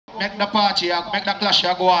make the party, make the clash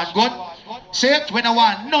go on. Good? See it? We don't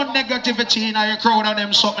want no negativity in your crowd and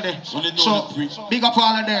them something there. So, big up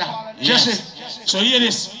all of there. Yes. Jesse. So hear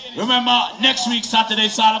this. Remember, next week, Saturday,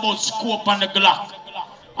 it's all about scope and the Glock.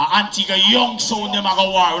 Antigua young sound them a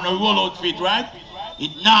go war on a roll out fit, right?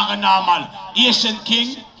 It not normal. Asian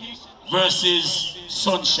King versus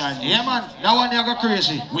Sunshine. Yeah, man. That one you go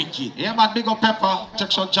crazy. Wicked. Yeah, man. Big up Pepper.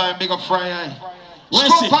 Take some time. Big up Fry.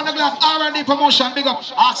 Scope on the Glock. R&D promotion. Big up.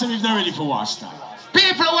 Ask them if they're ready for watch time.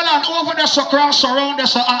 People will on over there, so cross around there,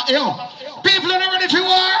 so people are not ready for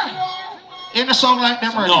war. In a song like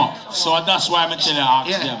them, ready? No, so that's why I'm telling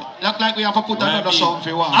you, ask them. Look like we have to put another song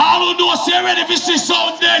for war. All who know say ready for see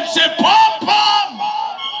sound then say pom pom.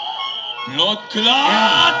 Blood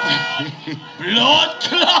clot. Blood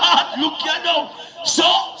clot. Look here now. So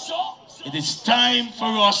it is time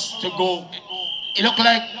for us to go. It look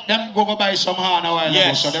like them go buy some hand a while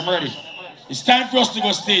ago, so them ready. It's time for us to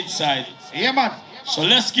go stateside. Yeah, man. So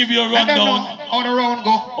let's give you a rundown. How the round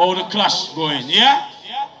go? How the clash going, yeah?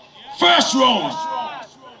 First round.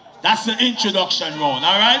 That's the introduction round,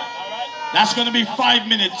 alright? That's gonna be 5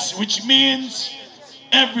 minutes, which means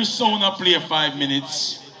every sound play 5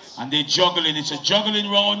 minutes. And they juggling. It's a juggling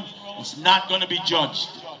round. It's not gonna be judged.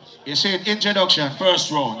 You see it, introduction.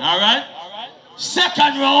 First round, alright?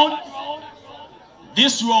 Second round.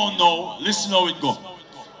 This round now, listen how it go.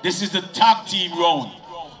 This is the tag team round,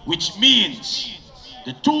 which means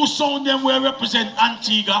the two sound them will represent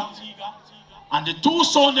Antigua and the two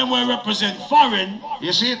sound them will represent foreign.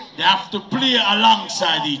 You see it? They have to play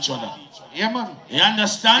alongside each other. Yeah, man. You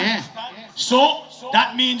understand? Yeah. So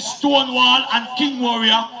that means Stonewall and King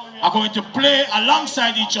Warrior are going to play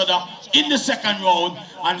alongside each other in the second round,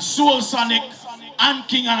 and Soul Sonic and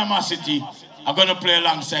King Animosity are going to play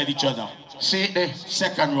alongside each other. See it there?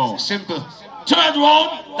 Second round. Simple. Third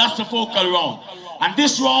round, that's the focal round. And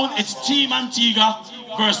this round, it's Team Antigua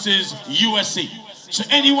versus USA. So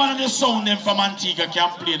any one of the sound them from Antigua can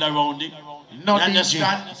play the round. You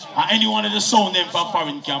understand? And any one of the sound them from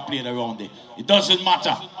foreign can play the round. It doesn't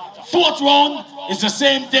matter. Fourth round is the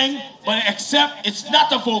same thing, but except it's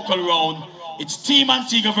not a vocal round. It's Team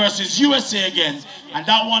Antigua versus USA again. And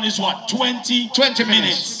that one is what? 20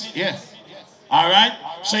 minutes. Yeah. Alright?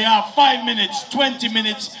 So you have 5 minutes, 20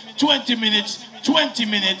 minutes, 20 minutes, 20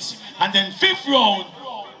 minutes, and then fifth round,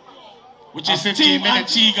 which is Team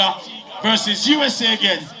Antigua versus USA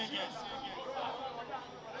again.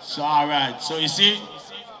 So alright, so you see,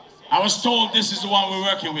 I was told this is the one we're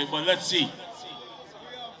working with, but let's see.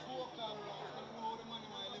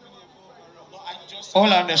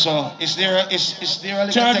 Hold on there, so is there a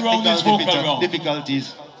little Third round is vocal round.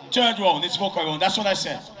 difficulties? Third round, it's vocal round. That's what I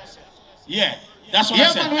said. Yeah, that's what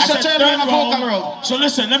I said. Man, we said third round, vocal round. So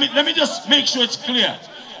listen, let me just make sure it's clear.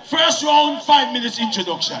 First round, 5 minutes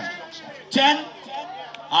introduction. 10.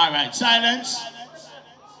 All right, silence.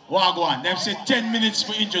 Wagwan. Them say 10 minutes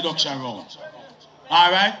for introduction round.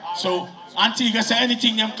 All right. So Antigua say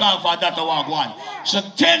anything them call for that Wagwan. So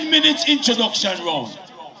 10 minutes introduction round.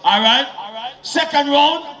 All right. Second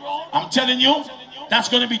round, I'm telling you, that's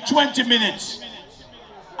going to be 20 minutes.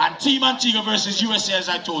 And Team Antigua versus USA, as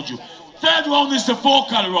I told you. Third round is the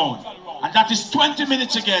vocal round. And that is 20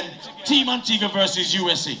 minutes again, Team Antigua versus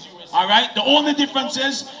USA. Alright? The only difference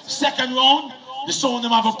is, second round, the sound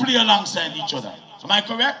them have a play alongside each other. Am I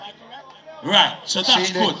correct? Right, so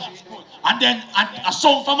that's good. And then a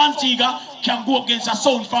sound from Antigua can go against a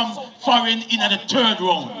sound from foreign in the third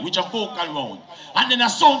round, which is a vocal round. And then a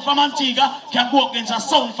sound from Antigua can go against a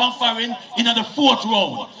sound from foreign in the fourth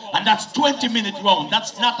round. And that's 20-minute round.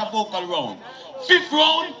 That's not a vocal round. Fifth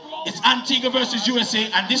round is Antigua versus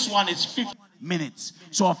USA, and this one is 50 minutes.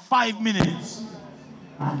 So 5 minutes.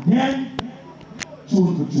 And then,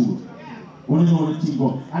 tune for tune. When you know the team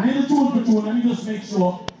go. And then the tune for tune, let me just make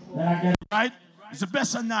sure that I get it right. It's a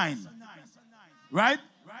best of 9. Right?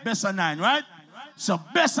 Best of 9, right? So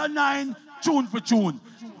best of 9, tune for tune.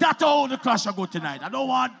 That's how the clash will go tonight. I don't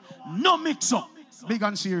want no mix-up. Big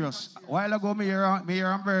and serious. A while ago, me here I'm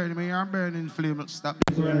burning flame. Stop.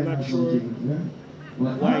 I'm not sure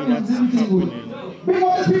why that's happening. Big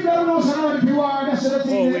up the people who know if you are. That's the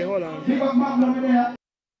thing. Oh, wait, hold on. Big up Magnum there.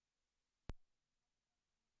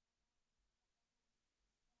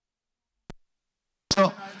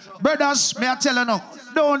 So, brothers, may I tell you now,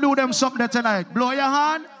 don't do them something tonight. Blow your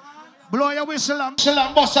hand, blow your whistle and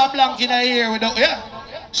bust a blank in the ear without, yeah?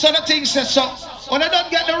 So the thing says so. When they don't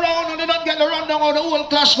get the round, when they don't get the rundown of the whole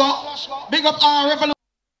clash go, big up our revolution.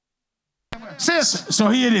 So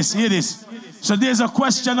hear this. So there's a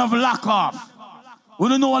question of lack off. We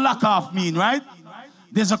don't know what lack off mean, right?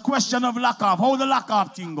 There's a question of lack off. How the lack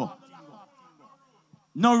off thing go?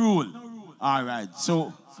 No rule. All right.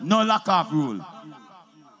 So, no lock off rule.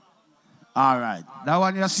 All right. That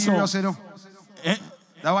one you're serious, you know. Eh?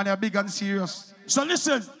 That one you're big and serious. So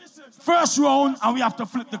listen, first round, and we have to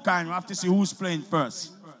flip the coin. We have to see who's playing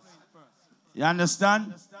first. You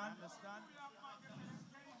understand?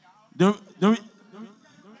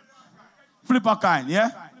 Flip a coin, yeah?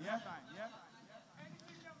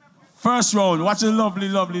 First round, watch a lovely,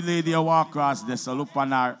 lovely lady walk across this. So look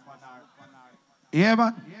on her. Yeah,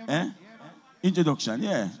 man. Eh? Introduction,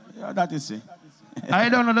 yeah. Yeah, that is it. I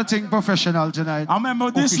don't know the thing professional tonight. I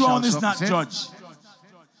remember this Official round is stuff, not see? judged.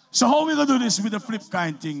 So how we gonna do this with the flip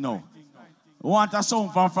kind thing now? We want a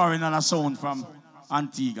sound from foreign and a sound from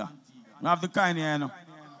Antigua. We have the kind here, you know.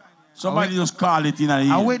 Somebody just call it in the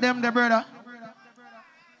ear. Are with them there, brother?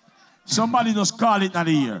 Somebody just call it in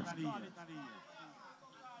the ear.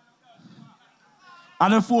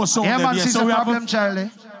 And the four sound Yeah, them, man, yeah. see So the we have problem,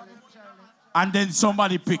 Charlie. and then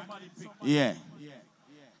somebody pick. Yeah.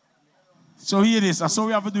 So here it is. So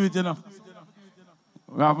we have to do it, you know.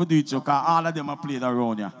 We have to do it, so because all of them are played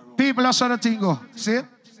around here. People are sort of thing go. See?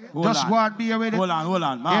 Hold Just on. go and be with it. Hold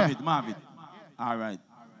on. Marv it. All right.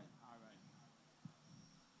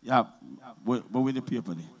 Yeah, but with the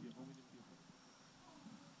paper there.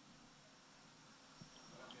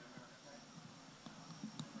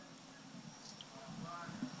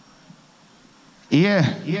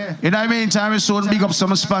 Yeah. In the meantime, we soon big up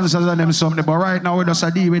some sponsors and them something. But right now, we just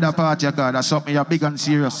a deal with a party, because that's something you're big and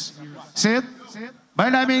serious. See it? But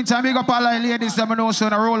in the meantime, big up all the ladies that know so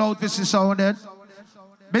roll out this is sounded.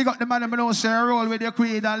 Big up the man that know so roll with your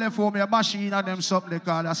queen and left home your machine and them something,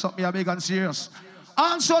 because that's something you're big and serious.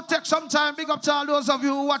 Also, take some time, big up to all those of you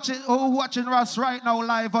who watching us right now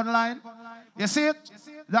live online. You see it?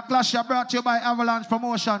 The clash you brought to you by Avalanche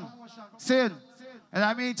Promotion. See it? In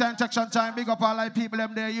the meantime, take some time, big up all the people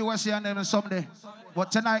them there, USA and them someday. But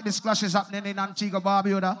tonight, this clash is happening in Antigua,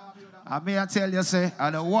 Barbuda. And me I tell you, say,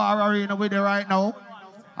 and the war arena with you right now.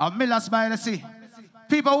 And Millers by the Sea.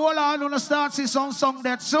 People hold on, to start see some song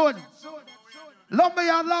that soon. Lumber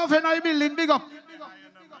and love in the building, big up.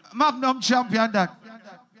 Magnum champion that.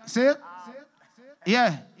 See it?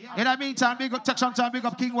 Yeah. In the meantime, big up, take some time, big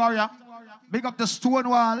up King Warrior. Big up the Stone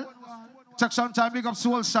Wall. Take some time, big up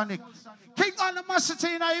Soul Sonic. King Animosity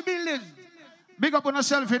in the building. Big up on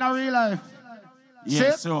yourself in a real life.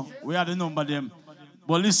 Yeah, so we are the number them.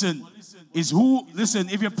 But listen,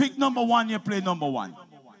 if you pick number one, you play number one.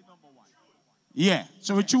 Yeah,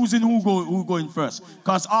 so we're choosing who going first.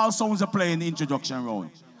 Because all songs are playing the introduction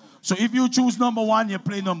round. So if you choose number one, you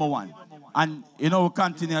play number one. And we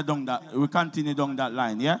continue down that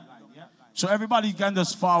line, yeah? So everybody can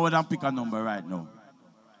just forward and pick a number right now.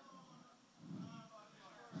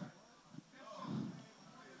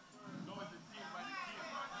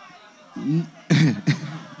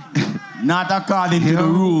 Not according to the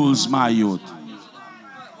rules, my youth.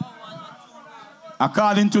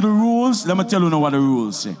 According to the rules, let me tell you what the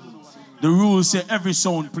rules say. The rules say every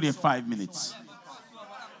sound play 5 minutes.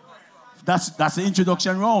 That's the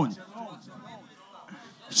introduction round.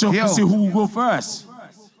 So you see who go first.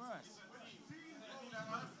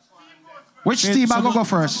 Which team are going to go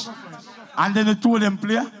first? And then the two of them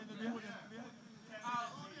play.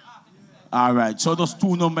 All right, so those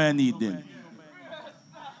two numbers I need then.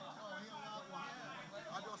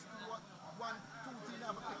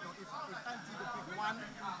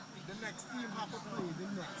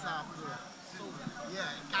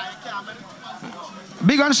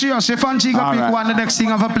 Big and serious. If Antigua pick one, the next thing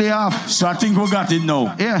have a play off. So I think we got it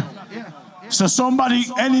now. Yeah. So somebody,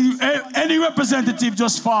 any representative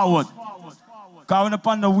just forward. Because we're not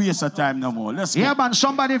on the waste of time no more. Let's go. Yeah, man.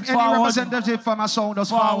 Somebody, any representative from a sound, just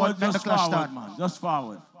forward. Let the clash start. Man. Just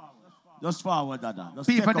forward. Just forward, Dada. Just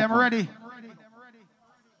people, them ready.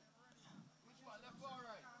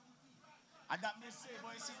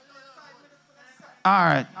 All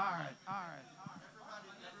right.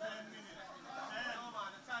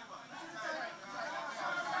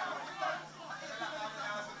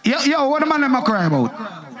 Yo, what the man them a cry about?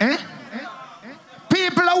 Eh?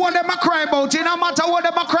 People are what them a cry about. It no matter what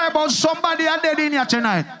them a cry about, somebody are dead in here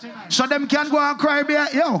tonight. So them can go and cry there.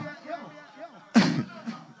 Yo.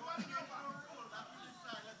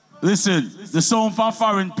 Listen, the song from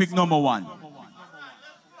foreign pick number one.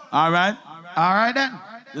 All right? All right then.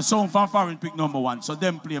 The song from foreign pick number one. So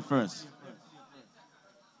them play first.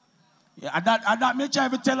 Yeah, and that make I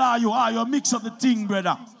ever tell you mix up the thing,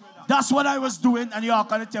 brother. That's what I was doing, and you are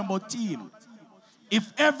going to tell about team.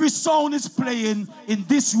 If every sound is playing in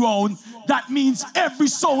this round, that means every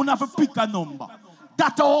sound have to pick a number.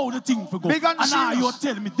 That's how the thing for go. Big and now you're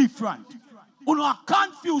telling me different. You know,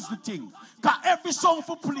 confuse the thing. Because every sound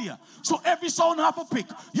for player. So every sound have a pick.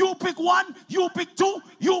 You pick one, you pick two,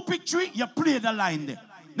 you pick three, you play the line there.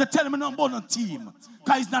 They tell me not about a team.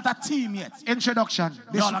 Because it's not a team yet. Introduction.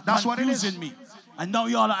 That's what it is. Me. And now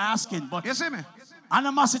y'all are asking. But you see me?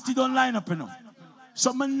 Animosity don't line up enough.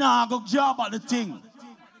 So me nah go job about the thing.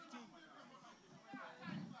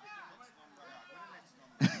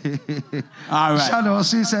 All right. Shadow,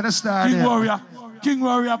 see, said the star. King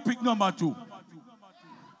Warrior pick number 2.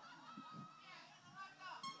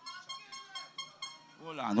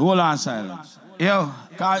 Hold on, silence. Yo,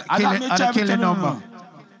 kill the number.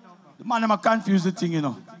 The man never confuse the thing, you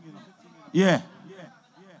know. Yeah.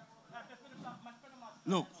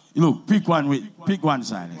 Look, pick one,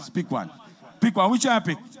 silence. Pick one. Which one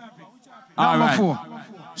pick? Number 4.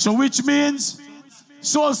 So which means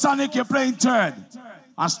Soul Sonic you're playing third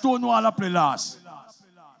and Stonewall play last.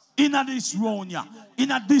 In this round, yeah.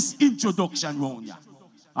 In this introduction round, yeah.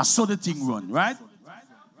 I saw the thing run, right?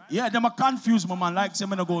 Yeah, them are confused, my man. Like, say, I'm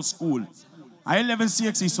going to go to school. I 11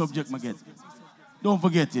 CXE subject, my get. Don't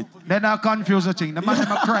forget it. They're not confused the thing. The man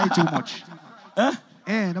never cry too much.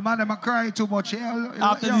 Yeah, the man never cry too much.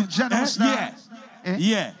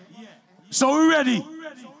 Yeah. So we ready?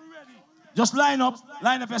 Just line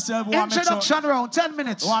up yourself. Introduction round, 10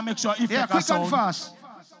 minutes. Want to make sure effect quick and fast.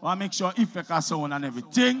 Want to make sure effect sound and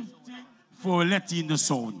everything for letting the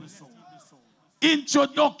sound.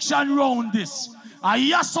 Introduction round this.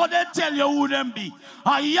 I saw them tell you who them be.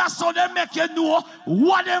 I saw them make you know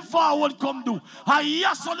what them forward come do.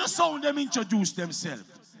 I saw the sound them introduce themselves.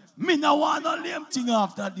 Me no want no lame thing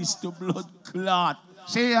after this to blood clot.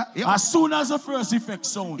 See, as soon as the first effect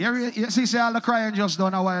sound. You see all the crying just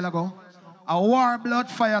done a while ago. A war, blood,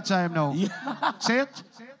 fire time now. Yeah. See it?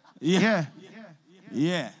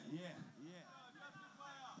 Yeah.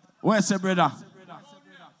 Where's the brother?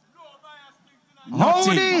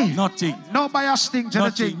 Nothing. No bias thing to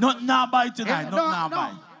the thing. Not now buy tonight. Not now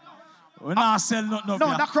buy. We're not selling nothing.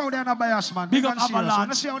 No, that crowd there not bias, man. Big up Avalanche.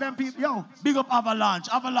 Let's see how them people, yo. Big up Avalanche.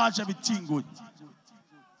 Avalanche everything good.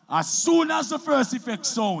 As soon as the first effect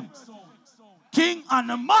sound, King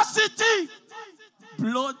Animosity,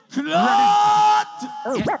 blood clot.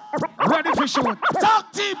 Ready for shoot.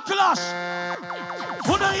 Tag team clash.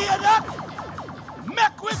 Wanna hear that?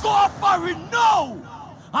 Make we go for it now.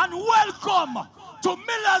 And welcome to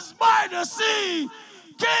Millers by the Sea,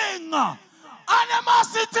 King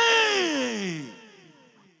Animosity.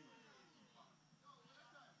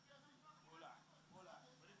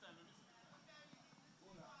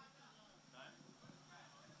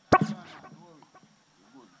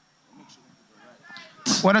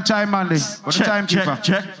 What a time, Mandy. What a time, keeper.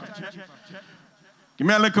 Check. Give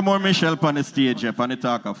me a little more Michelle on the stage, on the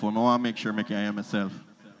talker phone. I want to make sure I hear myself.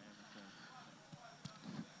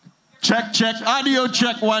 Check. Audio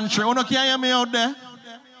check 1 3. You can hear me out there?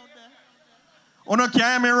 You can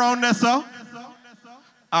hear me around there, so?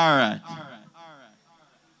 All right.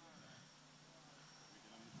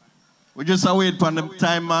 We just wait for the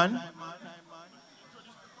time, man.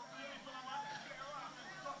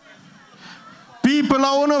 People,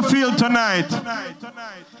 I want to feel tonight.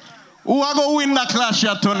 Who are going to win the clash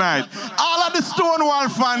here tonight? All of the Stonewall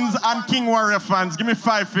fans and King Warrior fans, give me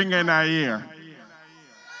 5 fingers in a ear.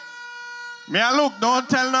 Me a look, don't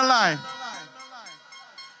tell no lie.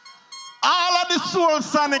 All of the Soul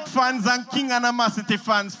Sonic fans and King Animosity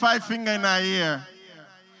fans, 5 fingers in a ear.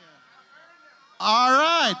 All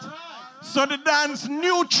right. So the dance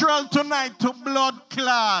neutral tonight to blood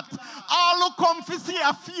clot. All who come to see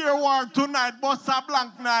a fear war tonight, bust a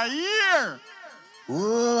blank na ear.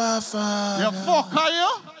 Oh, I find You fuck are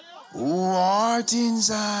you? who art in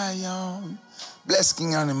Zion. Bless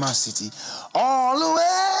King Animosity. All the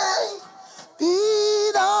way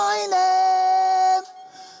be thy name.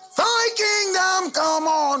 Thy kingdom come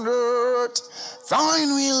on earth. Thine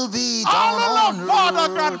will be done All on of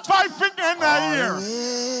Father earth. God, 5 fingers in the ear.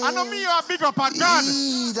 I know me you a big up a God.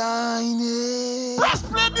 Be thy name. Press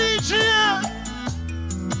play DJ.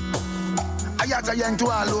 Ayata yang tu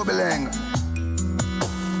alo beleng.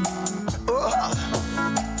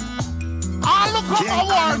 All look up a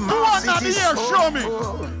war, 200 the year, show me.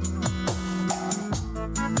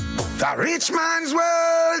 The rich man's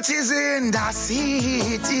wealth is in the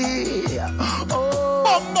city.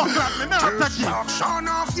 Destruction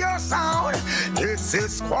of your sound, this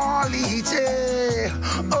is quality.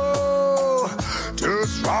 Oh,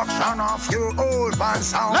 destruction of your old band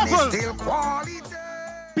sound is still quality.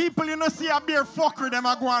 People, you know, see a beer fucker them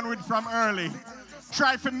are going with from early.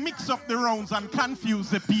 try to mix up the rounds and confuse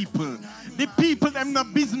the people. The people them no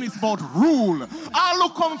business about rule. All who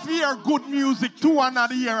come here good music 2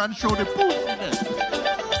 another year and show the pussy there.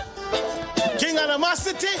 King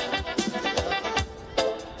Animosity.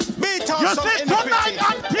 Beat on you some see tonight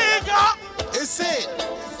Antigua. You see.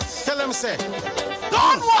 Tell him say.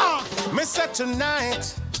 Don't walk. Me say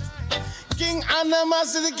tonight. King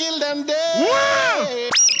Animosity kill them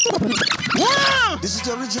dead. Well. This is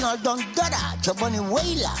the original Don Dada, Chabani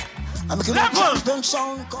Wailer. I'm making a champion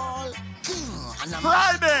song called King Animosity.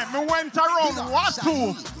 Friday, me went around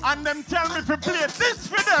Watu and them tell me to play this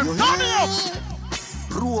for them. Turn me up.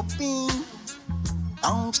 Roping,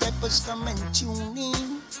 down steppers come and tune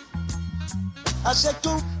in. I said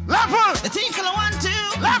to level. the tinkle 1,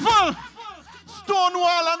 2. Level.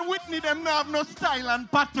 Stonewall and Whitney them now have no style and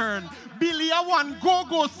pattern. Billy a one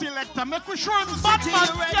go-go selector. Make we sure Batman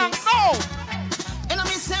can know. And I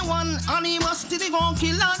say one, Animosity they gon'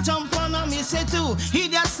 kill and jump on. And me say two, hear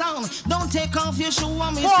that sound. Don't take off your shoe.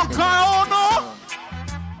 And me say no.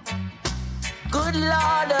 Good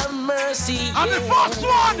Lord of mercy. And the first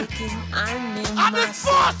one. And the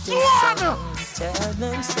first one. Tell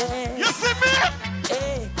them say. You see me?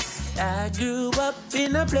 Hey. I grew up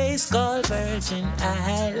in a place called Virgin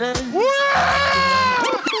Island.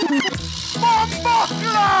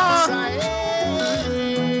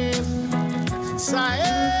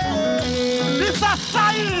 This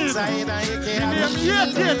is Saeed.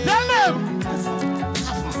 Tell them.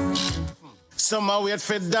 Somehow wait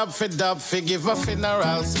for dub, for give a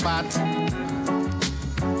funeral spot.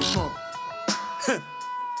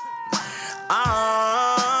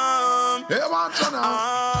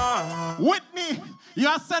 Whitney, you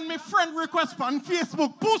have sent me friend request on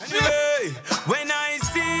Facebook. Pussy. Hey, when I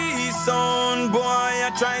see son boy,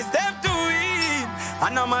 I try step to it.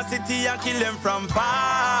 Animosity, I kill them from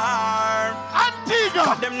far. Antigua.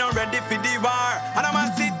 But them not ready for the war.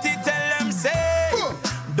 Animosity, tell them say,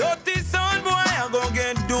 dirty son boy, I go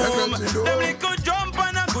get doom. Them little jump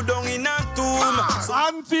and I go down in a tomb. So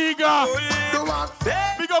Antigua.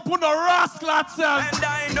 Big up on the rascal self. And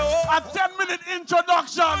I know a 10-minute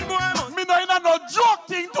introduction. Me no in a no joke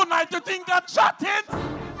thing tonight. You think I'm chatting?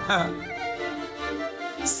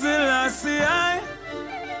 Still I see I.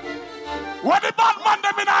 When the bad man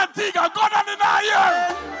them in Antigua, go down in our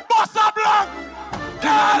ear. Bossa Blanc.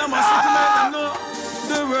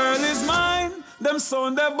 The world is mine. Them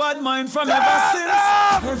sound their bad mind from ever since.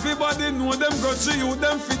 Everybody know them grudge you,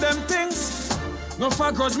 them feed them things. No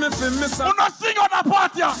fuck grudge me for me son. You not sing on a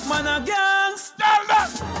party. Man a gangs. Tell them.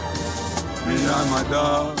 Me and my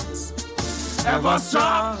dogs. Ever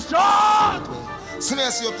strong. Strong. Soon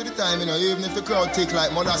as you up to the time, you know, even if the crowd take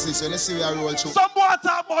like molasses, when you see we are roll through. Some boy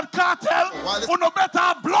talk about cartel. Who no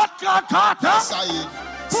better blood clot cartel.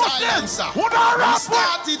 Silencer. Who no rap.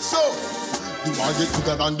 Started so. You want get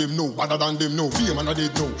bigger than them, no. Better than them, no. Be a man of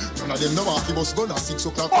dead, no. None of them know if he was gonna 6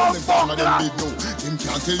 o'clock. None of them dead, no. Him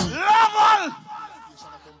can't tell me. Level.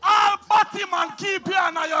 All body man keep you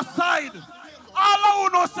on your side. All who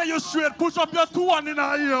know say you straight, push up your 2-1 in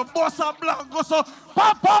a ear. Bossa Blanc go so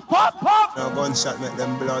pop, pop, pop, pop. No gunshot make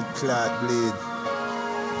them blood clot bleed.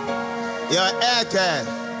 You're AK.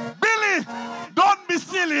 Billy, don't be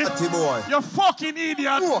silly. Boy. You fucking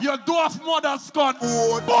idiot. Oh. You dwarf mother's gun.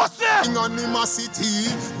 Oh, Bossy. King Animosity.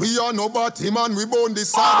 We are no body man, we born the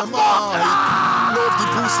sodomite. Love the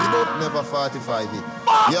pussy, but never 45 it.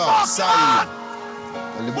 Yeah, sorry.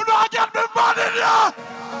 Who don't get me mad in here?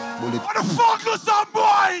 What the fuck is some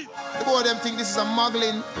boy? The boy them think this is a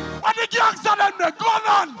muggling. What the gangster them they gun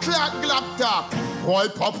on? Clap, clap, tap. Boy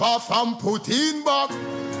pop off and put in back.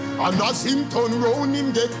 And as him turn round,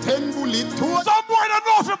 him get 10 bullet to it. Some boy don't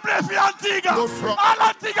know if you play for Antigua. No front. All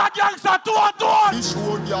Antigua gangster 2-on-2. He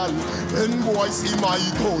show y'all. When boys see my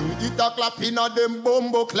gun, it a clap in a them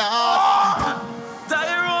bumbo clap.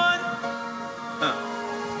 Tyrone.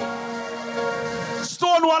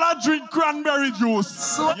 Stonewall and drink cranberry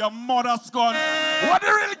juice. Your mother's gun. What the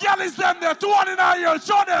real girl is them there? 2-1 in a year.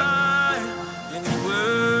 Show them.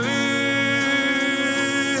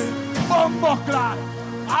 Bumbo clap.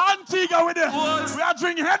 Antigua with it. We are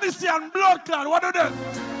drinking Hennessy and blood clot. What do they?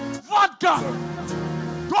 Vodka.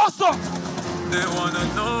 Chaso. They wanna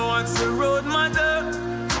know what's the road, mother.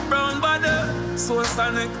 Brown butter. So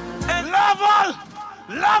sonic. Level.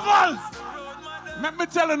 Level. Let me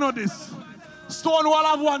tell you this. Stonewall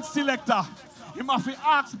have one selector. He must be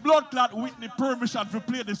asked blood clot Whitney permission to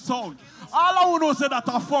play the song. All I know say that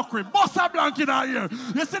a fuckery. Bossa Blanc in our ear.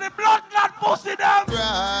 You see the blood clot pussy them?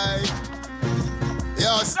 Right.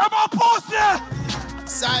 Yes. Them a pussy.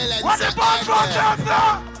 Silence. What the bad man them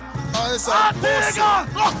there? Also, Antigua.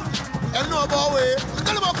 And no about way.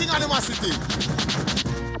 Tell about King Animosity.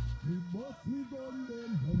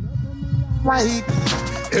 Right.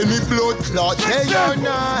 Any blood clot day or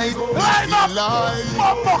night.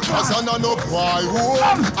 Cause I no boy who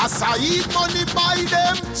as I eat money by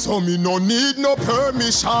them. So me no need no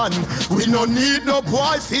permission. We no need no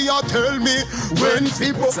boy for you tell me when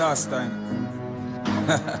people.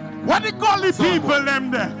 What they call the people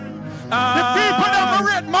them there? The people that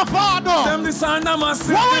read my father. Them the son of my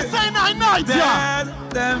city. What we saying I night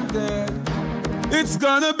dead, them dead. It's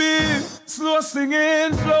gonna be slow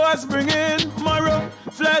singing, flowers bringing, tomorrow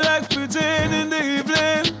fly like pigeon in the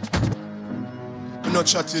evening. I'm not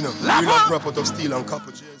chatting now. We're not prop out of steel and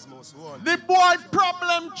copper chairs most one. The boy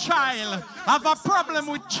problem child. Have a problem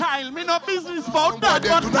with child. Me no business about that,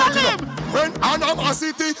 but tell him. When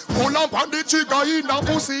Animosity pull up on the trigger in a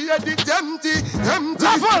pussy, it's empty.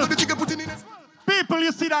 Level. People,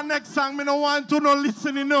 you see that next song, me no want to no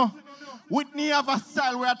listen, you know. Whitney have a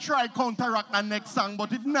style where I try counteract the next song,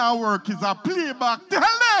 but it now work is a playback. Tell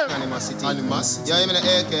them! Animosity. Yo, you mean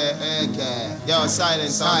AK. Yo,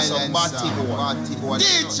 silence.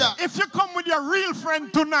 Teacher. If you come with your real friend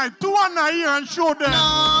tonight, do one here and show them.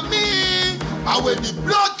 Nah, me. I will the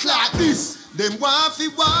blood clot this. Them want fi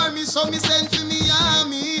war me, so me send for me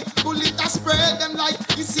army. Bullet a spread them like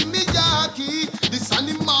you see me yaki. This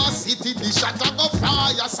Animosity, the shot of a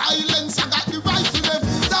fire. Silence, I got the rifle them.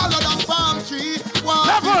 Taller than palm tree.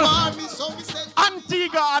 Want fi war me, so me send.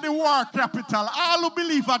 Antigua are the war capital. All who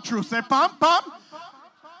believe are true say pam pam.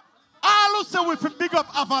 All who say we fi big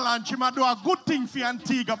up Avalanche, he might do a good thing for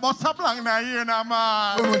Antigua. But stop long now here now,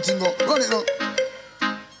 man. Run it up.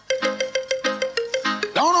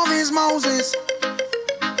 Down of his Moses.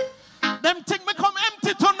 Them think me come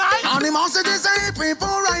empty tonight. Animosity say people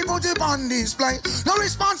right put it on display. No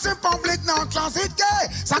response in public, no closet gay.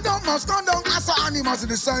 So don't must come down as a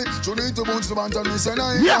Animosity say. You need to bunch the band and listen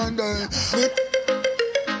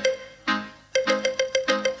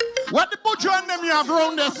What the butcher and them you have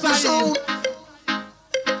round their side?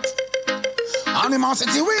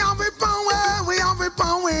 Animosity, we have it power.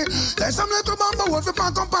 There's some little bumble with a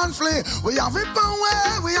pack up and flee. We have it power.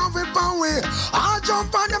 I'll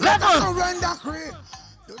jump on the back and surrender crate.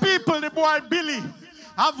 People, the boy Billy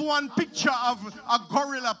have one picture of a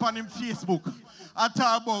gorilla on him Facebook. I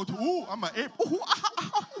talk about, I'm a ape.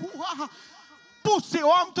 Pussy,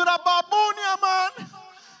 I'm to the baboon, man.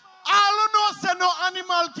 All who know say no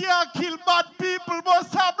animal can't kill bad people, but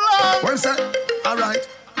stop long. Well said, all right.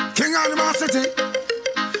 King Animosity,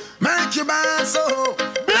 make you bad so.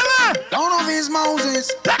 Billy! Down of his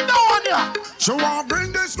Moses. Take the one, yeah. You want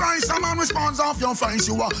bring this Christ, a man responds off your face.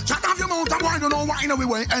 You want shut off your mouth and why don't know what in a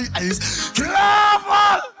way.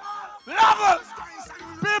 Level!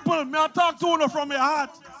 People, may I talk to you from your heart.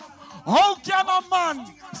 How can a man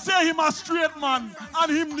say him a straight man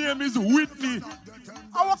and him name is Whitney?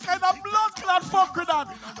 What kind of blood clot fuck with that?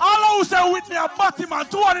 All who say Whitney a batty man,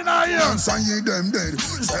 2 in a year. Them dead.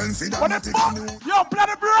 Yo, play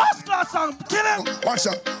the brass class song, kill him. Watch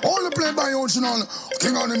out. All the play by original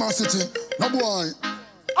King Animosity. No boy.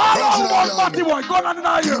 All who want batty boy, gun on in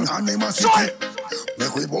a year. King Animosity.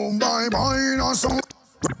 Make we boom bye no song.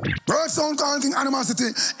 Bird sound called King Animosity.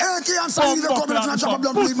 AK and Sandy, they're coming to drop a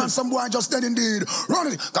blood bleed, man. Some boy just dead indeed. Run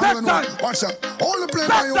it. Watch out. All the play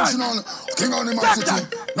by original King Animosity.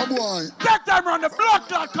 No boy. Take time run the blood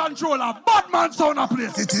clot controller. Bad man sound a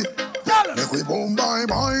place. Make we boom bye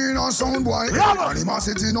no sound boy.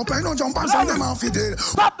 Animosity, no play, no jump and sound them off it.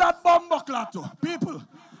 Stop that bomb clot too. People,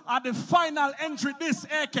 at the final entry, this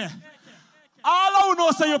AK. All who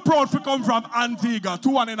know say you're proud to come from Antigua,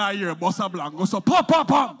 2 in a year, Bossa Blanco. So pop.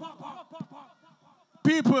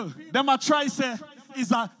 People, them a try say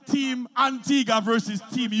is a team Antigua versus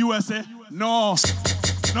team USA. No.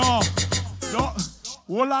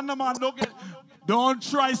 Hold on, man. Don't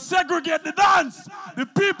try segregate the dance. The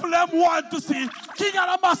people them want to see King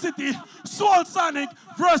Animosity, Soul Sonic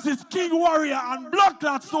versus King Warrior and Blood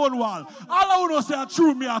Clot Stonewall. All I want to say a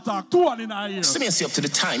true me attack. 2 in a year. So me say up to the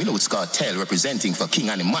time, you know it's cartel representing for King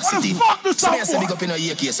Animosity. What the fuck so me say big up in a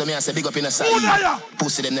year case, so me say big up in a side.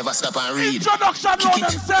 Pussy them never stop and read. Introduction round them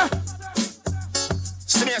say.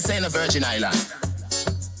 So me say in a Virgin Island.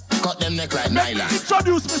 Cut them neck like nylon.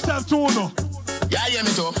 Introduce myself to Uno. Yeah, hear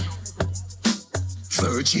me too.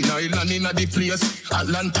 Virgin Island in the place.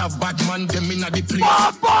 Atlanta bad man them in the place.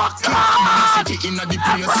 City in the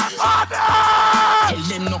place. Tell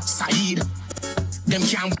them no side. Them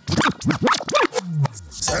can't.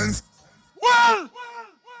 Well,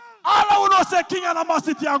 all I want to say King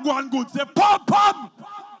Animosity are going good. Say pom.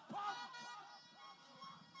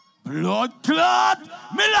 Blood clot.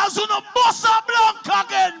 Me las uno Bossa Blanca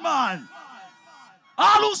again, man. man.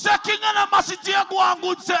 All who say King Animosity go and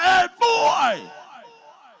good say, hey, boy.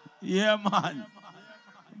 Yeah, man.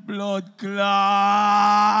 Blood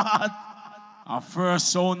clot. A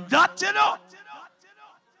first sound that, you know.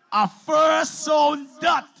 A first sound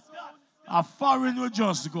that. A foreign will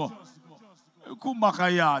just go. You come back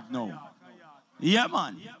a yard now. Yeah,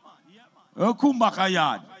 man. You come back a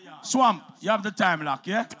yard. Swamp, you have the time lock,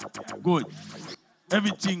 yeah? Good.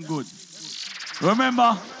 Everything good.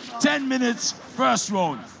 Remember, 10 minutes, first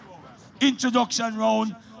round. Introduction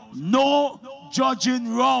round, no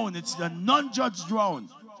judging round. It's the non-judged round.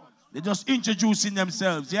 They're just introducing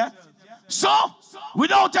themselves, yeah? So,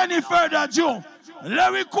 without any further ado,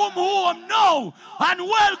 let me come home now and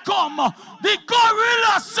welcome the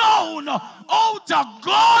gorilla sound out of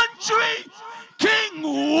country, King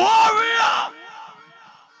Warrior.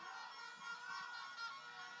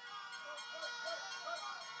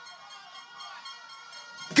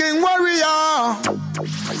 King Warrior.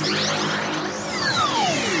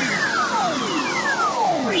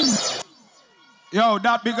 Yo,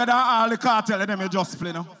 that bigger than all the cartel, let them just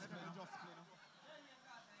play now.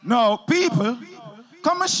 No, people,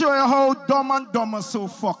 come and show you how dumb and dumb are so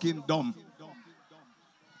fucking dumb.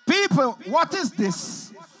 People, what is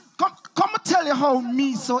this? Come and tell you how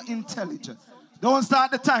me so intelligent. Don't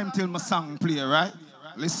start the time till my song play, right?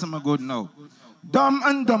 Listen me good now. Dumb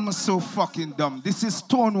and dumb are so fucking dumb. This is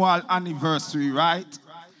Stonewall anniversary, right?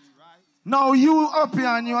 Now you up here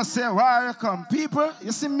and you say, where you come? People,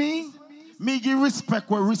 you see me? Me give respect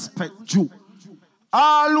where respect due.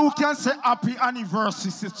 All who can say happy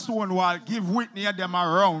anniversary to Stonewall, give Whitney and them a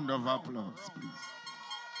round of applause, please.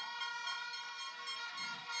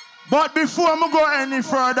 But before I go any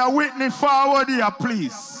further, Whitney, forward here,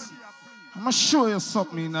 please. I'm going to show you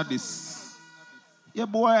something in this. Yeah,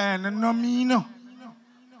 boy, ain't no me, no.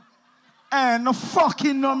 Ain't no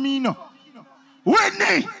fucking no me, no.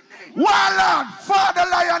 Whitney, Warlord, Father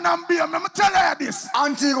Lion and Bear, I'm going to tell you this.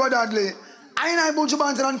 Antigua Dudley. I Bunch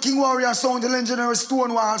Banton and King Warrior sound, the legendary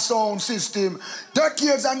Stonewall sound system.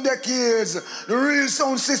 Decades and decades. The real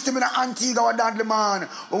sound system in the Antigua Dudley, man.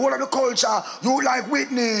 But what of the culture? You like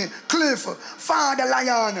Whitney, Cliff, Father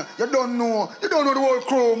Lion. You don't know. You don't know the whole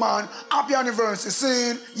crew, man. Happy anniversary,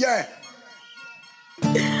 scene. Yeah.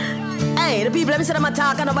 Hey, the people, let me say them a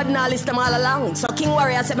talk and nobody now list them all along. So King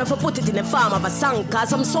Warrior said me for put it in the form of a song, cause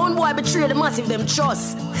some sound boy betray the massive them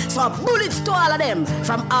trust. So bullets to all of them,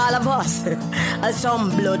 from all of us. And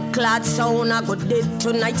some blood clot sound a good dead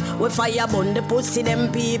tonight. We fire burn the pussy,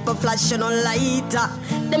 them people flashing on light.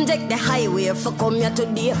 Them take the highway for come here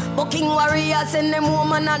today. But King Warrior send them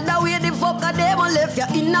home and the way the fuck of them and left you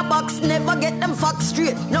in a box. Never get them facts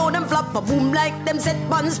straight. Now them flap a boom like them set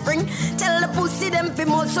pan spring. Tell the pussy them fi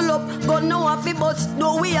muscle up. Gun no have fi bust.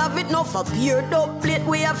 No we have it no for pure dope plate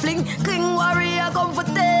we a fling. King Warrior come for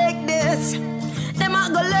take this. Them a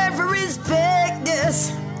go learn for respect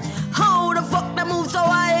this. How the fuck they move so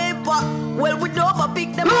hyper? Well we don't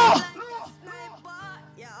pick them up.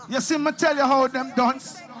 You see me tell you how them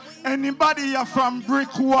dance. Anybody here from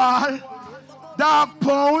Brick Wall, Dark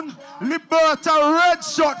Pound, Liberta, Red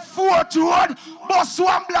Shot, 4th Road, Bus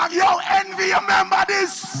One Black, yo, Envy, you remember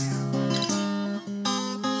this?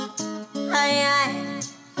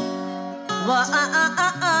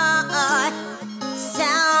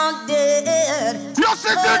 Sounded. You see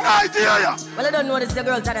tonight here. Well, I don't know this the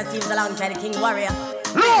girl trying to seems alongside the King Warrior.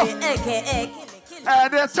 AKA.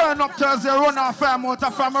 They turn up Thursday, run off fire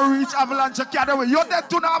motor from a reach avalanche academy. You're dead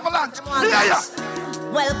to the avalanche. Yeah.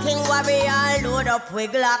 Well, King Warrior load up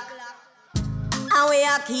with Glock. And we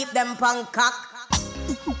a keep them punk cock.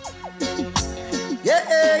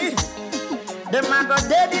 Yeah. Them a go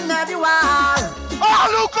dead in the wall. Oh,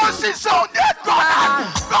 look at this so dead. Go on.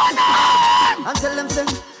 And tell them say,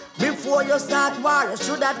 before you start war, you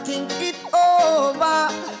should have think it over.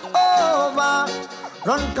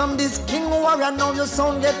 Run come this King Warrior, now your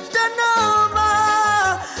sound get done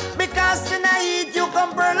over. Because tonight you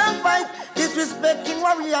come pearl and fight. Disrespect King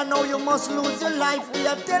Warrior, now you must lose your life. We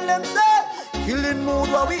are tell them say, killing mood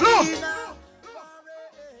what we in.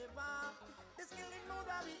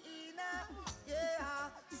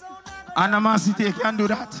 Animosity can do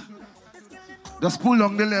that. Just pull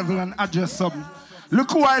on the level and adjust something.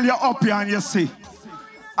 Look while you're up here and you see.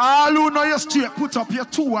 All who know you're straight, put up your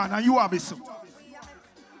 2-1 and you have it so.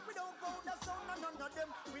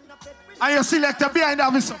 And you select a behind the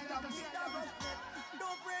officer.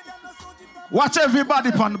 Watch everybody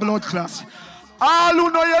upon the blood class. All who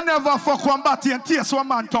know you never fuck one batty and taste one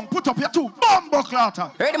man tongue, put up your 2 bumbo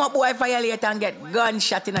clatter. Ready my boy violate and get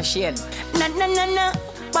gunshot in a shade. Nah.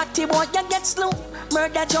 Batty boy you get slow.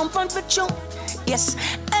 Murder jump on for chunk. Yes,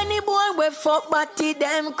 any boy boy we fuck body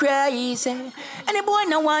them crazy. Any boy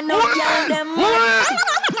no want no girl them.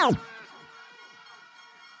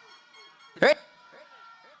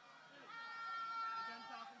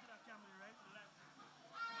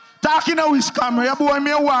 Talking to which camera, your boy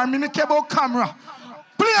me warm, me care about camera.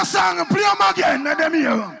 Play a song, play them again, let them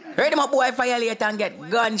hear. Heard him a boy violate and get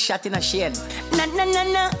gunshot in a shin. Na na na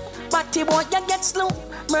na, batty boy you get slow.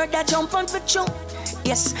 Murder jump on for chunk.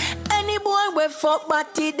 Yes, any boy we fuck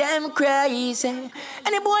batty them crazy.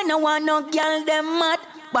 Any boy no want no girl them mad.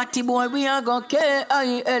 Batty boy we a go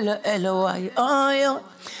K-I-L-L-Y. Oh yeah.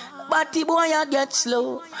 Batty boy you get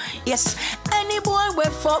slow. Yes, any boy we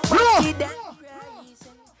fuck batty them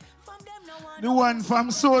crazy. The one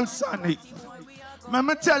from Soul Sonic. Let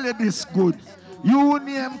me tell you this good. You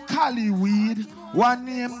name Cali Weed, one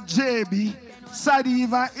name JB,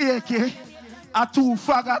 Sadiva AK. A two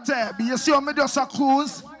faggot tabby. You see how me just a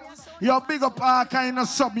cruise? You big up all kind of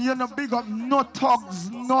something. You no big up no thugs,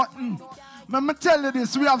 nothing. Let me tell you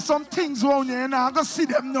this. We have some things around here and I'm going to see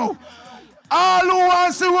them now. All who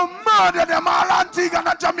want to see we murder them all Antigua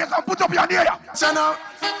and Jamaica. Put up your ear. Say now.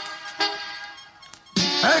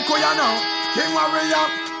 Hey, Kuya now. King Warrior.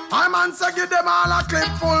 I man say give them all a clip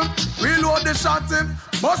full. Reload the shot him.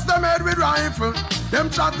 Bust them head with rifle. Them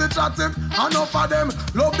chatty, enough of them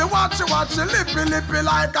love the watchy, lippy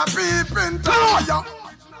like a peeping tire.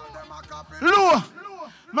 Lord,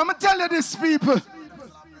 let me tell you this, people.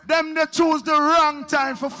 Them they choose the wrong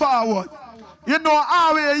time for forward. You know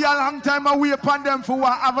how we a long time away upon them for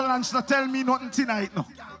what Avalanche not tell me nothing tonight no.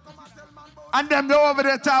 And them they over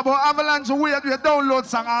there talk about Avalanche wait we download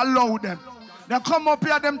song, I allow them. They come up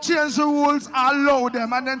here, them change the rules, I allow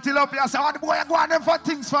them, and then till up here say, oh, the boy go on them for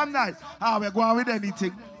things from night. Ah, we're going with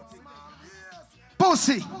anything.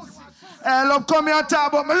 Pussy. Love come here and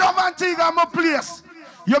talk about me love Antigua, my place.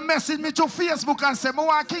 You message me to Facebook and say, I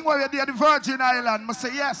want King Warrior there, the Virgin Island. I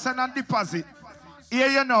say, yes, send and deposit. Here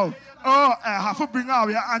you know. Oh, I have to bring out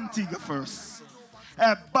your Antigua first.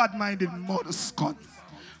 Bad-minded mother scum.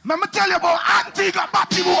 Let me tell you about Antigua,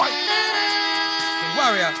 batty boy. King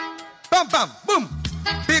Warrior. Bam, bam, boom.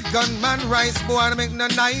 Big gun man rise, boy, and make no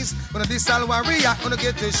nice. When this all warrior, gonna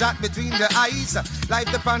get a shot between the eyes.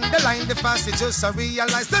 Life upon the line, the fast just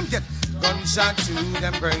realize them get gunshot to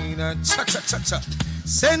them brain. Cha.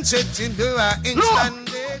 Send it into an instant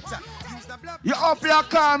data. You up here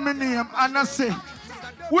call me name and I say,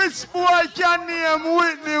 which boy can name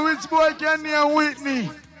Whitney? Which boy can name Whitney?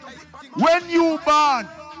 When you born,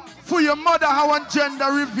 for your mother how one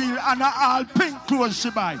gender reveal and all pink clothes she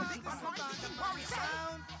buy.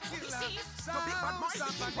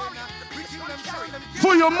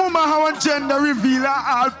 For your mama how one gender reveal and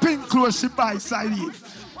all pink clothes she buy side here.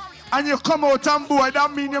 And you come out and boy,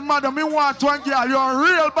 that mean your mother me want one girl, you're a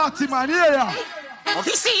real batty man, yeah. Oh,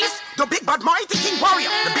 this is the big bad mighty King Warrior,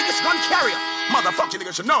 the biggest gun carrier. Motherfucking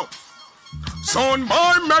nigga should know. Son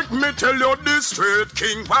boy, make me tell you this straight.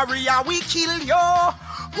 King Warrior, we kill you.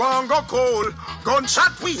 One go cold.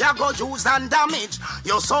 Gunshot we are go use and damage.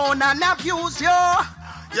 Your son and abuse you.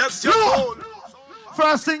 Yes, you cold.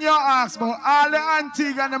 First thing you ask about, all the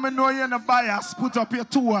Antigua and them know you're in a bias, put up your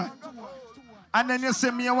tour. And then you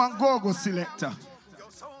say me I want go-go selector.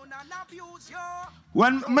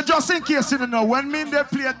 When me just in case you don't know, when me they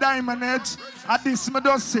play Diamond Edge, at this me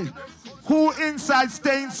just say, who inside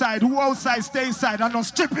stay inside, who outside stay inside, and no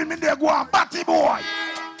stripping me they go on batty boy.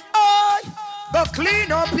 Go clean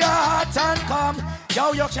up your heart and come.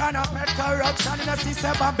 Yo, you cannot make corruption in a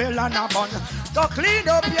system Babylon a bun. Go clean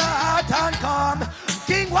up your heart and come.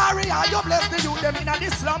 King Warrior, you bless the youth them in a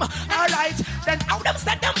Islam. Alright, then out them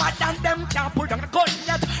set them mad and them can't pull down the gun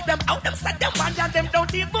yet. Them out them set them mad and them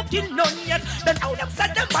don't even kill none yet. Then out them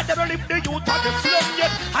set them mad, they don't leave the youth on the slum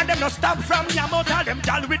yet. And them no stop from your mouth and them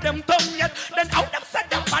jal with them tongue yet. Then out them set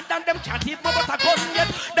them mad and them can't even but a gun yet.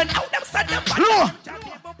 Then out them set them mad and them can't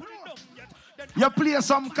even but a gun yet. You play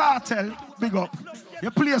some cartel, big up.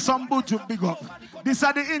 You play some buju, big up. This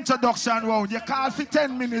is the introduction round. You call for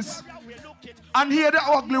 10 minutes. And hear the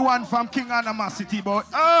ugly one from King Animosity, but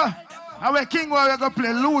our King Warrior go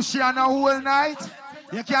play Lucian a whole night.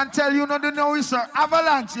 You can't tell you nothing now, sir.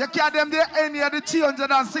 Avalanche, you can't them there any of the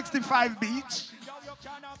 365 beach.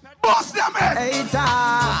 Bust them in! Later,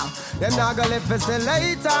 them not gonna live for say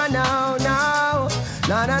later now. No.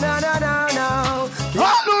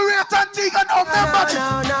 Hallelujah, Antigua, no.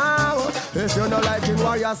 If you don't like King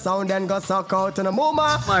Warrior sound, then go suck out in the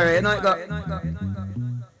mama. Alright, no, go.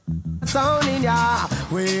 Sound in ya,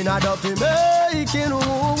 we not up in making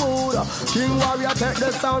mood. King Warrior take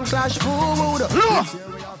the sound clash food. Look,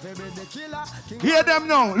 hear them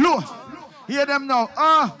now. Look, hear them now.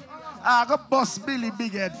 I go bust Billy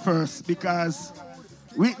Big Head first because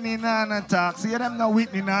Whitney Nana talk. See them now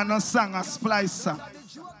Whitney Nana song a splice song.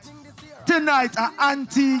 Tonight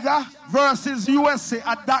Antigua versus USA.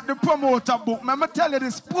 That the promoter book. Let me tell you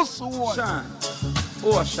this pussy one. Sean.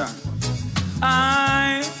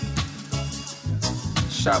 I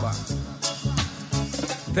Shabba.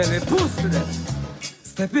 Tell the pussy them.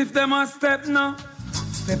 Step if them a step now.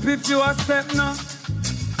 Step if you a step now.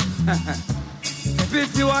 Step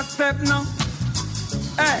if you a step now.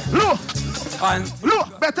 Hey, look.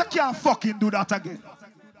 Look, better can't fucking do that again.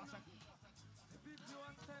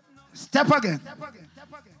 Step again.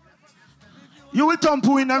 You will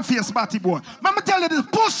tumble in them face, batty boy. Let me tell you this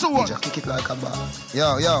pussy one. Just kick it like a ball.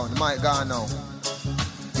 Yo, the mic gone now.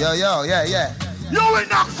 Yeah. You will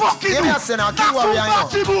not fucking do. Knock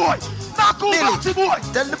batty boy. Knock batty boy.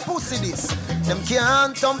 Tell the pussy this. Them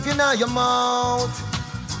can't thump in your mouth.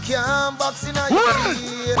 Can't box in your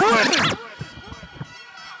ear.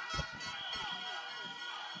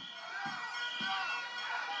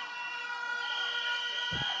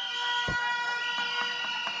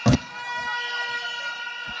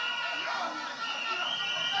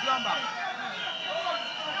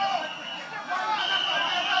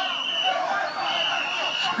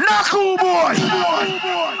 Cool boy.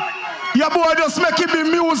 Your boy just making me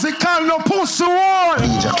musical, no pussy war.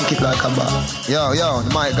 Just kick it like a ball. Yo, the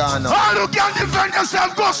mic gone now. All who can defend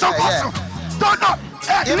yourself, go so. Don't know.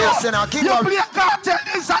 Hey, you play cartel,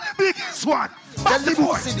 this is the biggest one. Tell the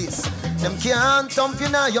pussy this. Them can't thump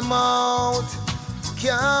in your mouth.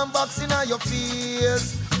 Can't box in your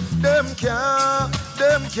face. Them can't.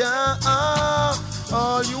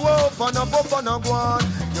 All you open up on a one.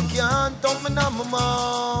 You can't thump in my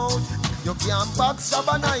mouth. You can't box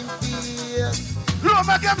Shabba 9 feet. Look,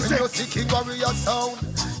 make him say. When you see King Warrior sound.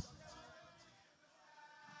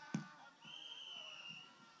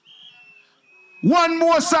 One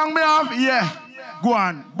more song me have, yeah. Go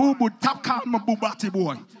on. Boo boo, tap call me boo batty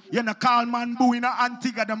boy. You know call man boo in a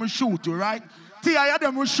Antigua, them will shoot you, right? Tia,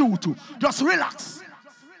 them will shoot you. Just relax.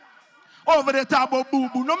 Over the top of boo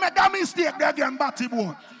boo. No make that mistake there again, batty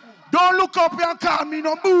boy. Don't look up and call me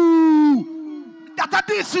no boo. That's a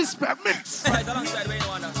disrespect mix.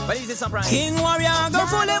 King Warrior, go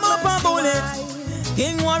full him up and bullet.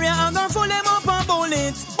 King Warrior, go full him up and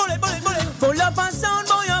bullet. Bullet. Full up and sound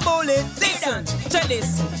boy and bullet. Listen, check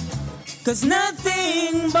this. Cause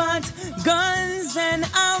nothing but guns and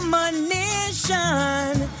ammunition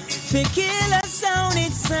to kill a sound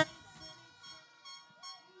it's.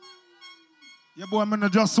 Yeah, boy, I'm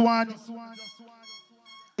not just one.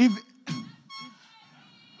 If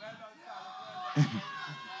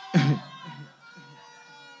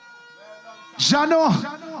Jano,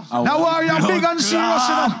 that warrior big and serious,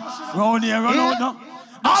 you know. Round here, run out now.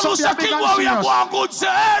 I was a King Warrior, go on good say,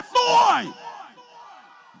 hey, boy.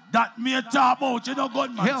 That me talk about, you know,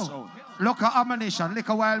 gunman sound. Look at ammunition. Look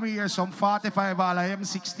a while we hear some 45 all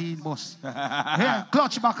M16 boss. Here,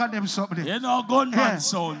 clutch back on them something. You know, gunman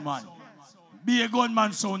sound, man. Be a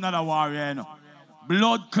gunman sound, not a warrior, you know.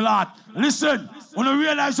 Blood clot. Listen, when you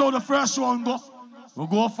realize how the first round go, we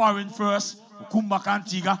go foreign first, we come back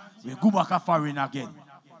Antigua, we go back a foreign again.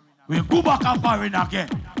 We go back a foreign again.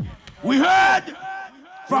 We heard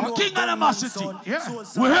from King Animosity.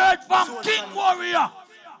 We heard from King Warrior.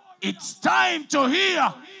 It's time to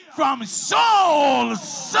hear from Soul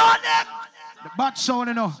Sonic. The bad sound,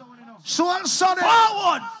 you know. Soul Sonic.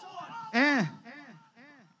 Forward.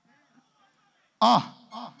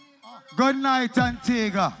 Good night,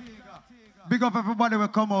 Antigua. Big up everybody will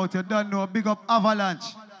come out. You don't know. Big up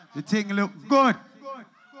Avalanche. The thing look good.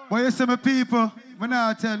 But you see my people, I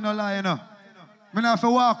not tell no lie, you know. I not have to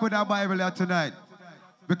walk with that Bible here tonight.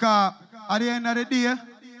 Because at the end of the day,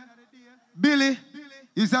 Billy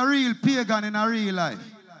is a real pagan in a real life.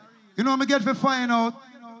 You know, I get to find out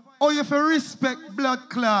how you have to respect blood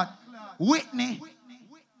clot, Whitney,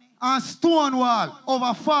 and Stonewall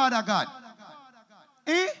over Father God.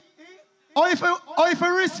 Or if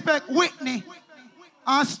you respect Whitney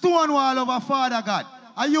and Stonewall over Father God,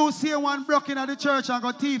 and you see one broken at the church and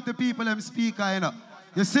go thief the people them speaker, you know.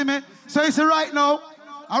 You see me? So you see right now,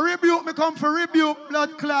 I rebuke me come for rebuke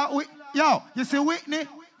blood clot. Yo, you see Whitney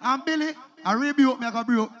and Billy, I rebuke me, I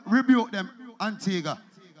go rebuke them Antigua.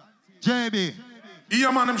 JB.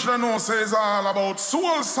 Yeah, man, I'm sure know say it's all about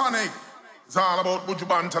Soul Sonic. It's all about Buju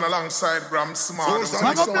Banton alongside Bram Smart. I'm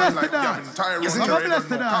going to bless the dance. I'm going to bless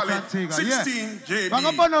the dance, Antigua. 16, JB. I'm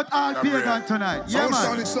going to burn out all pagan tonight. Yeah, man.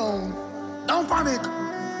 Sonic sound. Don't panic.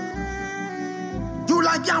 You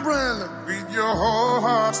like Gabriel. With your whole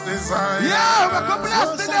heart's desire. Yeah, we're going to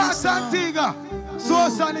bless the dance, Antigua. Soul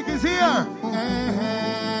Sonic is here.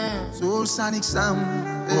 Soul Sonic sound.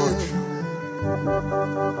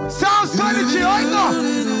 Sound strategy, I know.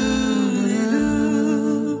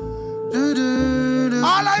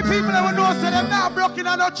 All I people that will know say them now broken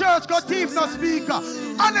on no church, got thief no speaker.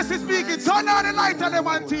 Honestly speaking, turn on the light on them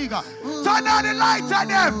Antigua. Turn on the light on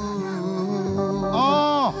them.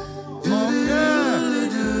 Oh, okay.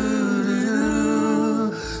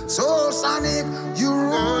 Soul Sonic, you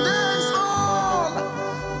rule this all.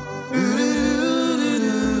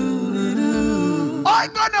 I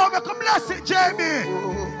don't know, make a bless it, Jamie.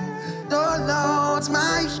 The Lord's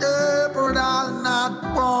my shepherd, I'll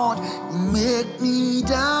not want. Make me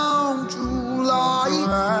down to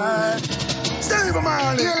life. Steve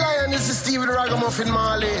Marley. Yeah, Lion, this is Steve the Ragamuffin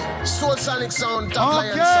Marley. Soul Sonic sound, top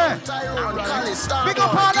Lion sound. Tyrone, Cali, Star. Big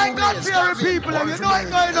up all like God-fearing people, and you know it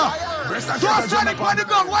going on. Soul Sonic, where you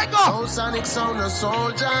go? Where you go? Soul Sonic sound, the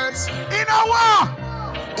soldiers. In a war.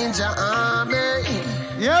 In the army.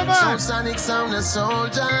 Yeah, man. Soul Sonic sound, the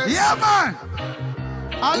soldiers. Yeah, man.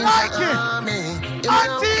 I like it.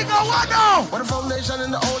 Antigua, what now? What a foundation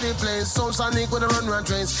in the holy place. Soul Sonic with a run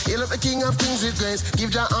trains. Heal up the King of Kings with grace.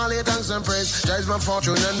 Give Jah all your thanks and praise. Jah is my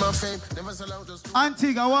fortune and my fame. Never sell out just.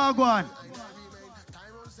 Antigua, what go on?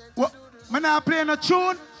 I'm not playing a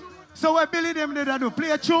tune. So what Billy them did I do?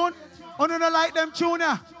 Play a tune? I don't like them tune.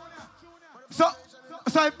 So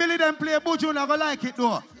if Billy them play a good tune, I go like it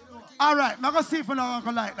though. Alright, I'm going to see if I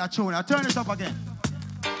go like that tune. I turn it up again.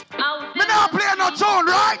 Me not play no tune,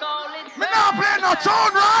 right? Me not play no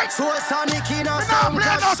tune, right? Soul Sonic in a sound,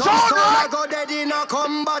 play no tune, right? Go dead in a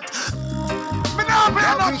combat. Me not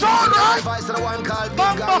play no tune, right?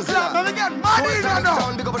 Bumbo slap, let me get money in there now.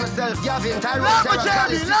 Level,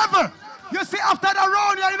 Jamie, level. You see after the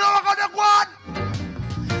round, you know what gonna go on?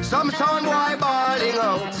 Some sound boy balling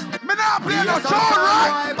out. Me not play no tune,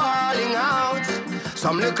 right? Some balling out.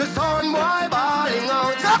 Some little sound boy balling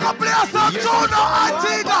out. Never play some tune now,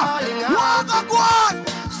 Antigua. What go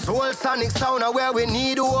on? Soul Sonic sound where we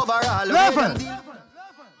need overall. Level.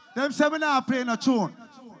 Them say me not play no tune.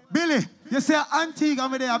 Billy, you say Antigua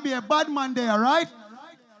me there, be a bad man there, right?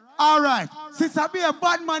 All right. Since I be a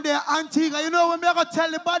bad man there, Antigua, you know when me go tell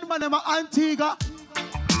the bad man them Antigua.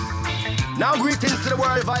 Now greetings to the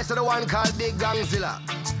world, vice of the one called Big Gangzilla.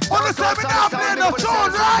 Oh, you say me not play no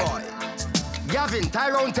tune, right? Gavin,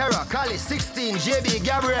 Tyrone Terra, Cali, 16, JB,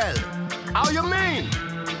 Gabriel. How you mean?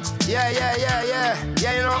 Yeah,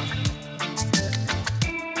 you know.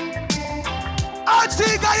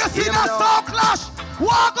 Antigua, you see that sound clash?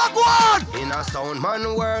 Walk a go on! In a sound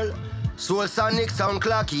man world, Soul Sonic sound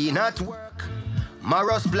clocky not work.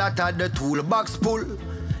 Maros splattered the toolbox pull.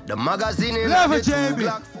 The magazine in Level, the JB.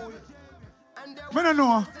 black full. Me no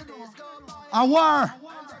know. A war.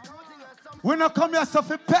 We no come here so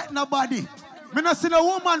fi pet nobody. Me no see no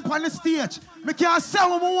woman on the stage. Me can't say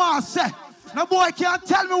what me want to say. No boy can't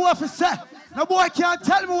tell me what to say. No boy can't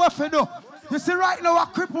tell me what to do. You see right now a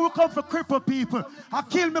cripple will come for cripple people. A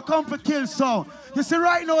kill me come for kill sound. You see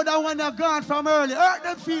right now that one that gone from early. Hurt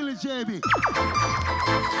them feelings, JB.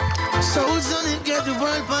 Soul Sonic get the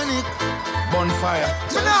world panic. Bonfire.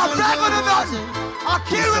 Me now brag on the nothing. A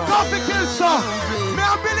kill me come for kill sound. Me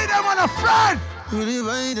and Billy them on a friend. We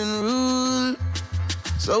divide and rule.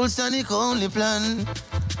 Soul Sonic only plan.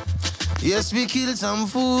 Yes, we kill some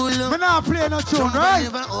fool. Me not play no tune, right?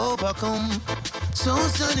 Never overcome. Soul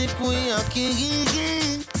Sonic, we are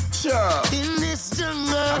king. Sure. In this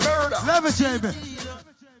jungle. Level, JB.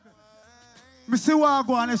 Me see what I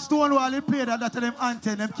go on. The Stonewall, they play that them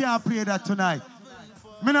anthem. Them can't play that tonight.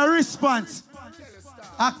 Me no response.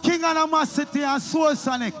 A King Animosity and Soul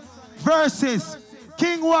Sonic versus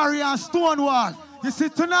King Warrior and Stonewall. You see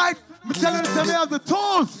tonight, me telling them we have the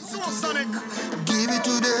tools. Soul Sonic, give it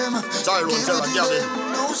to them. Tyrone Terra, Gavin.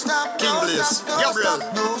 No stop. King Blaze, Gabriel.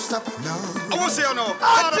 No stop. No. I want to say you know.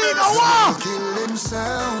 Antigua, what? Killing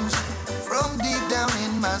sounds from deep down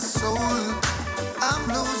in my soul. I'm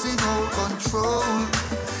losing all control,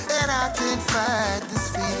 and I can't fight this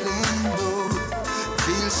feeling. No,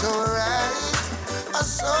 feels so right. A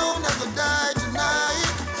soul never die tonight.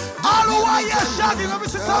 All the way, yeah, Shaggy, let me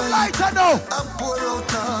see some lighter now. I pour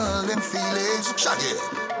out all them feelings. Shaggy.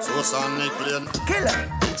 Soul Sonic playing. Killer.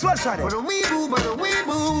 Soul Shaggy. But a weeboo, but a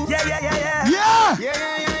weeboo. Yeah.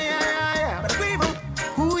 Yeah. But a weeboo.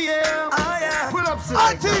 Ooh, yeah. Oh, yeah. Pull up, sir.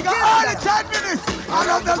 Antigua, all the 10 minutes. I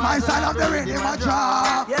love the mice, I love the rhythm, my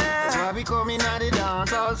job. Yeah. That's why we coming at the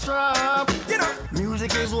dancehall strap. You know,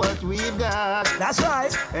 music is what we've got. That's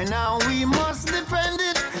right. And now we must defend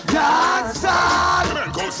it. Dancehall.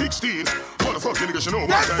 Man, call 16. What the fuck you niggas should know?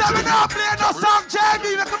 Next time we not play no song,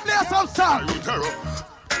 JB. Let me play some song. Tyrone Terra.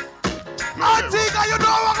 Antigua, you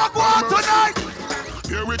know what I'm going to go on tonight.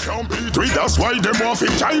 fear we can't beat with. That's why them want to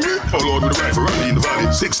join me. Oh Lord, with the rifle running in the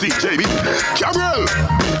valley. 16, JB. Carol.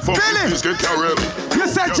 Fuck this, get Carol. You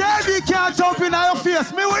said JB can't jump in your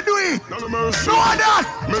face. Me will do it. No mercy. No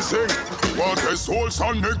that. Me sing. What a soul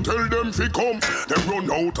son, they tell them fi come. Them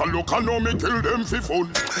run out and look and know me kill them fi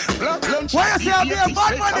fun. Black lunch. Why you say I be a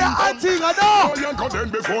bad man there, Antigua, no? Lion got them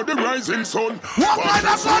before the rising sun. What kind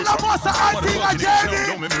of gun the boss of Antigua,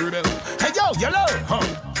 JB? Hey yo, yellow. Huh?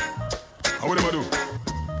 How would I do?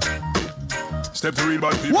 Step to real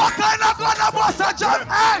bad people. What kind of gun the boss of John?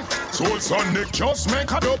 Hey! Soul son, Nick just make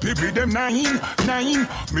a dopey with them 9.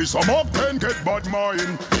 Me some up 10 get bad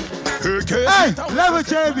mind. Hey, level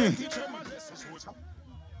JB.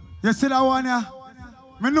 You see that one here?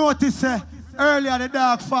 Me notice earlier the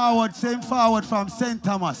dog forward, same forward from St.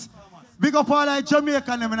 Thomas. Big up all like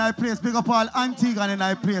Jamaican them in our place, big up all Antigua in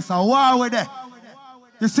our place. A war with there.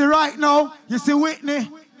 You see right now, you see Whitney.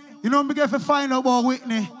 You know me get to find out about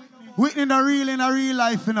Whitney. Whitney in a real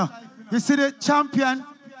life, you know. You see the champion,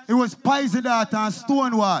 it was Pizy Daughter and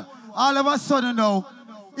Stonewall. All of a sudden now,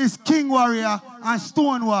 it's King Warrior and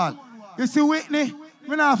Stonewall. You see Whitney,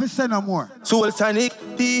 we don't have to say no more. Soul Sonic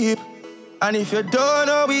deep, and if you don't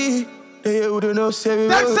know me, they wouldn't know say we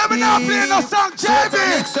them say me not playing no song,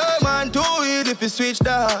 JB. Some man do it if you switch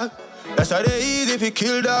dog. That's how they easy if you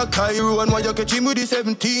kill dog. Cairo and why you catch him with the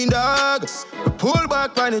 17 dog. We pull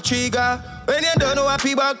back on the trigger. When you don't know what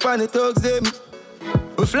people back on the thugs them.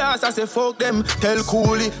 We flash, I say fuck them. Tell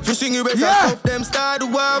Cooley, fishing you better stop them. Start the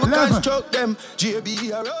war, we construct them.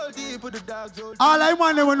 JB, I roll deep with the dogs. All I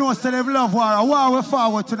want to know is that they love war. A war we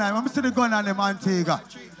forward tonight. I'm see the gun on them Antigua.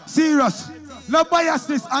 Serious. No bias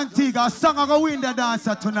this Antigua. A song I go win the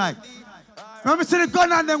dancer tonight. When we see the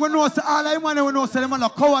gun on them, we know that all I want to know is that them are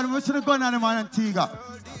coward. When we see the gun on them Antigua.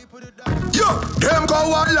 Yo, them go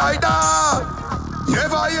on like that.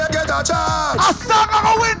 Never you get a chance. A song I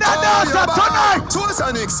go win that dancer tonight. Soul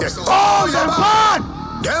Sonic says, oh, you're bad.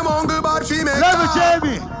 Them hungry bad female. Level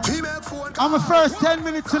JB. I'm the first 10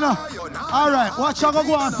 minutes now. All right, watch how I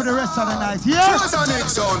go on for the rest of the night. Yeah. Soul Sonic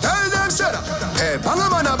sound, tell them shut up. Hey, banga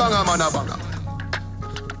mana banga mana banga.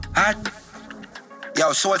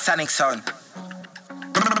 Yo, Soul Sonic sound.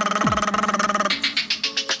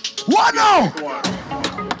 What now?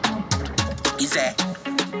 Is there?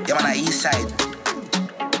 You're on the east side.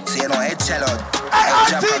 So you know, head shell out.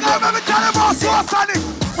 Hey, Antigua, let me tell you about Soul Sonic.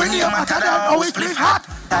 When you're at them, always clean hot.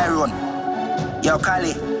 Tyrone. Yo,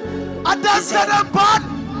 Kali. I done said them bad.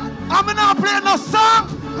 I'm not playing no song.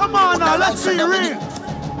 Come on now, let's be real.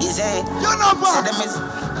 Is there? You're not bad.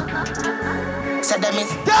 Say them is.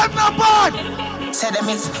 Them not bad. Say them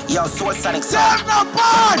is. Yo, Soul Sonic. Them not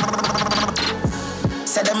bad.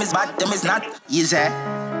 Say them is bad, them is not. Is there?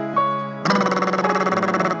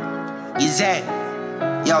 Is there?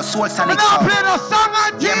 Yo, Soul Sonic. I'm not playing no song,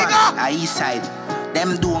 Antigua. Yeah, man. East side.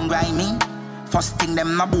 Them doing grimy. First thing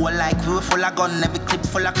them a bowl like we full of gun, every clip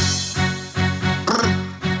full of.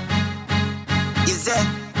 Is there?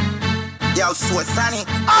 Yo, Soul Sonic.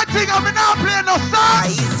 Antigua, I'm not playing no song.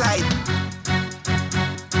 East side.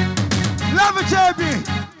 Level JB.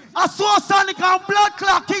 I saw Sonic and Blood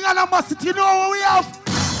Clot King and Animosity. You know what we have?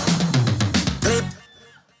 Clip.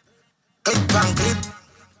 Clip bang, clip.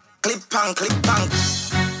 Clip bang, clip bang.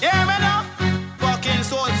 Yeah, man, now. Fucking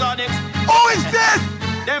Soul Sonic. Who is this?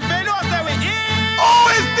 Them fellows that we eat. Who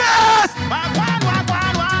is this? One.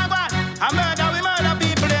 I murder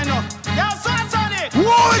people, you know. Yo, Soul Sonic. Who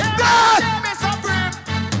is this?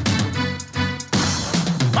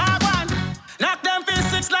 One. Knock them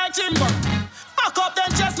fists like Jimbo. Fuck up them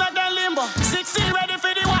chest, make them limbo. 16 ready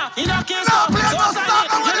for the war. In a kill go. Soul Sonic,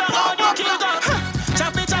 you know how the kill go.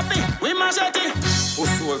 Choppy, we machete. Oh,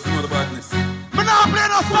 Soul, you know the badness. Me not play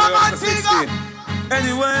no song, Antigua.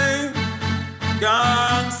 Anyway,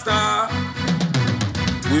 gangsta.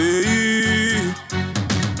 We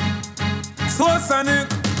Soul Sonic.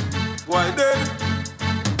 Why dead?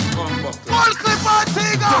 Come back. Full clip,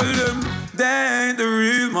 Antigua. Tell them they ain't the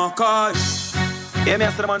real Makai. Yeah, me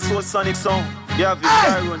after the man Soul Sonic song. Yeah,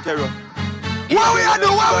 Victoria and Terror. What we a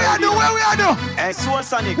do? Hey, Soul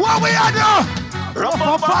Sonic. What we a do? Rough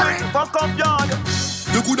up foreign. Fuck up yard.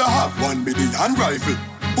 You coulda have 1 million rifle.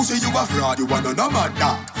 Who say you a fraud, you wanna know mad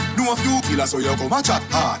dog. No few killers, so you come and chat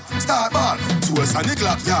hard. Start ball, Soul Sonic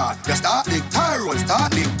lock yard. You start link Tyrone,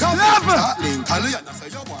 start link Coffee, start link Italian. That's how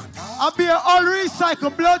you want. I be all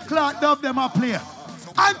recycle Blood Clot dub them a play.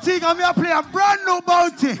 Antigua me a play a brand new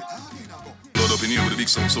bounty. Load up in here with the big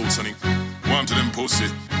song, Soul Sonic. Warm to them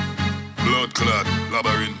pussy. Blood Clot,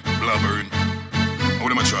 blabbering. How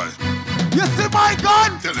them a try? You see my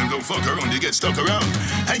gun? Tell them don't fuck around, they get stuck around.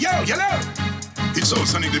 Hey yo, yellow! It's Soul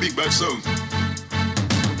Sonic, the big bad sound.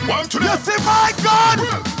 One to them. You see my gun?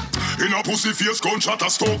 In a pussy face gunshot a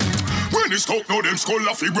stop. When it's stuck, now them skull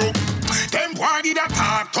a fi broke. Them boy did a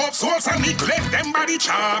talk tough souls and neglect them body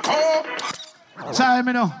charcoal. Time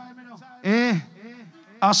you know.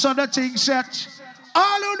 I saw the thing set.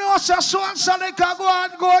 All who know say so and so they can go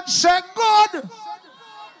and God say good.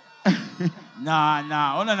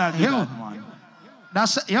 Nah, all of that do that, man.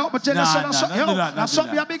 That's but tell you that's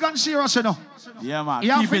something you big and serious, you know. Yeah, man.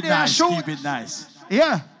 You Keep it nice. Keep it nice.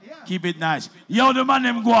 Yeah. Keep it nice. Yo, the man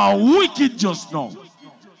them go out wicked just now.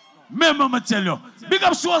 Remember me tell you. Big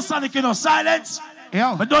up Soul Sonic, you know, silence.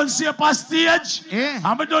 Yeah. But don't see up on stage. Yeah.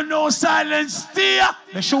 And I don't know silence steer.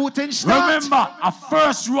 The shooting start. Remember, a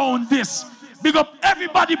first round this. Big up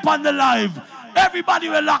everybody on the live. Everybody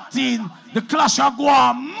will locked in. The clash are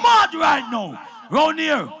going mad right now. Round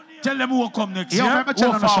here. Tell them who will come next. Yeah,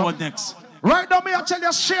 who forward next. Right now, me I tell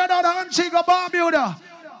you straight out of Antigua Barbuda.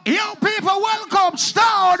 You people, welcome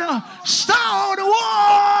Stone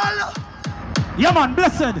Wall. Yeah, man,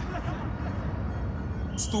 blessed.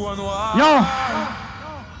 Stone Wall. Yo,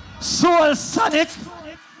 Soul Sonic.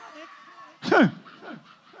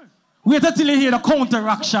 Wait until you hear the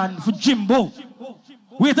counteraction for Jimbo.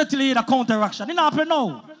 Wait until you hear the counteraction. It not play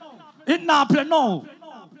now. It not play now.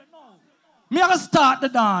 Me I start the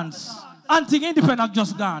dance. Antigua Independent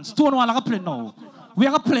just dance. Stone Wall I play now. We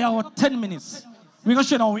are gonna play our 10 minutes. We're gonna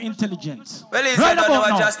show our intelligence. Well, he's right right about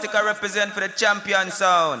now. just to represent for the champion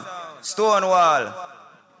sound. Stonewall.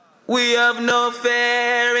 We have no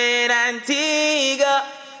fear in Antigua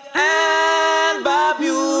and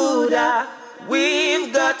Barbuda.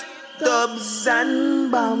 We've got dubs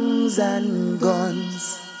and bombs and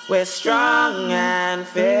guns. We're strong and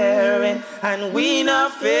fearing, and we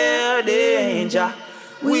not fear danger.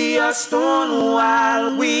 We are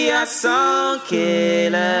Stonewall, we are sun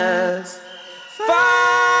killers.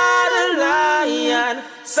 Father Lion,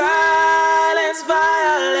 silence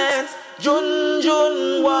violence.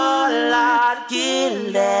 Jun Wallard,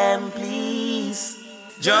 kill them please.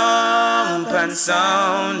 Jump and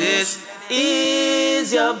sound, this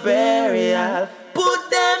is your burial. Put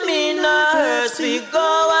them in a hearse, we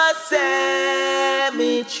go a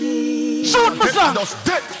cemetery. Shoot me, son!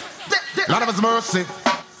 Lord of His mercy.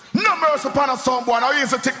 No mercy upon us, son, boy. Now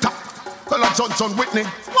here's a TikTok. Tell us John Whitney.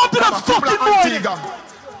 What did I fucking boy?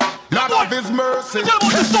 Lord of His mercy.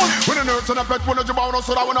 When the nurse on the pet, when the jabon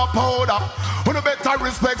so that when a powder. When the better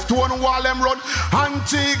respect to one wall them run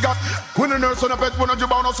Antigua. When the nurse on the pet, when the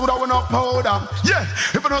jabon so that when a powder. Yeah,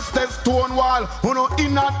 if you don't stay stone wall, you know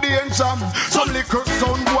in a danger. Some liquor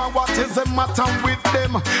sound boy, what is the matter with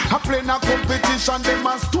them? I play in a competition, them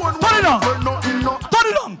and stone wall. Turn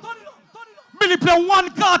it on. Billy play one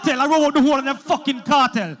cartel, I roll out the whole of them fucking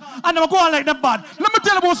cartel. And I'm going like them bad. Let me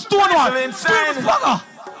tell you about Stonewall.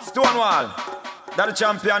 Stonewall. That's the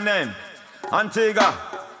champion name. Antigua.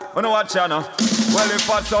 You know what, you know? Well, if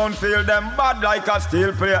a sound feel them bad like a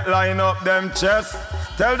steel plate, line up them chest.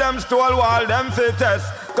 Tell them Stonewall, them fittest.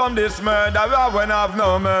 Come this murder, we when have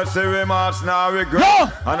no mercy, remorse, now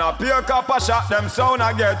regret. And a pure copper shot them sound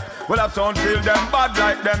I get. Well, if sound feel them bad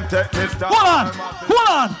like them take this time. Hold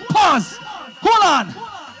on, pause. Hold on.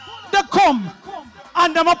 They come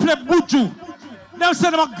and them a play Buju. Them say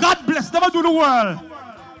them a God bless, them a do the world.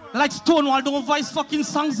 Like Stonewall don't voice fucking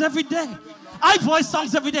songs every day. I voice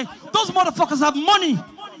songs every day. Those motherfuckers have money.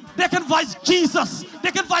 They can voice Jesus.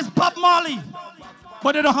 They can voice Bob Marley.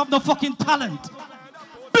 But they don't have no fucking talent.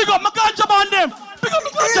 Big up my ganja man them. Big up my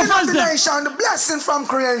ganja fans them. Illumination, the blessing from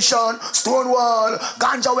creation. Stonewall,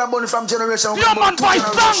 ganja we are born from generation. Yeah man, voice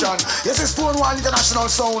song. Yes, it's Stonewall international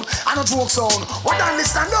sound and a joke sound. What done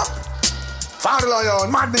this stand up? Father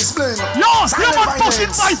Lion, Madness Bling. Yo, yeah man,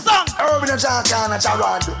 fucking voice song. Urban and Jankan and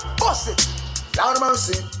Charad. Bust it. Lord of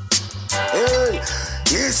mercy. Hey,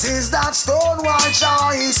 this is that Stonewall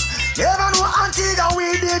choice. Never know Antigua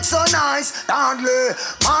we did so nice. Dandly,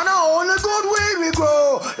 man, only good way we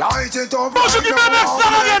grow. Light it up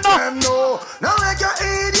right now. Now make your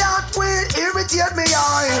idiot will irritate me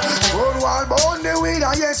eye. Stonewall born the weed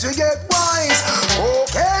and yes we get wise.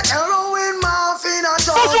 Okay, hello in my finna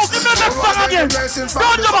choice.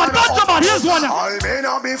 Ganja man, here's one. I may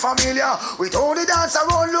not be familiar with all the dance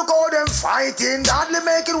around. Look how them fighting. Dadly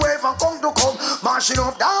making way from come to come. Mashing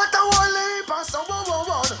up that one lip and so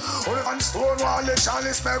one. Only from Stonewall, the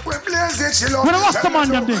chalice make we blaze it. She love what the Rasta man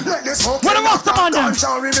them did? What the Rasta man them?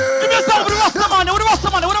 Give me a song for the Rasta man. What the Rasta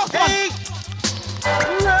man? What the Rasta man?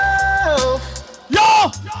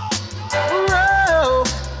 Yo!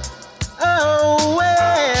 Oh,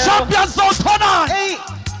 well. Champion sound, turn on! Hey!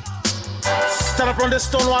 Stand up on the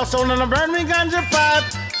Stonewall sound and a burn me ganja pot.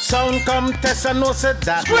 Sound come test and no said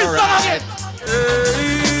that. Squeeze right.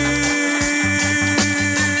 Hey.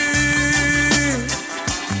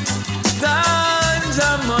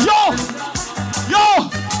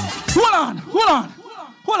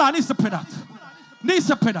 hold on, needs to play that. Needs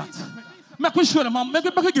to play that. Make we show them, make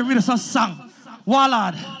we get rid of some song.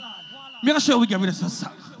 Wallard. Make sure we get rid of some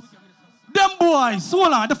song. Them boys,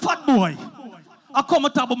 hold on, the fat boy. I come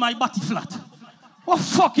on top of my body flat. What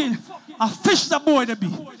fucking, I fish the boy to be.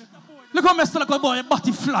 Look how messed up like a boy,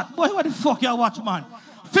 body flat. Boy, what the fuck you watch, man?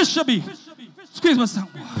 Fish to be. Excuse me, sir.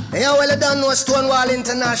 Hey, well, you don't know Stonewall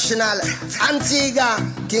International. Antigua,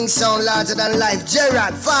 King Sound larger than life.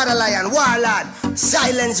 Gerard, Father Lion, Warlord.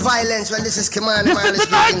 Silence, violence. Well, this is Command Man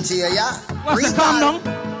speaking to you, yeah? What's the calm down?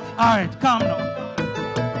 Alright, calm down.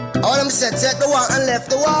 All them said, take the walk and left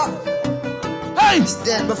the walk. Hey! It's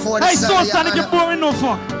dead before the hey, sun. Hey, so Sonic, you're boring, no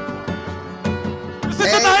fuck. Is it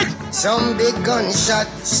tonight? Some big gunshot,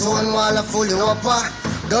 Stonewall a fully upper.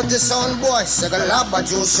 Dirty sound boy, say a lot but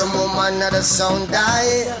you some woman at the sound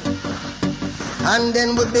die. And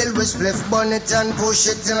then we build with spliff bonnet and push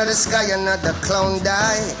it into the sky and not the clown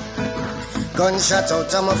die. Gunshot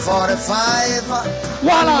out of my 45.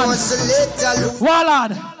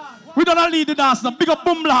 Wallard, we don't lead the dance now. Big up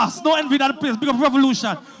boom blast, no envy that place. Big up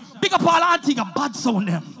revolution. Big up all Antigua, bad sound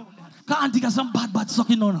them. Cause Antigua some bad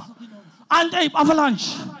sucking on. And hey,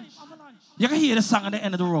 Avalanche. You can hear the song at the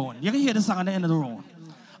end of the road. You can hear the song at the end of the road.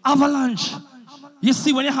 Avalanche. You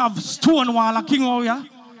see when you have Stonewall and King Warrior,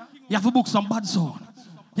 you have to book some bad sound.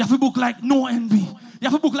 You have to book like No Envy. You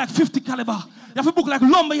have to book like 50 Caliber. You have to book like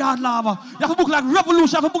Lumberyard Lava. You have to book like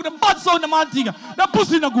Revolution. You have to book the bad sound in Antigua. That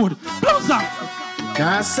pussy no good. Blows out.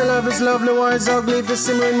 I still love is lovely, war is ugly. If you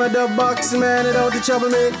see me in my dub box, man, it out to trouble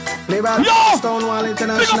me. Play by Stonewall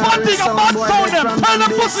International. Big up Antigua, bad sound them. Tell them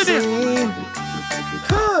pussy this.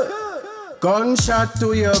 Gunshot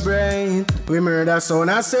to your brain. We murder son,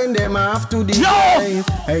 I send them off to the grave.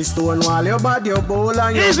 Hey Stonewall, your body, your bowl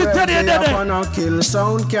and your breath. Up on a kill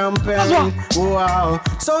sound campaign. Wow.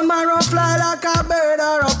 Sound man run fly like a bird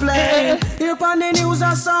or a plane. Here on the news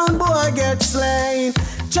a sound boy get slain.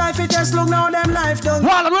 Try fi test look now them life done.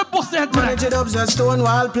 Wall, we bust them. Manage it up just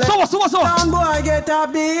Stonewall play. So. Sound boy get a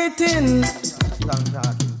beating.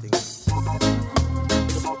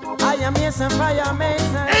 I am Mason Fire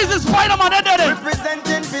Mason. He's the Spider-Man, they did it.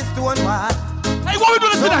 Representing for Stonewall. Hey, what we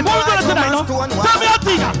doing tonight? What we doing tonight, no? Tell me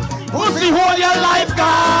Antigua. Who's the whole your life gone?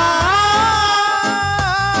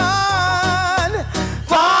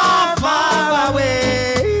 Far, far away.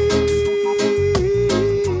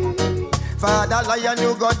 Father Lion,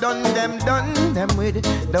 you got done them with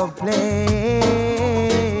the plate.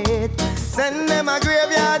 Send them a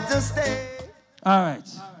graveyard to stay. All right.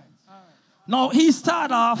 Now, he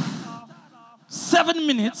started off 7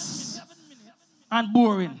 minutes and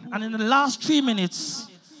boring. And in the last 3 minutes,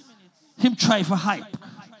 him try for hype.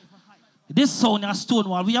 This song is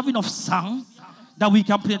Stonewall. We have enough song that we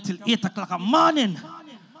can play till 8 o'clock in the morning.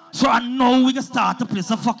 So I know we can start to play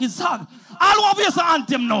some fucking song. I don't want to play some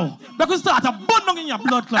anthem now. Because start a bun in your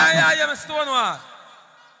blood clot. I am Stonewall.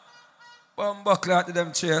 Bomb clot to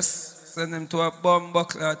them chest. Send them to a bomb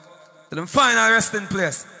clot to them final resting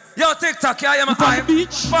place. Yo, TikTok, I am a hype.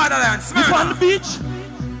 Fatherland, Smyrna. We on the beach.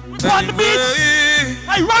 We on the beach.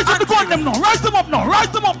 Hey, rise up the gun them now. Rise them up now.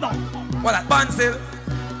 Rise them up now. What that Bansil?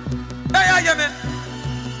 Hey, I am it.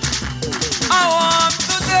 I want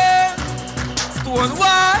to dance.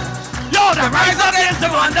 Stonewall. Yo, the rise against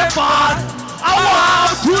the one that fall. I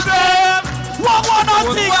want to dance. One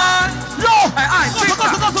thing. Yo. Hey, hey.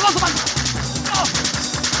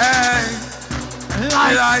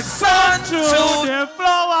 Like sun through the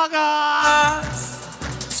flower grass.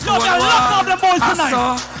 Yo, I love all them boys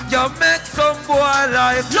tonight. You make some boy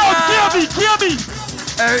like yo, kill me.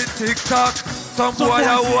 Hey, TikTok. Some boy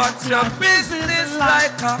you watch your business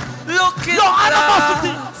like a looking yo,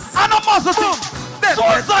 animosity. So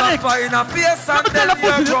Sonic. In a face and then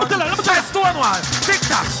you run. Hey, Stonewall.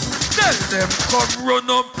 TikTok. Tell them come run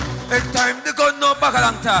up. In time they go no back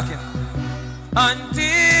along talking.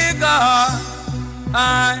 Antigua.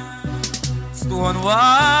 I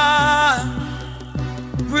Stonewall,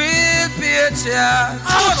 real picture.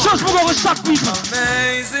 I'm just going to shock people.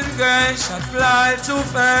 Amazing grace, shot fly to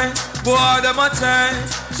face. Boy, them a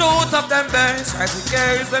chase. Shoot up them base. Try to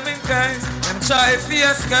case them in case. Them try to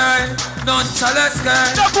escape. None shall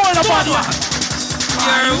escape. They're going to body.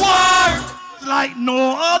 Your war like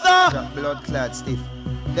no other. Blood clot stiff.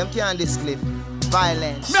 Them can't this cliff.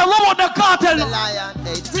 Violence. Me a robot the cartel. The lion.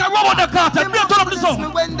 Me a robot the cartel. Me a turn up the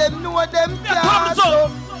song. When them know them can't.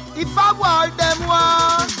 If I want them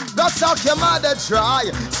one, go suck your mother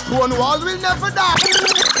try. Stonewall will never die.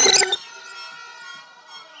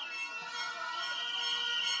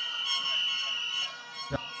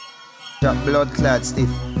 Blood clot stiff.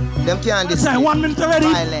 Them can't this. 1 minute already.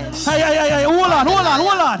 Violence. Hey, hold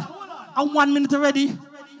on. 1 minute already.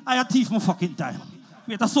 I a thief my fucking time.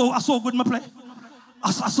 Wait, I so good my play.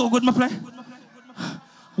 I so good my play.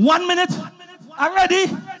 1 minute. Are ready?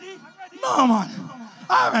 No, man.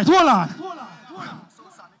 All right, hold on.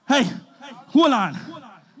 Hey, hold on.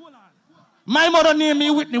 My mother named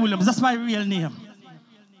me Whitney Williams. That's my real name.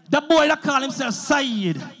 The boy that call himself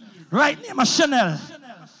Saeed. Right name is Chanel.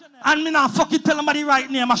 And me not fucking tell nobody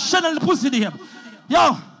right name. I Chanel the pussy name.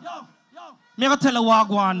 Yo. Me gonna tell you what I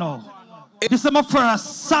go on now. This is my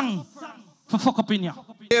first song for fuck up in here.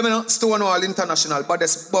 Yeah, me know, Stonewall International, but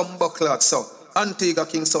it's Bumbuckler, so Antigua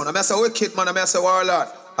King Sound. I say wicked man, I say warlord.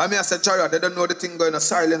 I say Jared, they don't know the thing going on,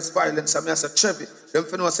 silence, violence. I say Chevy. Them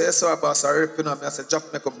for no say yes or boss are ripping on me. I say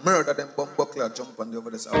Jack make a murder them Bumbuckler jump on the over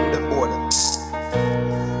this. I would them board them.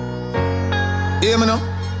 Yeah, me know.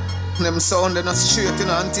 Them sound in a straight in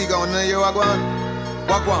Antigua on the year wagwan.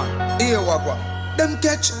 Wagwan. Here wagwan. Them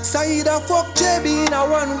catch Saida fuck JB in a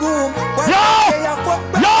one room. While they fuck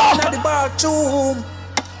back in the bathroom.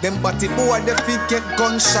 Them body boy they fit get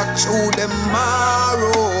gunshot through them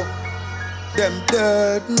marrow. Them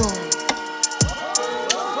dead no.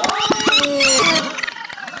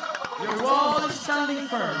 Your wall is standing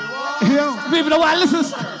firm. Yo, people, I want to listen.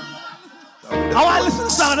 I want to listen to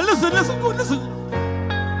sound. Listen, good, listen.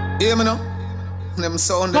 Hear me now? Them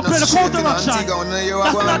sound in the straight in counteraction. Antigua.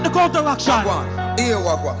 That's not the counteraction. Here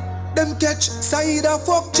wagwan. Them catch Saida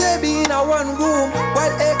fuck JB in a one room.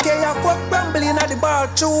 While AK a fuck Bramble in the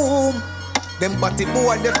bathroom. Them body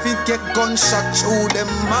boy they fit get gunshot through them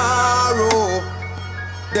marrow.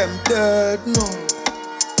 Them dead no.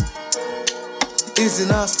 Is it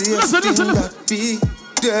nasty? Listen. That be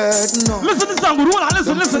dead no. Listen to this song, hold on,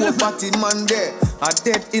 listen. Body man there are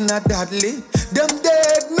dead in a deadly. Them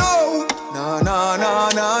dead no. Na.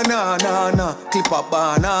 Clip a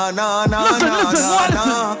banana,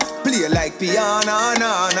 na. Play like piano,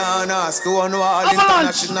 na. Stonewall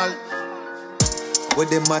International. What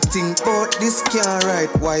them a think about this can't right?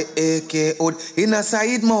 Why AK hood in a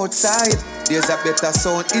side mouth side? There's a better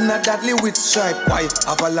sound in a deadly with stripe. Why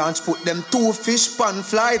Avalanche put them 2 fish pan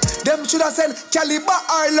flight? Them shoulda send Caliber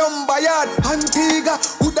or Lombard. Antigua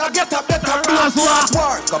woulda get a better blood war.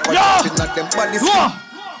 Yo!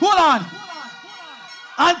 Hold on.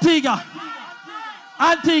 Antigua,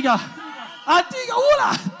 hold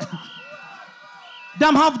on.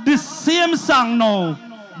 Them have the same song now.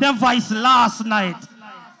 Them voice last night.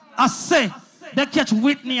 I say, they catch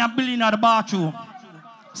Whitney and Billy in the bathroom.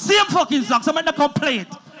 Same fucking song, somebody they come play it.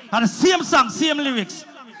 And the same song, same lyrics.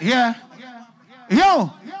 Yeah.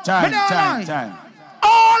 Yo. Time.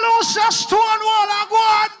 All who say Stonewall and go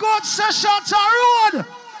on, God say shots are road.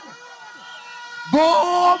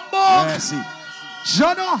 Boom. Where see?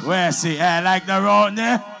 Jono. Where see? Like the round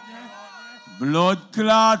there. Blood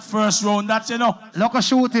clot first round, that's you know. Look at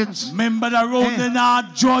shootings. Remember the round in our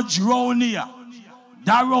judge round here.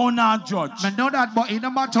 That round our judge. I know that, but it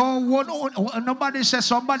no matter what nobody says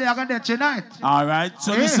somebody are gonna tonight. Alright,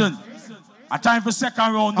 so listen. A time for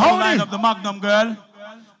second round, now line up the Magnum girl.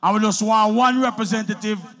 And we just want one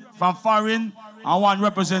representative from foreign and one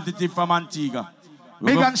representative from Antigua.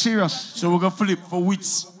 Big and serious. So we're gonna flip for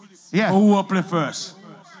which. Yeah. For who will play first.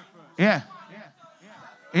 Yeah,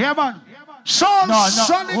 man. Hold on.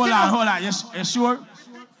 You sure?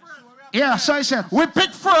 Yeah, so I said. We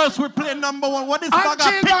pick first, we play number 1. What is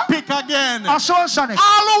that? Pick again. Soul Sonic.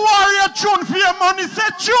 All the warrior tune for your money, say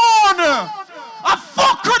tune. I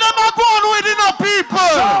fuck with them, I go on with enough people.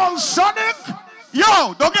 Soul Sonic.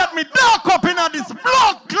 Yo, don't get me dark up in this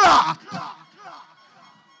blood clot.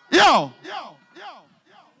 Yo.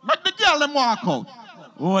 Make the girl them walk out.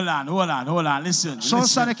 Hold on. Listen. Soul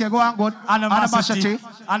Sonic, you go on good. Animosity,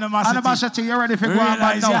 you ready for go on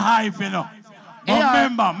now? You're hype, you know. Yeah.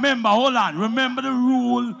 Remember, hold on. Remember the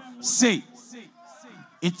rule. Say,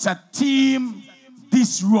 it's a team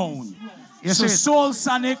this round. Yes, so Soul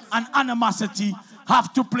Sonic and Animosity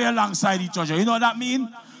have to play alongside each other. You know what that means?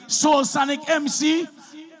 Soul Sonic MC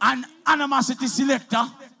and Animosity Selector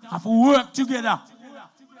have to work together.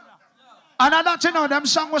 And I don't know, them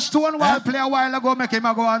song was Stonewall play a while ago, make him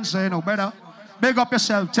go and say, brother, big up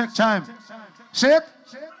yourself, take time. See it?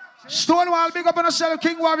 Stonewall, big up on yourself,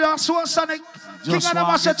 King Warrior, Soul Sonic, King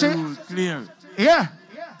Animosity. Clear. Yeah.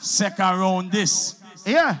 Second round this.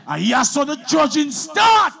 Yeah. And yes, so the judging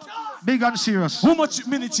start. Big and serious. How much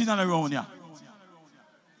minutes in the round here?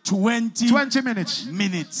 20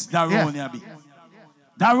 minutes. That round here be.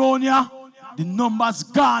 That round here, the numbers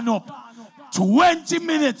gone up. 20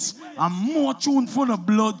 minutes and more tune for the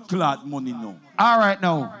blood clot money now. All right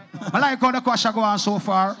now. I like how the question go on so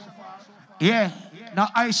far. Yeah. No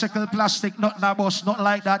icicle, plastic, nothing about, not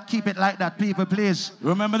like that. Keep it like that, people, please.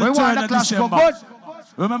 Remember the 3rd want the of class December. Go good.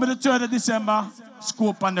 Remember the 3rd of December?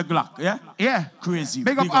 Scope on the Glock, yeah? Yeah. Crazy.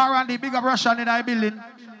 Big up R&D, big up Russian in the building.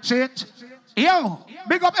 See it? Yo,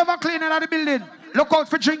 big up Everclean in the building. Look out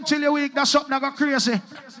for drink till you week. That's something that got crazy.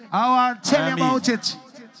 I want to tell you about it.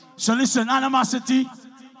 So listen, Animosity.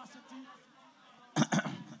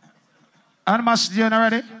 Animosity, you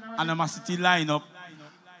ready? Animosity line up.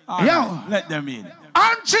 Yo. Let them in.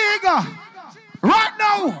 Antigua. Right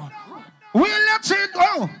now. We let it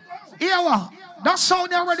go. Yo, that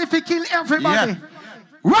sound you ready to kill everybody. Yeah.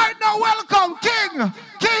 Right now, welcome King.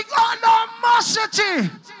 King Animosity.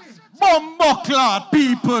 Bumbleclad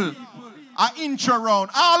people. An intro round.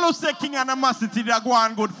 All who say King Animosity, they are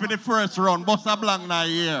going good for the first round. Bossa Blanc now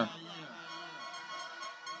here.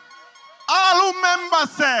 All who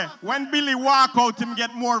members say, when Billy walk out, him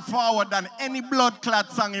get more forward than any blood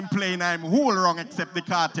clot song him playing. I'm whole wrong except the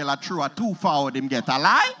cartel. A true, a too forward him get a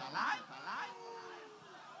lie.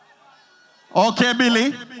 Okay,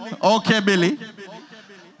 Billy. Okay, Billy.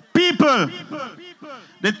 People,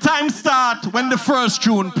 the time start when the first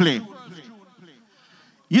tune play.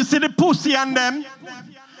 You see the pussy and them,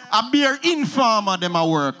 a beer informer them I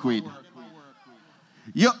work with.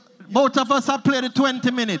 Both of us have played the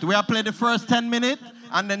 20 minutes. We have played the first 10 minutes,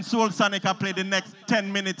 and then Soul Sonic have played the next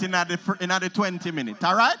 10 minutes in the 20 minutes.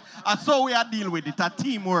 All right? And so we are deal with it, a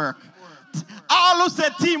teamwork. All who say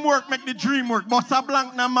teamwork make the dream work. Bossa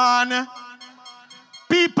Blanc na man.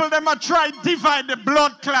 People them a try divide the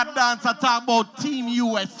blood clot dance and talk about Team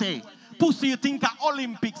USA. Pussy, you think of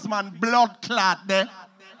Olympics, man, blood clot there.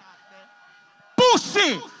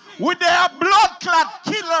 Pussy, with their blood clot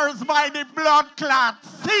killers by the blood clot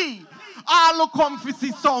sea. All who come for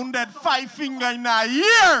see sounded 5 finger in a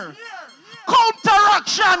year.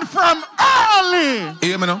 Counteraction from early.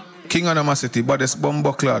 Hear me now? King Animosity, but this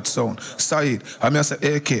bumbleclad sound. Said, I'm just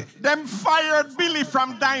say AK. Them fired Billy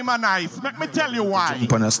from Diamond Eyes. Let me tell you why.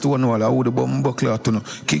 Jump on a stone wall, I would the bumbleclad to know.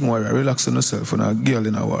 King Warrior, relax on yourself and a girl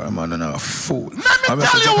in a war, man, and a fool. Let me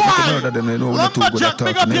tell you why. Them, they know too good at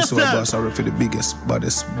talking. They so boss are for the biggest,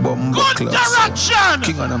 baddest bumbleclad sound.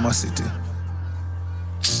 King Animosity.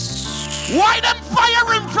 Why them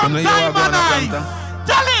fire him from Diamond Eyes?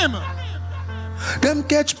 Tell him. Them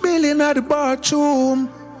catch Billy in the bathroom.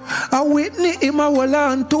 I Whitney him a hold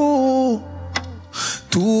on too.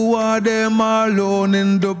 Two of them alone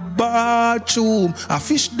in the bathroom. I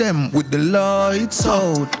fish them with the lights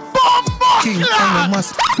out. King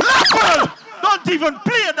Animosity. Don't even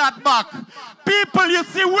play that back. People, you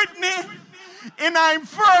see Whitney in our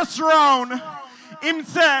first round, him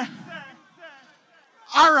say,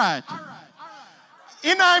 all right.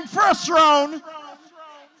 In our first round,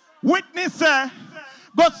 Whitney say,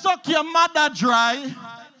 go suck your mother dry.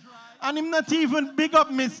 And him not even big up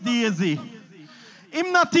Miss Daisy.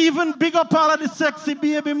 Him not even big up all of the sexy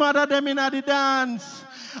baby mother them in the dance.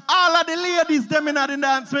 All of the ladies them in the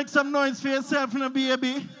dance. Make some noise for yourself, no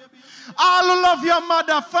baby. All who love your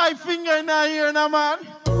mother, 5 finger in her ear, no man.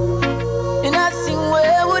 And I sing,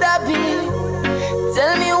 where would I be?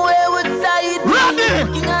 Tell me where would Said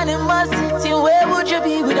be? King Animosity, where would you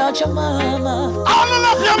be without your mama? All who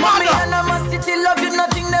love your mother. Mommy Animosity love you,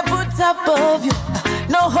 nothing they put above you.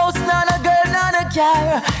 No host, not a girl, not a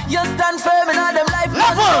car. You stand firm in all them life,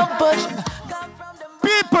 no push.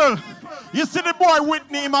 People, you see the boy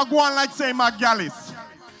Whitney, him a go on like say my gallis.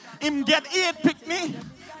 Him get 8 picnic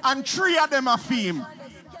and 3 of them are fame.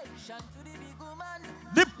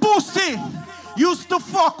 The pussy used to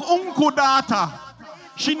fuck uncle daughter.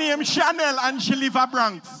 She named Chanel and she live a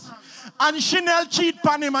Bronx. And Chanel cheat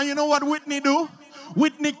on him, and you know what Whitney do?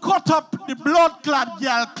 Whitney cut up the blood clot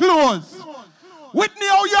girl clothes. Whitney,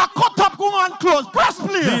 how you cut up going on clothes? Press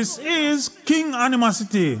play. This is King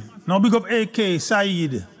Animosity. Now big up AK,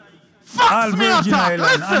 Said. Facts All me Virgin attack. Island,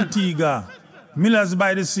 Listen. Antigua, Millers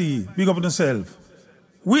by the Sea. Big up yourself.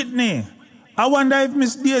 Whitney, I wonder if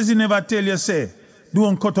Miss Daisy never tell you, say,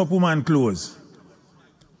 don't cut up woman clothes.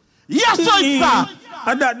 Yes, sir.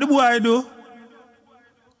 And that the boy do.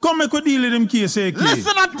 Come make a deal with him case, AK.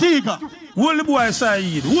 Listen, Antigua. Hold the boy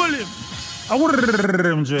Said. Hold him. I will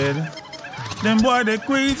him, Dread. Them boy, the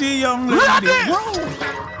crazy young lady.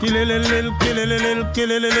 Kill a little, kill a little,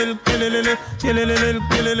 kill a little, kill a little, kill a little,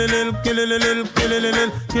 kill a little, kill a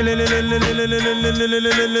little, kill a little,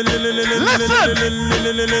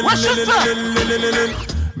 kill a little.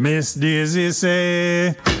 Miss Daisy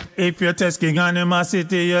say, if you test King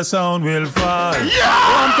Animosity, your sound will fall.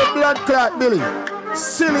 Want the blood clot, Billy?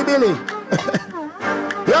 Silly Billy.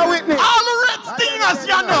 You're Whitney. All the red stingers,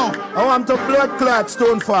 you know. I want the blood clot,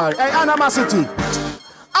 Stonefall. Hey, Animosity.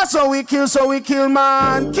 So we kill,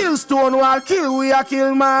 man. Kill Stonewall, kill, we a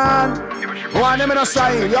kill, man. One them in a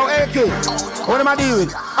sign. Yo, AK. What am I deal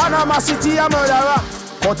with? Animosity a murderer.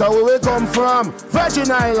 But where we come from,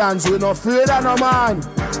 Virgin Islands, we no afraid of no man.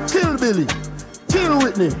 Kill Billy, kill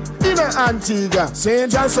Whitney, in Antigua,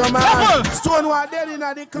 St. John man. Stonewall dead in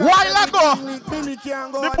the club. While ago,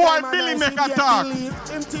 the boy Billy make a talk.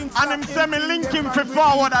 And him say me link him for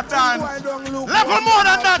forward a dance. Level more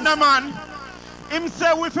than that, no man. Him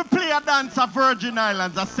say we fi play a dance at Virgin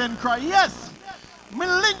Islands, a St. Croix. Yes, me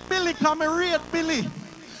link Billy, cause me rate Billy.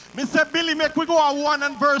 Me say Billy make we go a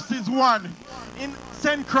 1 versus 1 in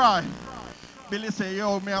St. Croix. Billy say,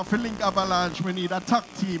 yo, me have to link Avalanche, me need a tag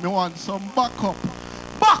team, me want some backup.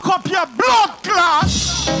 Back up your blood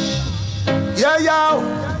class! Yeah, yo.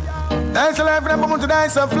 Dance a level, I'm going to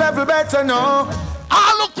dance a level better now.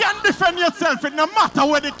 All you can defend yourself, it no matter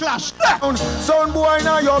where they clash. Son boy,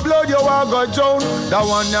 now your blood, you are got drown. That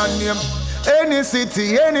one your name. Any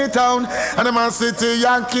city, any town, and I'm a city,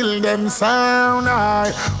 and kill them sound.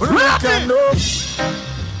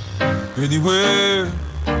 Anyway,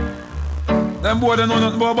 them boy don't know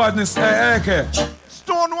nothing about badness. Hey.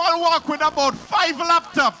 Stonewall walk with about 5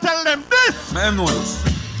 laptops. Tell them this. Man, know this.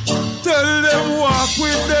 Tell them walk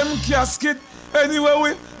with them casket. Anyway,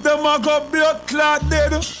 with them a go blood clot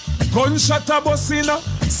dead. Gunshot a bus in a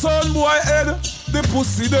son boy head. The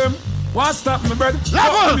pussy them. Won't stop me, brother.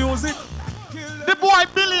 Level. Music. The boy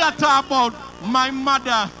Billy a talk about my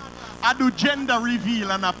mother. I do gender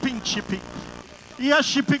reveal and a pink she pick. Yes,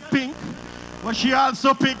 she pick pink, but she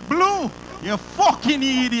also pick blue. You fucking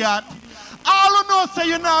idiot. All you know say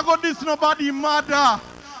you not go diss nobody mother.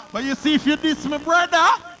 But you see if you diss my brother.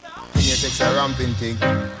 You take a ramping thing.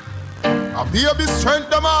 A baby strength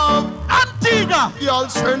them up. Antigua. Y'all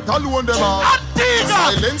strength alone them up.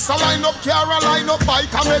 Antigua. Silence a line up, Caroline up,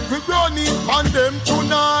 bike and make we run in on them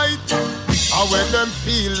tonight. And when them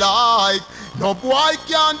feel like no boy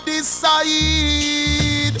can decide.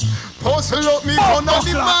 Hustle up me gun on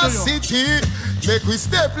the mass city. Make we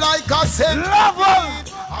step like a cent.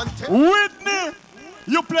 Whitney,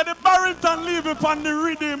 you play the baritone, leave it on the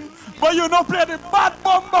rhythm, but you don't play the bad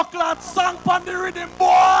bumbleclad song on the rhythm,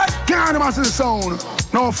 boy. Can't master the sound,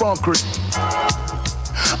 no fuckery.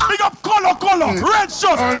 Big up Color, Red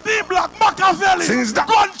Shot, D-Block, Machiavelli, Since the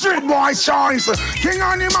country. Boy choice, King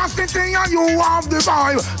Animosity and you have the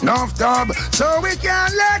vibe. Enough dub, so we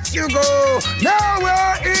can let you go. Now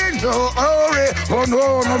we're in no hurry. Oh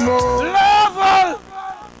no. Level!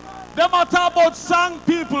 Them a talk about song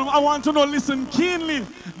people. I want to know, listen keenly.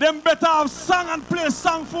 Them better have song and play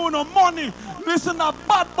song for no money. Listen to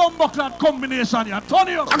bad bumbleclad combination here. Turn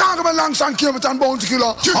it up. I can't go a long song, Caverton Bounty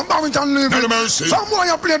Killer. I'm Barrington Living. Some boy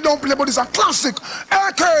you play, don't play, but it's a classic.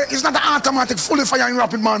 AK is not an automatic, fully firing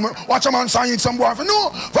rapid man. Watch a man sign some boy for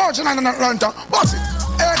no. Virgin Island Atlanta. Boss it.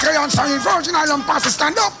 AK and sign Virgin Island pass it,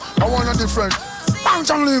 stand up. I want a different.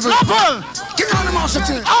 Barrington Living. Level. King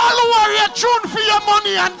Animosity. All warrior tune for your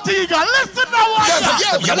money, Antigua. Listen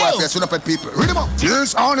to what people. Read them up.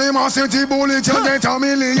 Yes, Animosity bullet, you get a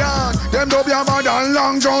million. Them don't be about that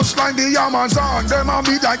long just like the Amazon. Them a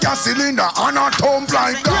be like a cylinder and a thump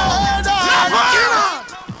like God.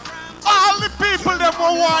 All the people that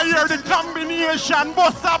will hear the combination,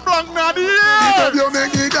 Busta Blanc now the air. You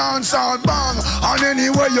make the dance all bang, and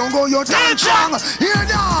anywhere you go, you dance strong. Hear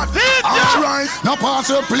that? Alright, now pass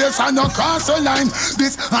your place and now cross the line.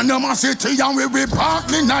 This Animosity and we park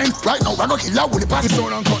the 9. Right now, we're gonna kill out with the pass it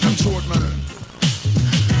down and cut them short, man.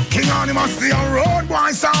 King Animosity and road boy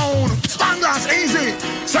sound. Spanglass easy.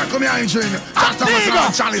 Circle me engine. After my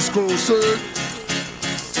Charlie Screw, sir.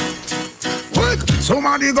 Quick,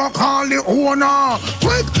 somebody go call the owner.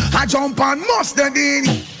 Quick, I jump on mustard in.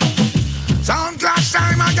 Sound clash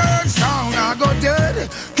time again, sound I go dead.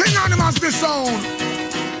 King Animosity sound.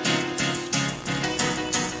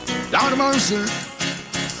 Lord of mercy.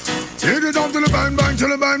 Beat it up till the bang, till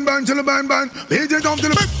the bang, till the bang. Beat it up till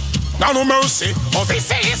the bang. Now no mercy. Oh, this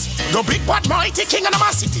is the big bad mighty King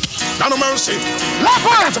Animosity. Now no mercy. Level.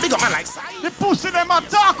 That's a big man like the pussy them a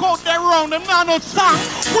talk out there round them now no song.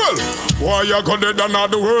 Well, why you go dead and not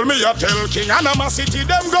the world? Me a tell King Animosity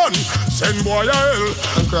them gun. Send boy a hell.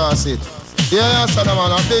 And cross it. Yeah, son of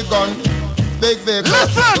man, a big gun. Big vehicle.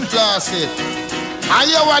 Listen. Cross it. And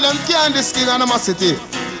you want them can't this King Animosity.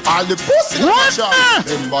 All the pussy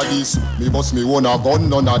them bodies. Me bust me own a gun,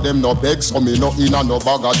 none of them no beg. So me no in a no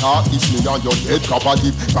bag of talk. This me and your dead copper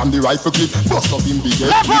dip. From the rifle clip, bust up him big head.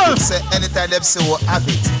 Level! Say anytime them say what have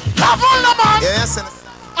it. Level the man! Yes.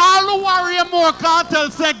 All the warrior more cartel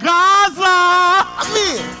say Gaza! I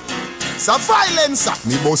mean, a violence.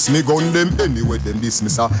 Me bust me gun them anyway them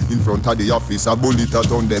dismiss in front of the office. A bullet a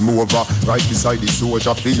turn them over right beside the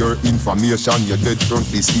soldier for your information. You dead front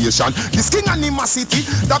the station. This king Animosity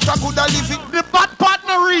that I could have live it. The bad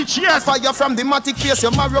partner reach, yes. Fire from the matic face.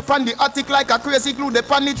 You marry up on the attic like a crazy glue. The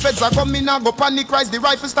panic feds are coming and go panic rise. The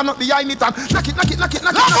rifle stand up behind it and knock it.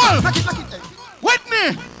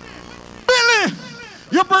 Whitney, Billy,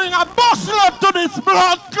 you bring a bus load to this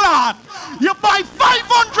blood clot. You buy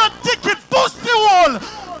 500 tickets, push the wall.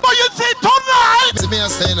 But you say tonight. See me a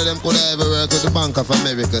saying them could ever work with the Bank of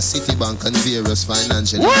America, Citibank and various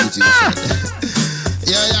financial institutions.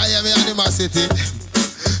 yeah, me Animosity.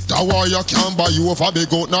 That why you can't buy you off a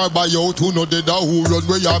big out nor buy out. Who know the who run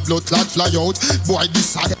where your blood clot fly out. Boy, this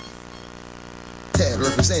side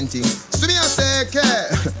representing. So me a say,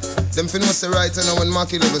 them finna say right now when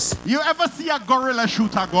Marky levels. You ever see a gorilla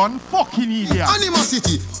shoot a gun? Fucking idiot.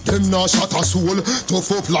 Animosity. Them nah shot a soul.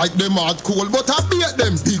 Tough up like them hard coal. But I beat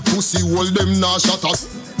them big pussy hole. Them nah shot a.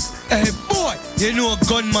 Hey boy, you know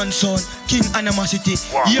gunman son, King Animosity.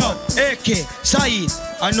 Wow. Yo, AK, Saeed,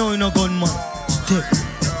 I know you know gunman.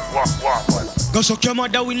 Go suck your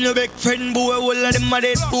mother with your big friend, boy. All of them are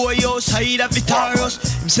dead, boy. Yo, Saeed of Vitaros.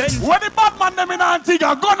 Him send. When the Batman them in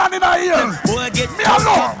Antigua, gun on in a ear. Boy, get me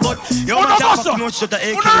alone. But you want to talk much to the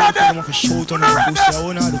AK. I'm off a shoot on the pussy. I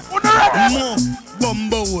want to do. More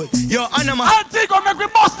bumbo. Yo, Animosity. Antigua make me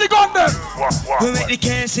bust the gun them. We make the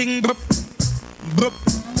case sing.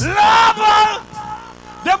 Level!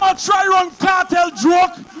 Them a try run cartel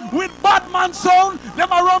joke with Batman sound.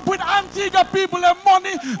 Them a run with Antigua people and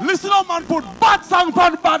money. Listen up man, put bad song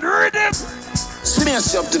on bad rhythm.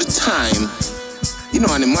 Smash up to the time. You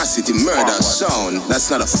know Animosity murder sound. That's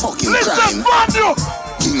not a fucking crime.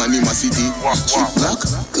 King Animosity. Chip black,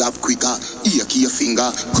 clap quicker. Ear key your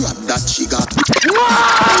finger. Grab that trigger.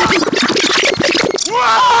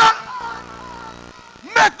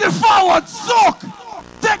 Make the forward suck.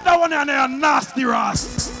 Take that one in there, nasty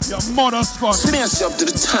ass. Your mother's gun. Smash up to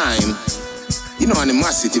the time. You know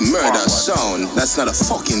Animosity murder sound. That's not a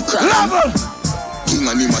fucking crime. Level. King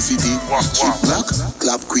Animosity. Chip black,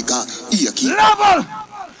 clap quicker. Ear key. Level.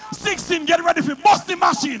 16, get ready for bust the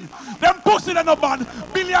machine. Them pussy them no bad.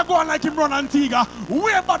 Billy a go on like him run Antigua.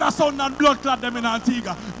 Way better sound than blood clot them in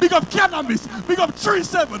Antigua. Big up Cannabis. Big up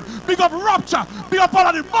 37. Big up Rapture. Big up all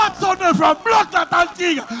of the bad sound them from blood clot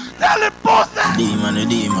Antigua. Tell him pussy.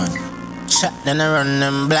 Demon. Shot then I run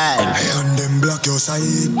them blind. I on them block your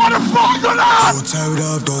side. What the fuck you know? Outside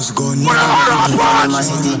of those guns.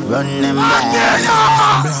 Animosity run them blind.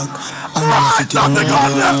 Animosity run them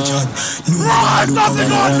blind.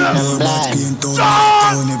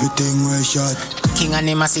 Everything we shot. King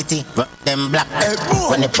Animosity run them black.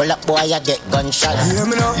 When they pull up, boy, you get gunshot.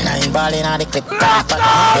 Nine ball in all the clip. With all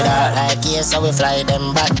like here, so we fly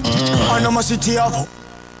them back. Animosity of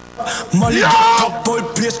Molly top whole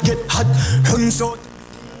place get hot. Hands out.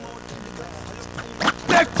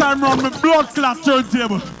 Next time round with blood clot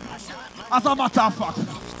turntable. As a matter of fact,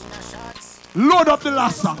 load up the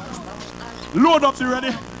last song. Load up the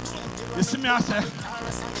ready. You see me I say,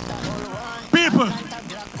 people,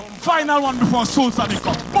 final one before Soul Sonic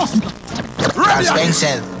come. Bust it. Ready again.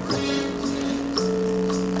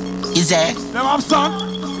 Is there? Them have song.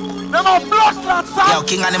 Them have blood clot song. Yo,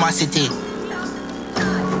 King Animosity.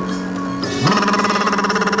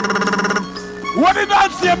 What did I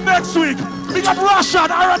see him next week? Big up Russian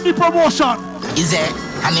R&D promotion. Is there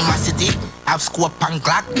Animosity? Have scope and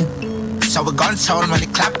clock. So we gun sound when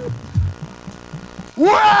it clap.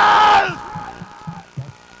 Well!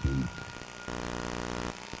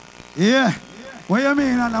 Yeah. What you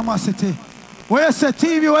mean Animosity? What you say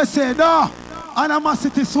team USA? No.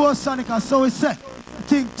 Animosity Soul Sonic and so we say.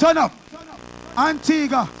 Think turn up.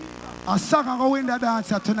 Antigua. A song I go win the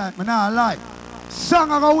dancer tonight. Me not lie.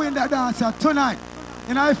 Song I go win the dancer tonight.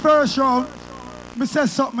 In our first round, me say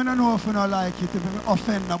something I don't know if you don't like it, if you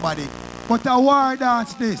offend nobody. But a war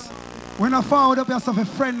dance this. We not forward up yourself a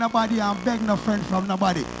friend nobody and beg no friend from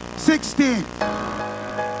nobody. 16.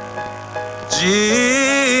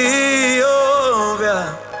 Jehovah.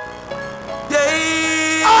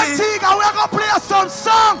 Yeah. Antigua, we're gonna play some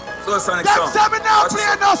song. So Sonic them song. say me not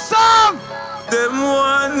play no song. Them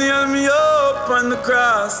one nail me up on the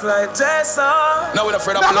cross like Chaso. Now we're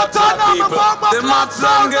afraid of blood clot people. Them not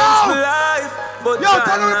long against my life, but yo,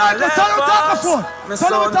 tell him about it. Tell him talk a phone.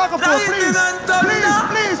 Tell him talk a phone, please.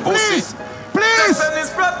 Please.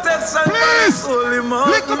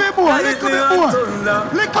 Lick me more.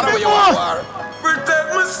 Protect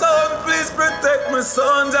my son, please protect my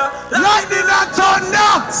son. Lightning and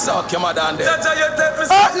thunder. Suck your mother and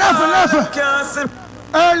level.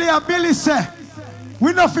 Earlier Billy said,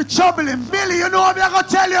 We not for troubling. Billy, you know what I'm going to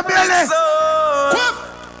tell you, Billy?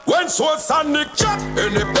 When Soul Sonic chat,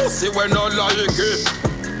 any pussy when not like it.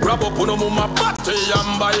 Grab up on a mama party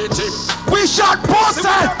and bite it. We shot pussy!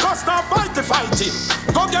 Cause now fight it.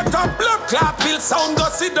 Go get a blood clap, bill sound, go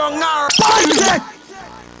sit down now. Fight it!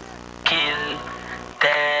 Kill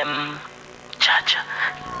them, cha-cha.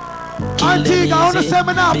 Antigua, I want to say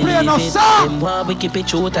me not play no song. Them we keep it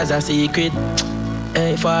truth as a secret.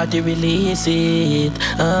 Hey, 40 release it.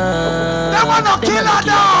 They wanna kill a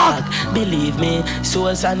dog. Believe me,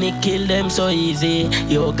 Soul Sonic kill them so easy.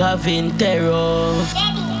 Yo, Gavin Terror.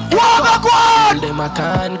 Kill them a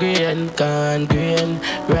can grain.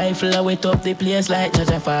 Rifle away top the place like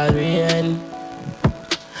Chacha fall rain.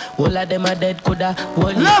 All of them are dead, coulda.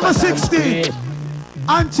 Level 16.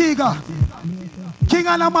 Antigua. King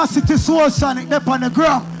Animosity, Soul Sonic, they on the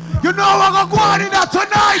ground. You know we're gonna go on in there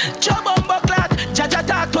tonight. Chubombo clad, Jaja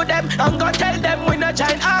talk to them. I'm gonna tell them we no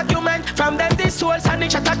giant argument. From them this Soul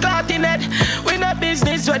Sonic shut a clot in it. We no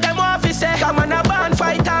business with them officer. Come on a band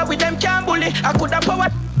fighter with them can't bully. I coulda power.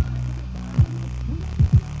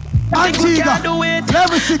 Antigua,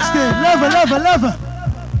 level 16, level.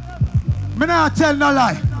 Me not tell no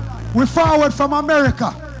lie. We forward from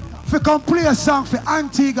America. If we come play a song for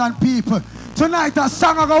Antiguan people. Tonight a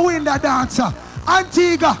song I go win the dancer.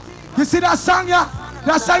 Antigua, you see that song ya?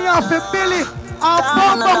 That song ya for Billy and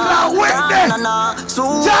Bumbo Whitney.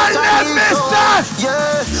 Tell them, mister!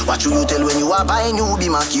 Yeah, what you tell when you are buying you be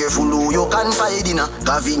more careful who you confide in.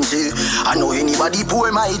 Gavin say, I know anybody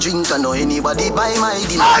pour my drink, I know anybody buy my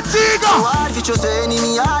dinner. Antigua! So hard for just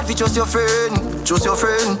enemy, hard for just your friend. Just your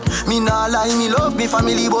friend. Me nah lie, me love me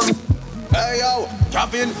family, but me. Hey yo,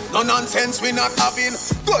 Gavin, no nonsense we not having.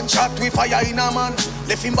 Gunshot we fire in a man.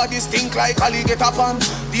 Left him body stink like alligator pan.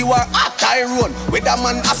 The war at Tyrone. With a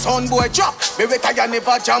man a son boy drop. Me retire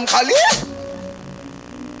never jam Kali.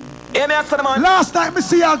 Hey, me ask the man. Last time me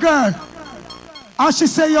see a girl. And she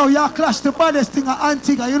say, yo, you clash the baddest thing at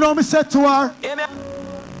Antigua. You know what me said to her? Hey, me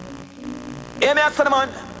ask the man.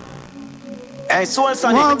 Hey, Soul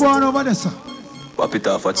Sonic. What go on over there, sir? Pop it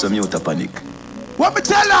off at some mute panic. What me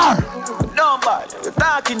tell her? No, man, you're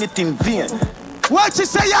talking it in vain. What she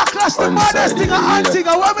say, you clash the baddest thing at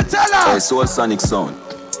Antigua? What me tell her? Hey, Soul Sonic sound.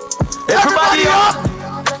 Everybody up!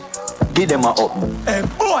 Give them a up. Hey,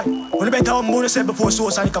 boy, when you better humble yourself before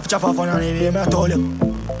Soul Sonic have chop off on your name, I told you.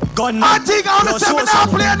 Gunman. Antigua, I want to say me not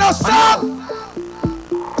play no song.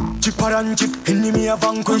 Chipper and chip, enemy a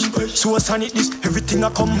vanquish. Soul Sonic this, everything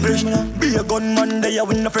accomplished. Be a gunman, they a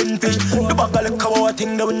win a friend fish. The bag of liquor, what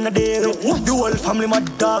thing they win a day. The whole family, my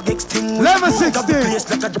dog extinguished. Level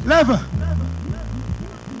 16, level.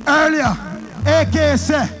 Earlier, AK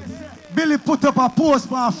say, Billy put up a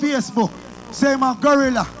post on Facebook, say my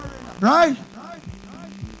gorilla, right?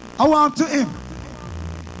 I want to him.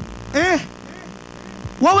 Eh?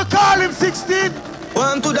 What we call him, 16?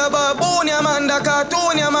 One to the Babunia man, the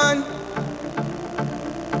Cartoonia man.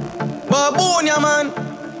 Babunia man.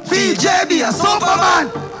 Feel JB a Superman.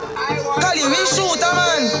 Kali we shoot a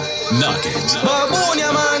man. Knock it.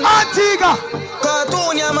 Babunia man. Antigua.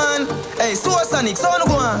 Cartoonia man. Hey, Soul Sonic, sound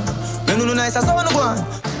go on. No nice, sound go on.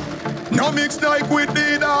 No mix like with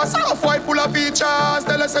Adidas, half white full of features.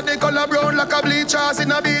 Tell us that they color brown like a bleachers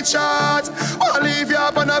in a beach shots. Wanna leave you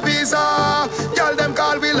up on a visa. Girl them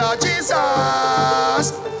call Willa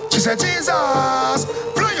Jesus. She said Jesus.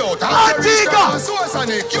 Fly out Antigua. Soul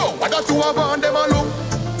Sonic, yo, what the two of them a look.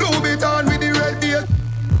 Blue bit on with the red deal.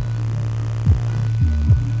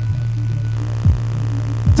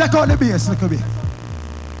 Take out the bass, look a bit.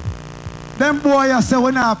 Them boys say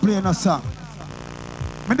we're not playing a song.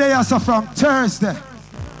 Me there so from Thursday.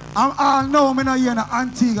 I'm all know me not hear no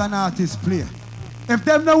Antiguan artist play. If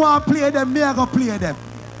them no want to play them, me I go play them.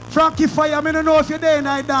 Frankie Fire, me don't know if you're there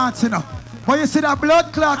night dancing. But you see that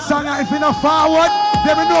blood clot song, if you not forward,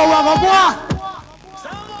 then me know where I go on.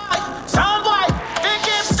 Soundboy, they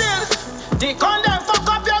keep still. They condemn, fuck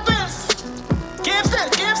up your bills. Keep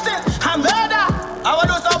still. I'm murder. I want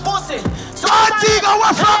to do some pussy. So Antigua,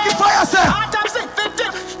 what Frankie Fire say? Autopsy,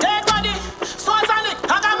 victim, dead body. Soul Sonic,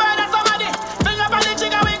 I can murder somebody. Finger on the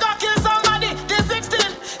trigger, we gon' kill somebody. This 16,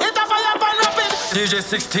 it's a fire pan rapid. DJ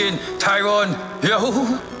 16, Tyrone,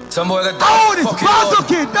 yo. Some boy got oh, this Chaso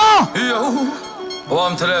kid, no. Yo.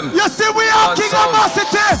 Warm to them. You see, we are King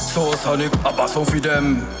Animosity. Soul Sonic, a bass for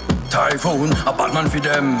them. Typhoon, a bad man for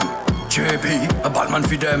them. JP, a bad man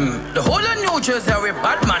for them. The whole of New Jersey are a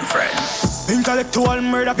bad man friend. Intellectual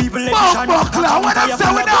murder people Buckler, what I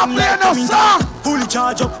say we don't play no song. Fully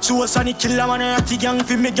charge up, so Sonic killer man and a gang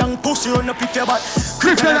for me gang pussy run up if you bad.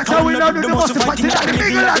 Cricket, that's how we know the most fighting like the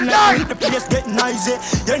bigger and die. The place get noisy.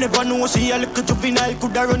 You never know, see a little juvenile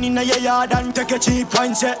could have run in your yard and take a cheap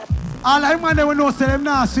points. All I man they will know say them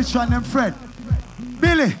now switch on them friend.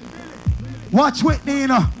 Billy, watch Whitney, you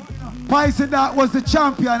know. Poison that was the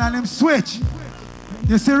champion and him switch.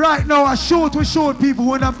 You see right now we shoot people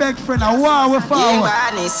when a beg friend, a war we forward.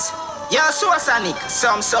 Yeah, so Sonic,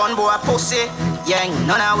 some son boy pussy. Yang,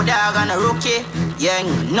 none of dog and a rookie.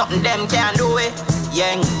 Yang, nothing them can do it.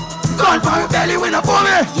 Yang, gun for belly when a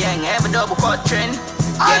bully. Yang, every double cut trend.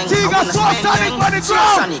 Antigua, so Sonic on the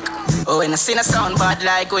ground. Oh, and I seen a sound bad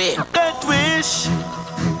like we. That wish.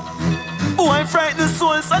 Boy, frighten the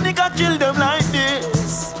soul, Sonic I kill them like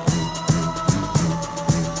this.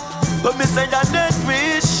 But me say that dead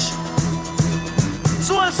wish.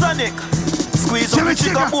 Soul Sonic. Squeeze up the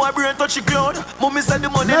trigger, boy, brain touch the cloud. Mommy said the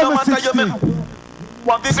money no matter you make.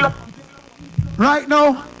 Right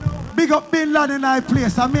now, big up Bin Laden in our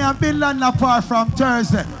place. And me and Bin Laden apart from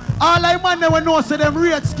Thursday. All I man they will know say them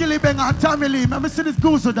rate Skilly Bang and Tommy Lee. Let me see this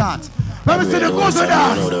Gozo dance. Let me see the Gozo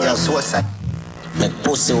dance. Yeah, so sad. Make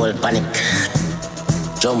pussy will panic.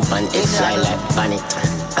 Jump and it fly like panic.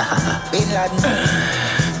 Bin Laden.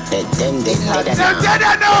 Them dead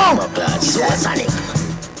now. So Sonic.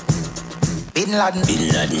 Bin Laden. Bin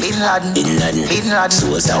Laden. Bin Laden. Bin Laden. Bin Laden.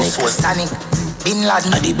 So Sonic. So Sonic. Bin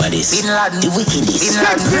Laden. The baddest. Bin Laden. The wickedest. Bin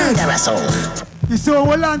Laden. Murderer sound. You see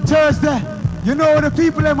well on Thursday. You know what the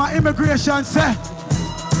people in my immigration say.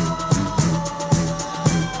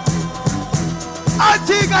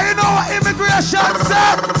 Antigua, you know what immigration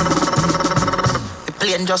say. The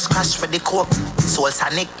plane just crashed for the coke. So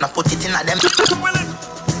Sonic, now put it in at them.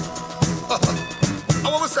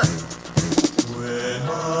 How was that?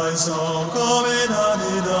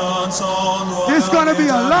 It's gonna be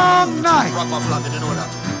a long night.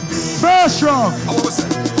 First round.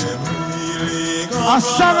 A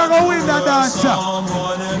song I'm gonna win that dancer.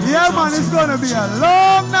 Yeah man, it's gonna be a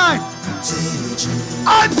long night.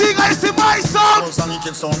 Antigua, see my song. Sonic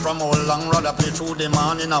can sound from all long rather play through the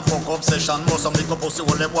man in a fuck up session. Most of the pussy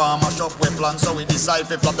will let one mash up with plans, so we decide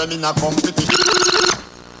to flop them in a competition.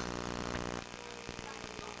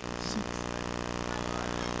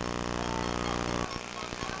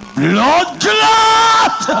 Blood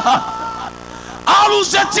clot! All who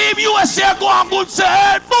say Team USA go and good say,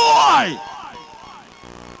 hey boy!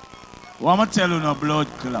 What am I tell you no blood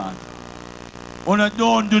clot? Una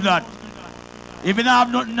don't do that. If you don't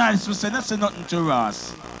have nothing nice to say, don't say nothing to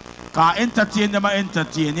us. Cause entertain them,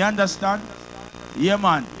 entertain, you understand? Yeah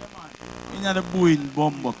man. You know the booing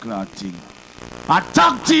bomber clot thing. A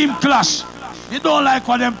tag team clash. You don't like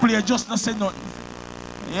what them play, just not say nothing.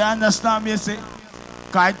 You understand me, say?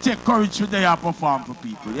 Cause I take courage to they perform for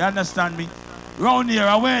people. You understand me? Round here,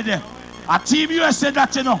 away there. A Team USA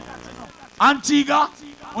that you know. Antigua,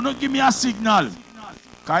 you don't give me a signal.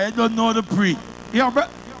 Cause you don't know the pre. Yo,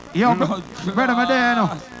 brother, my there, you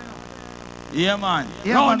know. Yeah, man.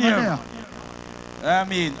 Yeah, round man, here. I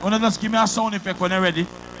mean, you just give me a sound effect when you're ready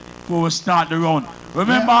before we start the round.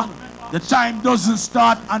 Remember, the time doesn't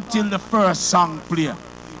start until the first song play.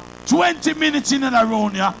 20 minutes in the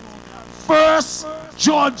round, yeah. First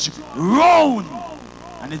judge round.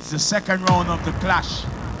 And it's the second round of the clash.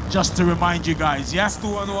 Just to remind you guys, yeah?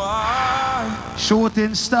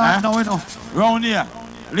 Shooting start now, you know. Round here.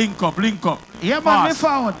 Link up, link up. Yeah, man, me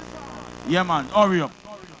forward. Yeah, man, hurry up.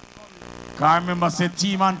 I remember said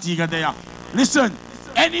Team Antigua there. Listen,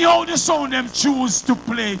 anyhow the sound them choose to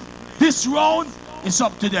play this round, it's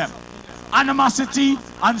up to them. Animosity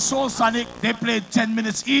and Soul Sonic, they played 10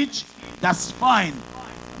 minutes each. That's fine.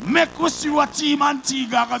 Make us see what Team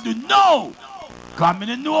Antigua gonna do. No! Come in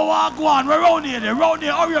and know what go on. We're around here,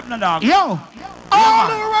 hurry up now, dog. Yo! All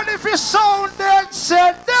who ready for sound dead,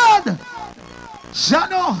 said dead!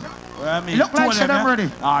 Shano! Well, I mean, look like them, I'm ready.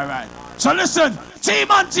 All right. So listen,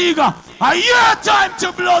 Team Antigua, a year time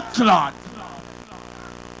to blood clot.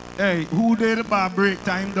 Hey, who did the bar break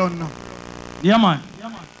time done now? Yeah, man.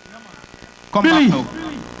 Come Billy. back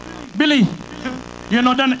now. Billy, you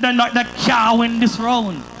know they can't win this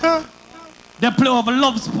round. They play over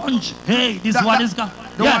Love Sponge. Hey, this one is got.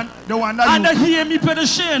 The one that and they hear me play the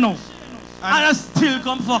share now. And I still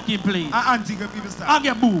come fucking play. Antigua people start. I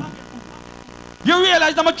get boo. You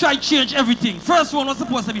realize I'm going to try to change everything. First one was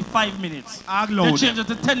supposed to be 5 minutes. They changed it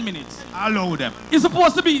to 10 minutes. Allow them. It's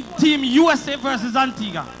supposed to be Team USA versus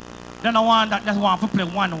Antigua. Then I want to play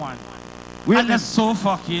 1-1. And that's so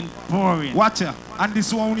fucking boring. Watch ya. And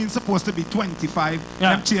this one is supposed to be 25.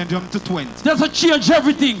 Yeah. Them change them to 20. There's a change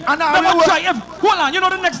everything. And hold on, you know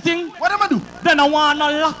the next thing? What am I do? Then I want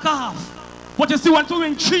to lock off. But you see, when to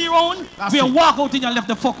win 3 rounds, we walk out in and left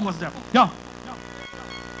the focus there. Yeah.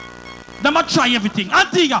 Them a try everything.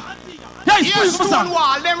 Antigua. Yes,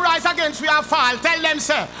 Stonewall, them rise against we are fall. Tell them,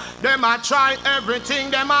 say, them a try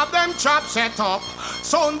everything. Them have them trap set up.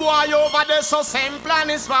 Son boy over there, so same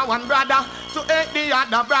plan is for one brother to hate the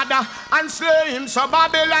other brother and slay him so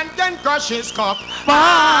Babylon can crush his cup.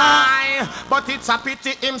 Bye. But it's a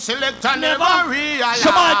pity him selector never realize.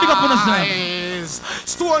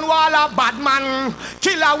 Stonewall a bad man,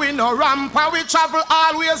 killer we no ramper, we travel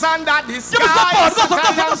always under the sky.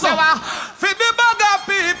 For the bugger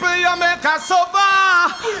people you make us suffer,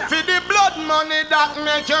 for the blood money that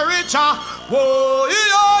make you richer. Whoa,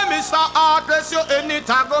 yo, Mr. Heartless, you any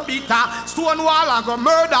go bitter. Stonewall a go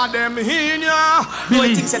murder them in ya.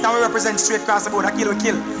 Billy thinks that we represent straight across the board, a kill we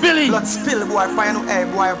kill. Billy. Blood spill, boy, fire no air,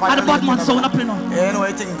 boy, fire. And the bad man sound up, you know. You know,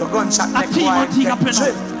 I think the gunshot a neck, team boy. up, you know.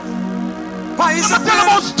 I'm tell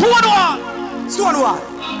about Stonewall. Stonewall.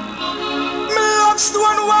 Me love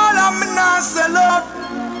Stonewall and me not sell out.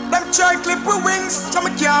 Them try clip with wings, so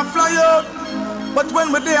me can't fly out. But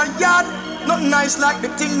when we're there yard, not nice like the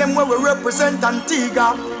thing them where we represent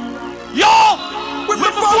Antigua. Yo! With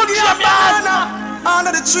me found the banana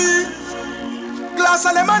under the tree. Glass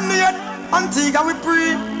of lemonade, Antigua we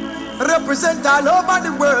pre. Represent all over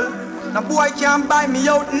the world. No boy can't buy me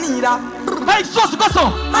out neither. Hey, so.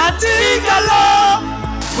 Antigua love.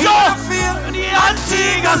 Yo! Feel the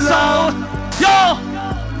Antigua sound. Yo!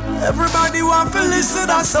 Everybody want to listen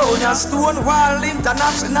to Sonia Stonewall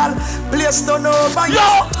International. Place done over.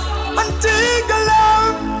 Yo! Antigua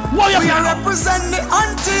love. We represent the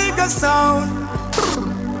Antigua sound.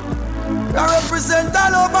 We represent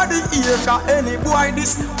all over the ear. Cause any boy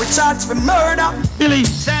this we charge for murder. Billy.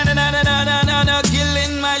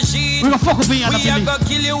 Killing machine. We gonna fuck up me and we are gonna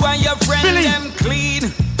kill you and your friend Billy. them clean.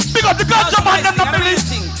 Big up the ganja man them not Billy.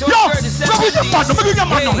 Yo, look at your man, look at your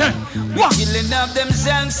man now. What? Killing up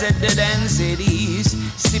themselves at the densities.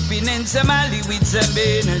 Sipping in some alley with some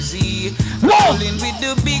energy. Rolling with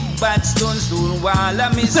the big bad stones while I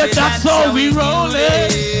miss it. That's how we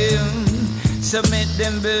rolling. So make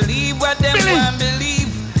them believe what them want believe.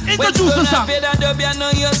 Introduce the song. Introduce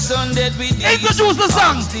the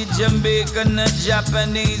song. The Jamaican, the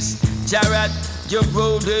Japanese, Jared, you're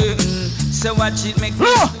rolling. So watch it make me.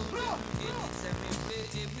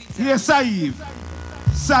 Yes,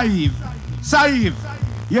 Saif,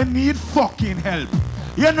 you need fucking help.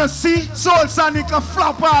 You know, see, Soul Sonic a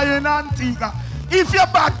flopper in Antigua. If you're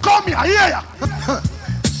bad, come here, yeah.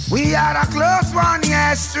 We had a close one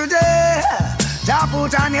yesterday. Jah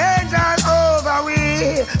put an angel over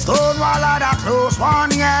we. Stonewall had a close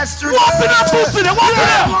one yesterday. What's in that pussy there?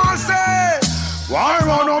 What's in there? Why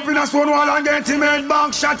run up in a Stonewall and get him head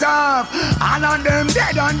back shut off? And on them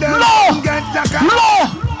dead and them get the car. No!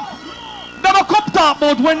 Them a come talk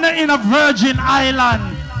about when they're in a Virgin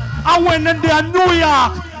Island and when they're in New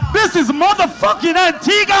York. This is motherfucking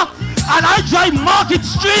Antigua and I drive Market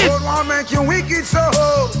Street. Don't want to make you wicked so.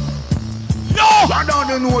 Yo! I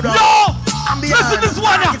don't know that. Yo! Listen to this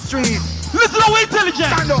one now. Street. Listen to how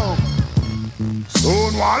intelligent. Stand up.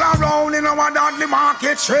 Stonewall around in our Dudley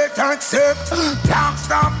Market Street except black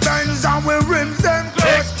stop Benz and we rims them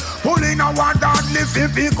close. Pulling our Dudley fi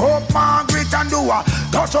pick up Margaret and do a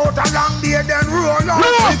touch out a long day then roll out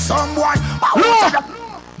with someone.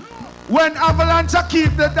 When Avalanche a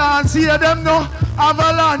keep the dance, hear them no.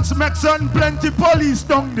 Avalanche make some plenty police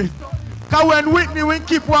down there. Cause when Whitney we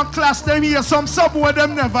keep one class, them hear some subway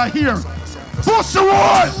them never hear. Push the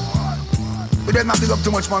wall! We did not big up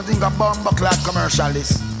too much man, think of bomb clad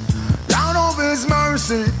commercialist. Down over his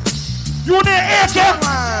mercy. You need AK?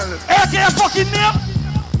 AK fucking name?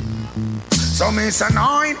 So me say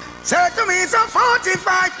 9, say to me say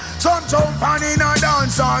 45. Some jump on in a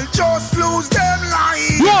dance, I'll just lose them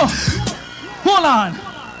life. Yo, hold on.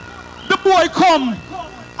 The boy come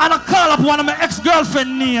and I call up one of my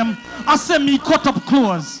ex-girlfriend name and send me cut up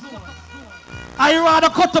clothes. I rather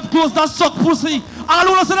cut up clothes than suck pussy. All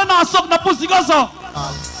who say not suck the pussy goes up.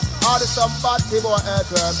 All the some bad people out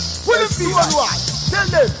there. Will it feel right? Tell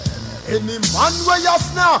them, any man where you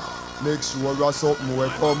snap, make sure you something will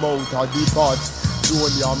come out of the pot. Don't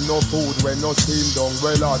have no food when no steam down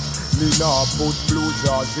well hot. Me nah put blue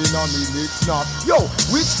jars in a me mix snap. Yo,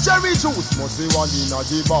 which cherry juice must be one in a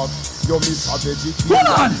the box? You miss a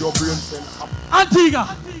vegetarian, your brain cell.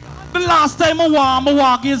 Antigua, the last time I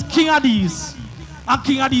walk is King Addies. And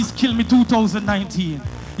King Addies killed me 2019.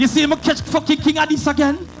 You see me catch fucking King Addies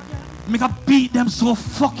again? Make a beat them so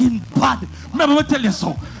fucking bad. Remember me tell you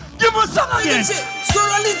so. Give me a song again.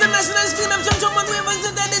 Squirrel International spin them some man wavers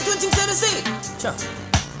and they do things to say. Sure.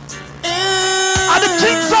 And the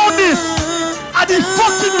king sound this. And the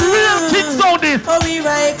fucking real king sound this. Oh, we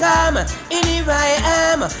right come, in the right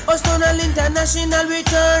am. Squirrel International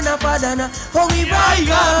return of Adana. Oh, we right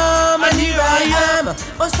come, and the right am.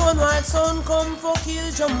 Squirrel son come for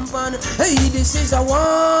kill jump on. Hey, this is a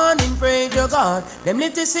warning, pray to God. Them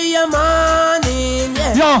live to see a morning,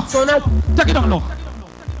 yeah. Yo, so now, take it down low.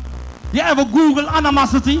 You ever Google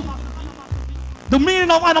animosity? The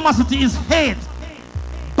meaning of animosity is hate.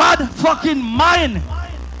 Bad fucking mind.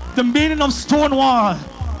 The meaning of Stonewall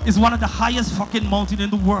is one of the highest fucking mountains in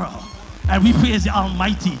the world. And we praise the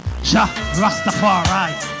Almighty, Jah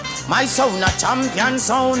Rastafari. My sound a champion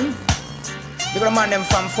sound. You got a man them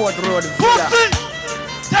from Fort Road.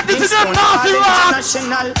 Take this in your nasty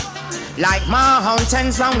international. Like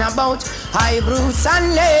mountains round about High Bruce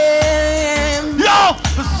and Lame. Yo!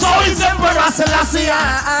 So is Emperor Selassie.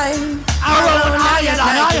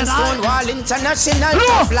 Around Stonewall International.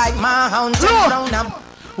 Tough like mountains round about.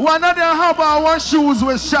 One of them have our shoes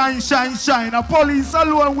with shine. A police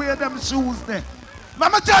alone wear them shoes there.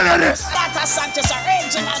 Let me tell you this. That's a Sanchez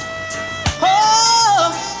original.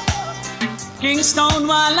 Oh, King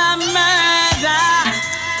Stonewall a murder.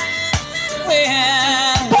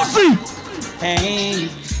 Pussy! Hey,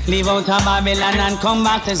 leave out of Babylon and come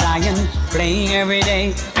back to Zion. Playing every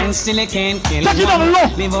day and still it can't kill. Take it down low.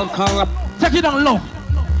 Leave out corrupt. Take it down low.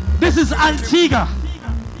 This is Antigua.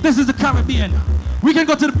 This is the Caribbean. We can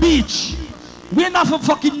go to the beach. We're not from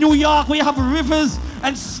fucking New York where you have rivers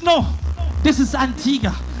and snow. This is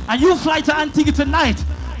Antigua. And you fly to Antigua tonight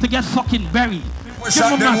to get fucking buried. We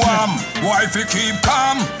shot them warm. Wifey keep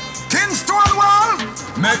calm. King Stonewall,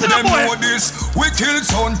 make them know this. We kill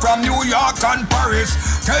son from New York and Paris.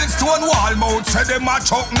 Tell Stonewall mouth say them a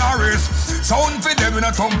Chuck Norris. Sound for them in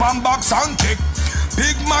a thump and box and kick.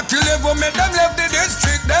 Big Mac 11 make them left the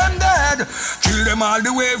district. Them dead. Kill them all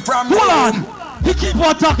the way from Hold on. He keep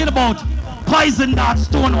on talking about Poison Dart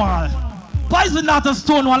Stonewall. Poison Dart and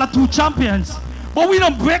Stonewall are two champions. But we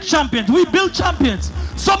don't break champions. We build champions.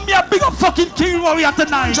 Some me a bigger fucking king warrior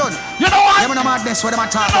tonight. John, you know why? I'm gonna this what I'm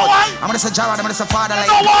talking about. Why? I'm gonna say Jarrod, I'm gonna say Father you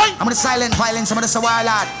know why? I'm gonna silent violence, I'm gonna say wild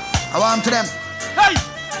lad. I want to them. Hey!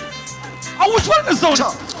 Which one is the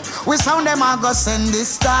sound? We sound them I go send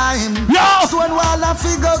this time. Yeah. Stonewall a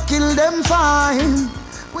figure kill them fine.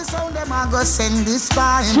 We sound them I go send this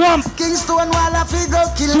time. Swamp. King Stonewall a figure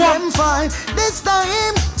kill them fine. This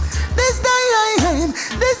time.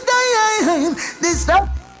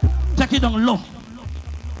 Take it down low.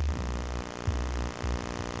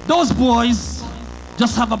 Those boys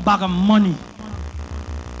just have a bag of money.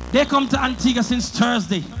 They come to Antigua since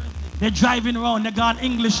Thursday. They're driving around. They gone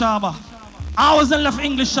English Harbour. I was in left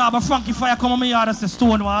English Harbour. Frankie Fire come on my yard and say,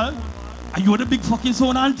 Stonewall, are you the big fucking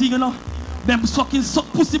son of Antigua now? Them fucking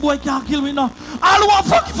pussy boy can't kill me now. All who want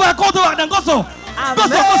Frankie Fire go to work then. Go so. Go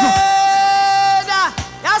so.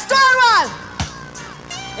 Now Stonewall.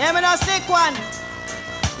 Yeah, me no stick one.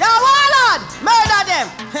 Yo, Warlord, murder them.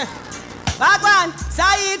 Back one,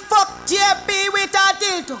 Said fuck JP with a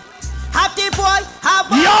dildo. Have the boy, have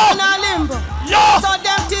one in a limbo. So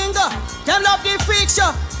them tingo, them love the freak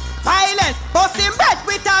show. Violence, bust him back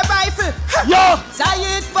with a rifle.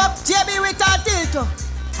 Said fuck JP with a dildo.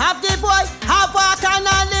 Have the boy, have walk on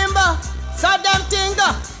a limbo. So them tingo,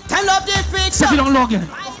 them love the freak show. Take it on low again.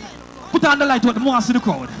 Put on the light, what? I want to see the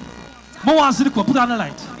crowd. I want to see the crowd. Put on the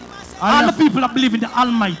light. All the people that believe in the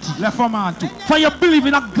Almighty. Left for man too. For you believe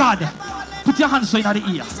in a God, put your hands so in the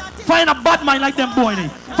ear. For you a bad mind like them boy.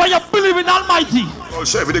 For you believe in Almighty. Oh,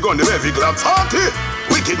 Chevy, the gun, the heavy gloves. Hearty.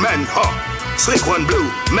 Wicked man, Slick one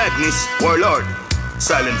blue. Madness, warlord.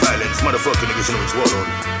 Silent violence, motherfucking niggas, you know it's warlord.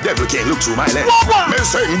 Devil can't look through my lens. Me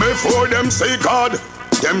sing before them say God.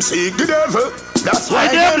 Them seek the devil. That's why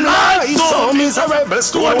them lie so miserable.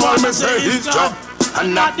 Stonewall me say his job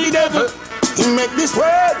and not the devil. He make this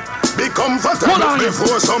world be comfortable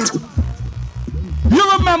before some.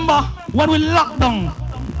 You remember when we locked down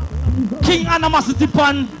King Animosity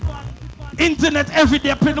pan internet every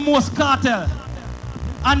day play the most cartel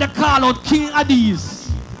and they call out King Addies.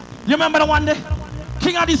 You remember the one day?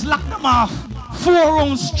 King Addies locked them off 4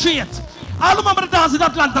 rounds straight. I remember the dance in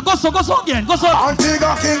Atlanta. Go so again. Go so.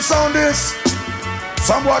 Antigua King sound this.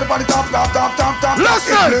 Somebody on the top.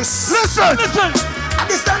 Listen.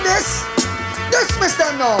 Understand this? Dismiss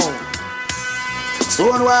them now.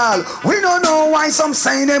 Stonewall, we don't know why some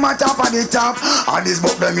saying them at top of the top. And this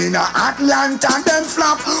book them in Atlanta, them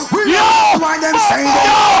flop. We don't know why them saying them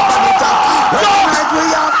at top of the top. But tonight we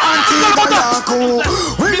have Antigua Yaku.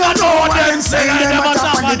 We don't know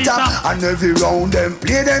And every round them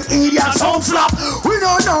play them idiot sound flop. We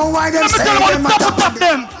don't know why them say them a top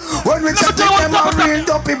them. When we check them a real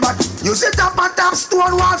dopey, but you see top and top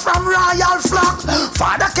stone wall from Royal Flock.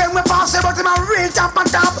 Father came with pass but him a real top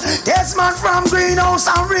and top. This man from Greenhouse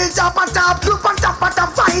and real top and top. Look on top and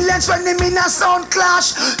top violence when them in a sound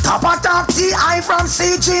clash. Top and top TI from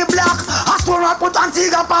CG Black. A stone wall put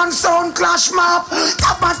Antigua on sound clash map.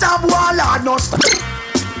 Top and top wall are no stop.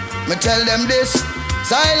 Me tell them this,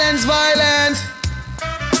 silence violence.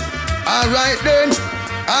 Alright then,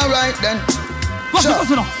 alright then.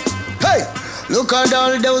 Sure. Hey, look at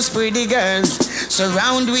all those pretty girls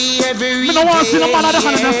surround we every day.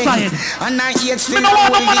 And I yet still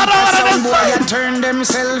some boy and turn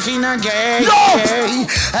themselves in a gay.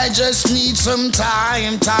 I just need some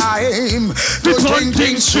time to think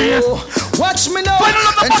things through. Watch me now,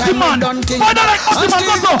 and time done thing.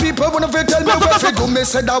 Until people wanna tell me what to do, me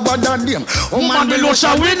say that what done them. Oh man, the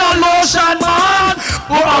lotion, we no lotion, man.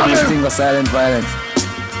 Everything was silent violence.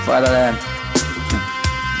 Fatherland.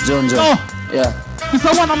 John. Yeah. This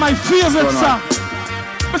is one of my favorite songs.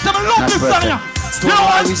 But I love this song. You know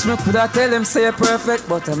what? I wish me could have tell them say you're perfect,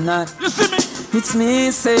 but I'm not. You see me? It's me,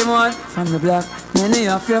 same one from the block. Many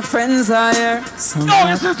of your friends are here. Some no,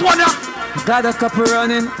 it's this one, yeah. Got a couple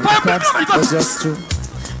running. But just true.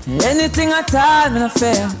 Anything at all, me no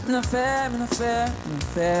fair.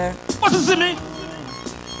 What is it, me?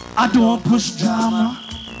 I don't push drama.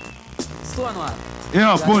 Stone wall.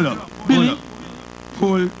 Yeah, pull up. Billy.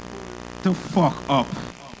 Pull the fuck up.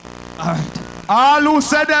 Alright. All who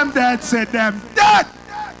said them dead, said them dead.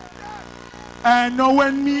 And now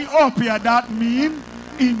when me up here, that mean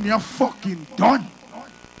in your fucking done.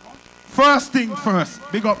 First thing first,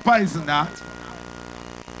 big up Poison Art.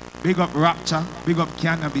 Big up Rapture. Big up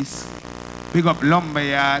Cannabis. Big up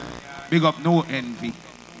Lumberyard. Big up No Envy.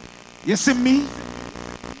 You see me?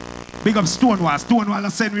 Big up Stonewall. Stonewall I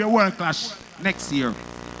said we a world clash next year.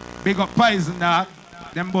 Big up Poison Art.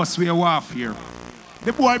 Them boss we a warfare.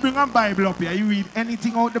 The boy bring a Bible up here. You read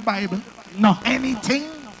anything out the Bible? No. Anything?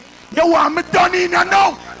 You want me done in and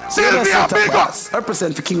now? Sylvia, big up.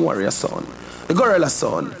 Represent for King Warrior son. The Gorilla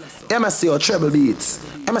son. MSC Treble Beats.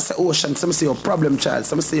 MSC Ocean. Some say your Problem Child.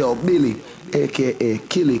 Some say your Billy. A.K.A.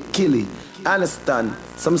 Killy. Understand?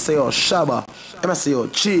 Some say your Shabba. MSC your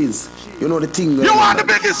Cheese. You know the thing. You want the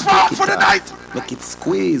biggest fuck for the night? Make it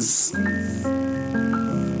squeeze.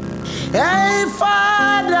 Hey,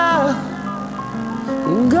 Father,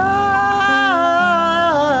 God,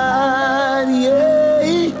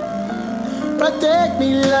 yeah, protect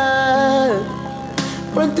me, Lord,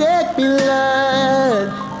 protect me,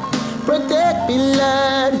 Lord, protect me,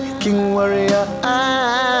 Lord, King Warrior,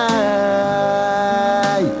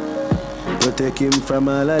 protect him from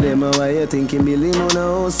all of them. Why you think him build him on a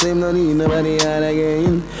house? Him no need nobody out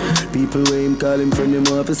again. People where him call him friend, him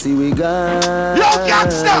want to see we gone. Yo,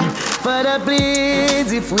 gangsta! Father,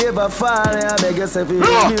 please, if we ever fall, I beg yourself, you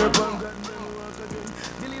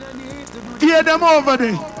hear them over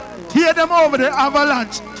there. Hear them over there,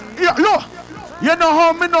 Avalanche. Look, you know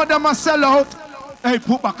how me know them a sell out? Hey,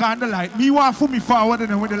 put back on the light. Me want to me forward and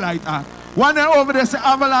then with the light on. One there over there say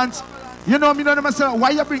Avalanche. You know me know them a sell out. Why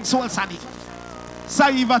you bring Soul Sunny?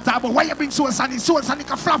 Saiva Tabo, why you bring Soul Sunny? Soul Sunny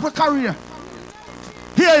can flap a career.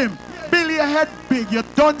 Hear him. Billy, your head big. You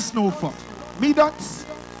done snowfall. Me dance.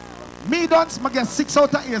 Me dance. I get 6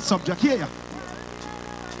 out of 8 subject. Hear ya.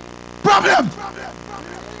 Problem.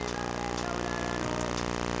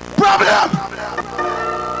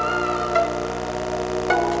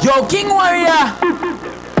 Yo, King Warrior.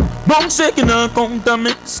 Bong shaking and counter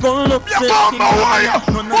me. Skull up. You bomb my warrior.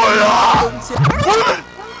 Hold on.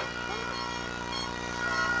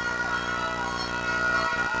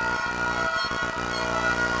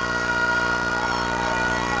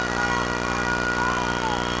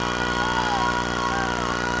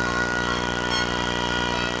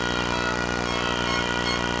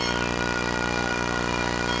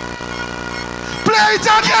 Play it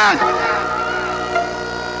again!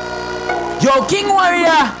 Yo, King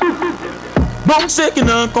Warrior! Bong shaking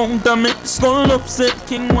and counter me. Skull upset,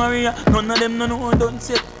 King Warrior. None of them no know don't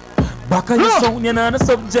say. Back of your sound, you're not a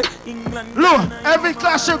subject. England. Look, every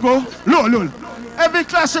clash you go, look. Every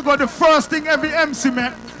clash you go, the first thing every MC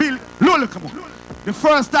make, Bill, look, come on. The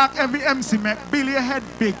first talk every MC make, Bill your head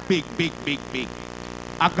big.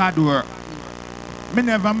 I got work. Me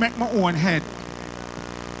never make my own head.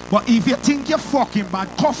 But if you think you're fucking bad,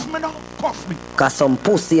 cuff me now, cuff me. Cause some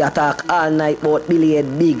pussy attack all night about Billy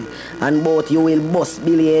Head big. And both you will bust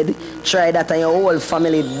Billy Head. Try that and your whole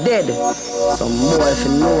family dead. Some boy if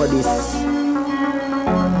you know this.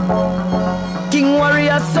 King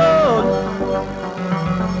Warrior son.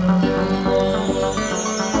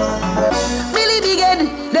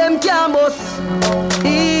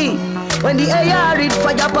 When the AR read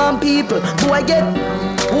fire upon people, who I get?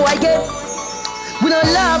 We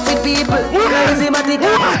don't laugh with people.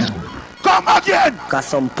 Come again! Cause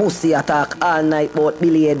some pussy attack all night bout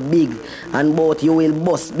Billy Head big. And both you will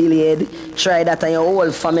bust Billy Head. Try that and your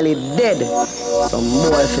whole family dead. Some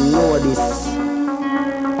boy if you know this.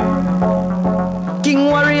 King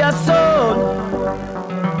Warrior son.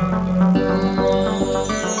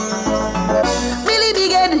 Billy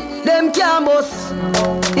Big Head, them can't bust.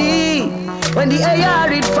 When the AR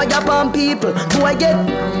read fire upon people, who I get?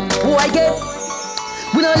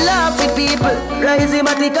 We don't laugh with people. Rise him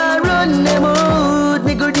and run them out.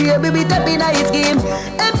 Me good dear baby tapping ice game.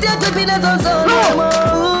 Empty a clip in a zone.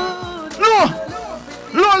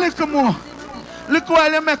 No, little more. Look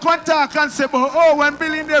while you make one talk and say, oh, when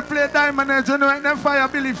Billy they play Diamond Edge, you know, them fire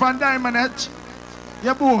Billy from Diamond Edge.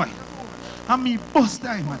 Yeah, boy. And me bust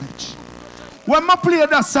Diamond Edge. When I play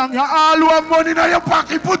that song, you all have money in your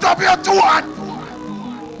pocket, put up your 2 hands.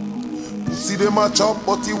 See them a chop,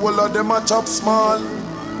 but the whole of them a chop small.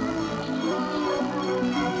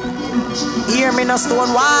 Hear me no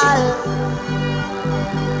stone wall.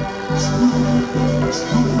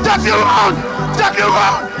 Take you round!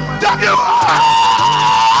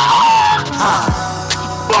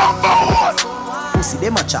 Pussy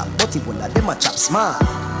them a chop, but the whole of them a chop small.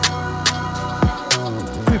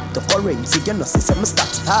 Cryptocurrency, you know, say me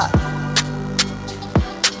start.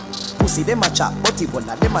 Pussy them a chop, but the whole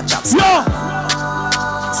of them a chop small.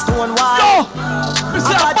 Stone wall.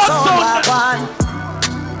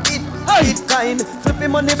 It kind,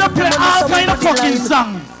 flipping money, they play all kind of fucking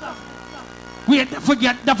song. Wait,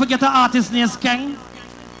 forget the artist name, Skeng.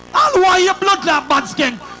 All why your blood clot bad,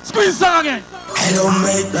 Skeng. Squeeze song again. Hello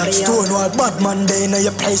mate, like Stonewall, bad man day in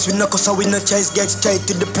your place. We no cause we no chase, get straight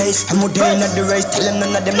to the pace. I'm more day in the race, tell them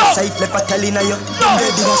none of them are safe. Left a telling you,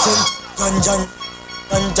 ready to sing. Jan.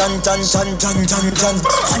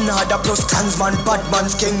 Another plus clansman, bad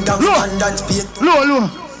man's kingdom, and dance beat. Low.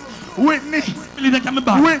 Whitney.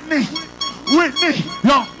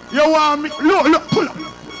 Yo, you want me? Look, pull up.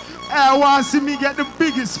 I want to see me get the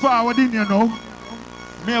biggest forward in, you know.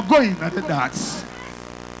 Me going at the dance.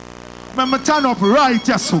 Me turn up right,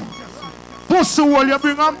 Chaso. Pussy wall, you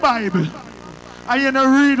bring on Bible. And you know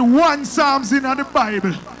read 1 Psalms in the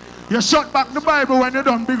Bible. You shut back the Bible when you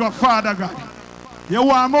done big up Father God. You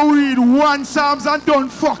want me read 1 Psalms and done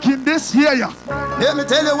fucking this here, yeah. Let me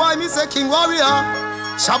tell you why me say King Warrior.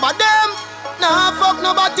 Shabba them, nah fuck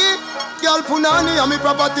nobody. Girl Punani and me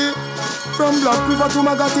property. From Black River to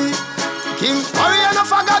Magati. King Warrior no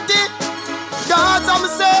forgotti. That's how me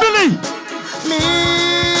say. Billy. Me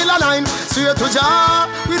la line, straight to Jah.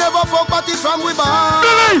 We never fuck party from we bar.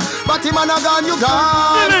 But him and a gun you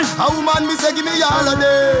gone. A woman me say give me all of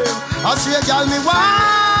them. A straight girl me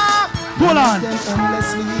want. Hold on.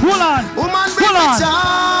 Woman bring me Jah.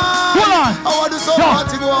 I want to so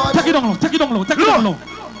party boy. Take it down low.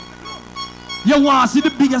 You want to see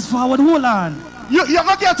the biggest forward? Hold on. You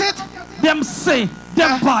gonna get it? Them say,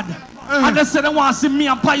 them bad. And they say they want to see me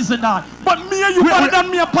and Poison that. But me and you better than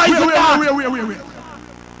me and Poison that. Wait.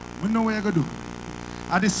 We know what you're going to do.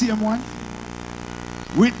 Are the same one?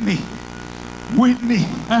 Whitney.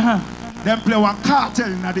 Them play one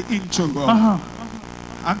cartel in the intro, bro.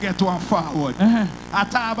 And get one forward. I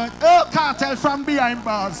talk about cartel from behind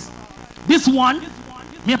bars. This one,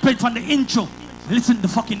 me played from the intro. Listen to the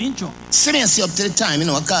fucking intro. Seriously, up to the time, you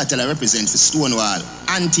know what cartel I represent for Stonewall,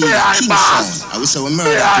 Antigua, Kingston. I wish I would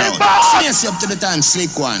murder cloud. Seriously, up to the time,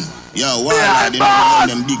 Slick One. Yo, Warlord, you know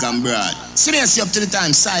them big and broad. Seriously, up to the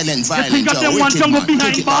time, Silent, Violent, yo, Wicked Man,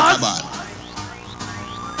 kick it like a ball.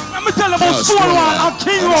 Let me tell you about Stonewall and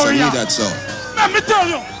King Warrior. Let me tell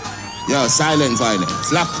you. Yo, Silent,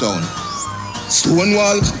 Violence, Lockdown.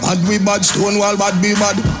 Stonewall, bad we bad, Stonewall, bad we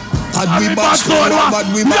bad. Bad we bad, Stonewall,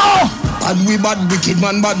 bad we bad. Bad we bad, Wicked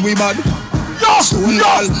Man, bad we bad.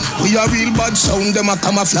 Stonewall, we are real bad, sound them a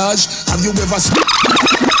camouflage. Have you ever seen?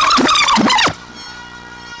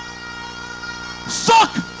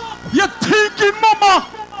 Suck! You're thinking, mama!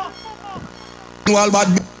 Stonewall,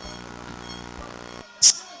 bad.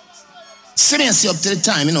 Seriously, up to the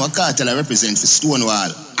time, you know what cartel I represent for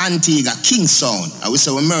Stonewall, Antigua, Kingston. I wish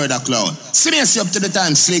I were murder cloud. Seriously, up to the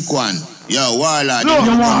time, Slick One. Yo, Warlord,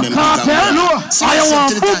 you want cartel? I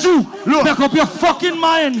want Buju. Make up your fucking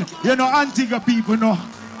mind. You know, Antigua people know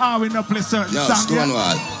how we not play certain yo, song.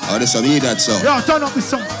 Stonewall. Oh, this will be that song. Yo, turn up the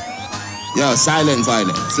song. Yo, Silent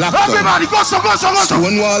Violence. Everybody, go so.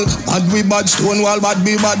 Stonewall, bad we bad, Stonewall, bad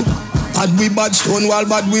we bad. Bad we bad, Stonewall,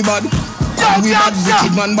 bad we bad. Bad we bad,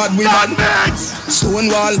 wicked man bad we bad.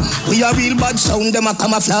 Stonewall, we a real bad sound, them a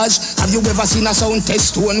camouflage. Have you ever seen a sound test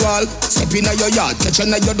Stonewall? Step in your yard, catch in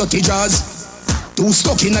your dirty jaws. Too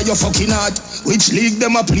stuck in your fucking heart. Which league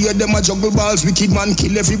them a play, them a juggle balls. Wicked man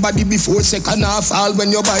kill everybody before second half. All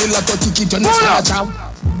when you buy a lot of ticket on the start out.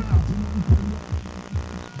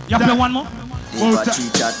 You play one more? Pull up.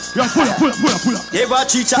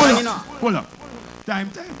 Pull up.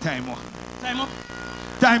 Time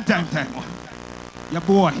more. Your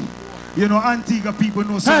boy. You know Antigua people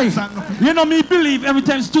know some song. You know me believe every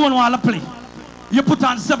time Stonewall play, you put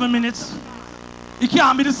on 7 minutes. It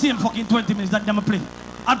can't be the same fucking 20 minutes that them play.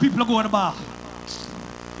 And people go to the bar.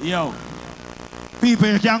 Yo. People,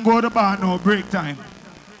 you can't go to the bar now, break time.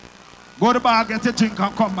 Go to the bar, get a drink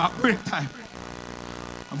and come back, break time.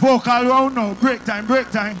 Vocal round now, break time.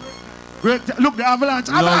 Look, the avalanche.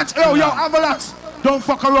 Yo, avalanche. Don't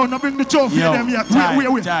fuck around, don't bring the trophy to them yet. Wait.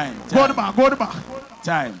 Go to the bar. Go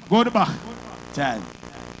to the bar.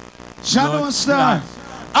 Shadow Star.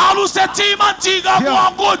 All who say Team Antigua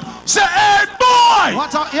go good, say hey boy!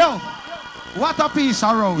 What a piece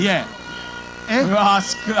of road. Yeah.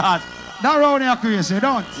 Rascal. That road is crazy,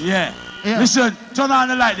 don't? Yeah. Listen, turn on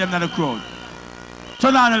the light them in the crowd.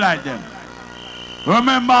 Turn on the light them.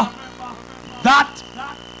 Remember, that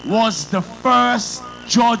was the first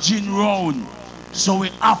judging round. So we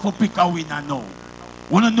have to pick a winner now.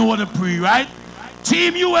 Wanna know the pre, right?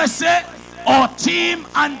 Team USA or Team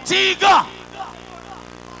Antigua?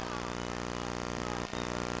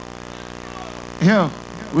 Here,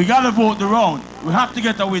 we gotta vote the round. We have to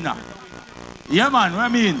get a winner. Yeah, man, what I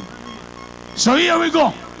mean? So here we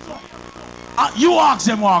go. You ask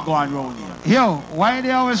them what go on round here. Yo, why they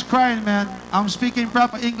always crying, man? I'm speaking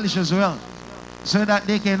proper English as well, so that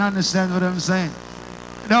they can understand what I'm saying.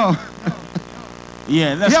 No.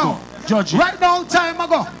 Yeah, let's go. Judge it. Right now, time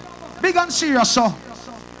ago. Big and serious, so.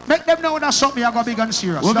 Make them know that something I go big and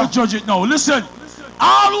serious. We're gonna judge it now. Listen.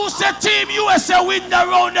 All who say Team USA win the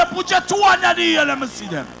round, they put your 2 under the ear. Let me see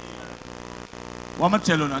them. What am I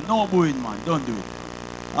telling you? No booing, man. Don't do it.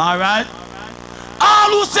 All right? All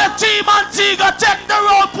who say Team Antigua take the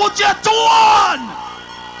round, put your 2 on.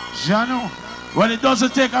 Jano. Well, it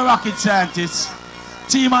doesn't take a rocket scientist.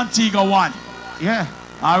 Team Antigua won. Yeah.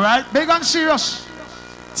 All right? Big and serious.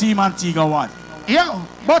 Team Antigua won. Yo,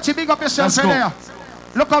 but you big up yourself right there.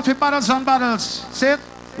 Look out for battles and battles. See it?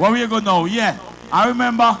 Where we go now? Yeah. I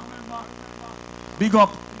remember, big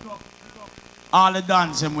up all the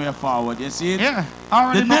dancing way forward, you see it? Yeah,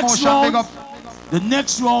 the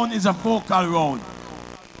next round is a vocal round.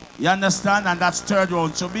 You understand? And that's 3rd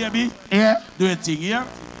round. So baby, do your thing here.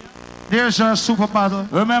 There's your super battle.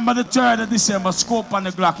 Remember the 3rd of December, scope on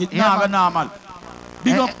the Glock. It's not normal.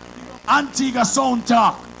 Big up Antigua Sound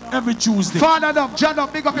Talk every Tuesday. Father up, John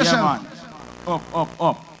up, big up yourself. Man.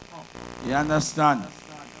 Up. You understand?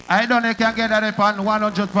 I don't know you can get that upon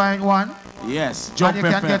 100.1. Yes, and you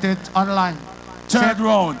can get it online. 3rd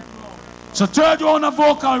round. So 3rd round of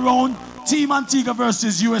vocal round, Team Antigua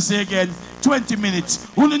versus USA again, 20 minutes.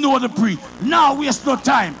 Only know the pre. Now waste no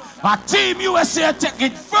time. Team USA take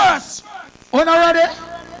it first. Una ready?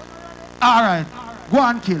 All right. Go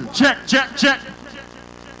and kill. Check.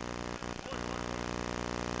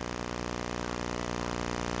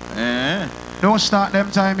 Don't start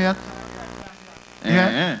them time yet.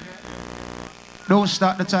 Yeah. Don't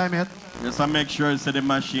start the time yet. Just to make sure it's the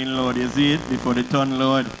machine load, you see it, before the turn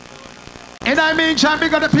load. And I mean, time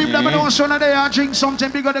bigger the people that know so they are drink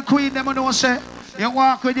something bigger the queen, them know say, you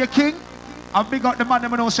walk with your king, and big up the man,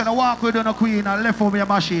 them know say, you walk with the queen and left over your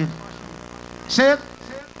machine. See it?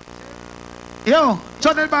 Yo,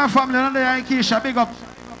 Tunnel Bar family, and they are in Keisha, big up.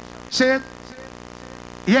 See it?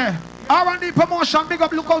 Yeah. R&D promotion, big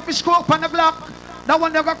up, look out for scope on the block. That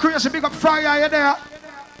one they got crazy, big up Fryer there.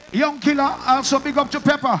 Young Killer, also big up to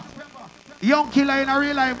Pepper. Young Killer in a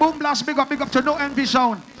real life. Boom Blast, big up to No Envy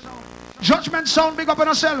Sound. Judgment Sound, big up on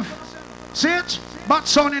yourself. See it? Bad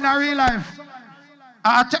Sound in a real life.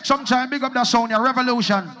 I take some time, big up that sound, your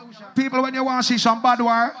Revolution. People, when you want to see some bad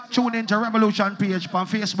war, tune into Revolution page on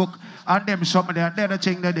Facebook and them something there. They're the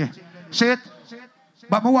thing they do. See it?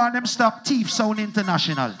 But I want them stop Thief Sound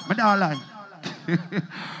International. I don't lie.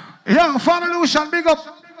 Yo, Revolution, big up.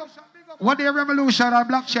 What the Revolution and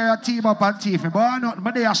Black Chair team up and Thief.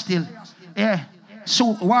 But they are still. Yeah.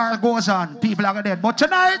 So war goes on. People are dead. But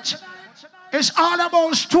tonight, it's all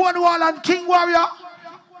about Stonewall and King Warrior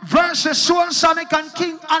versus Soul Sonic and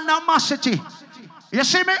King Animosity. You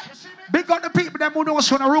see me? Big up the people that who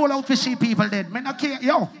knows when I roll out to see people dead. Me not care.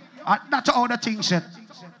 Yo, that's how the things set.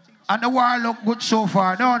 And the war look good so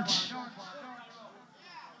far, don't you?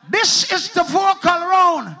 This is the vocal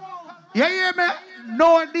round. You hear me?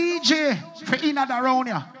 No DJ for in and around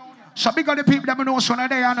here. So big up the people that know so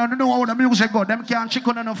they and know how the music go. Them can't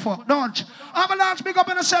chicken and fuck. Don't. Avalanche, big up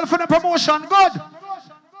on yourself for the promotion. Good.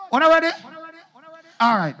 Wanna ready?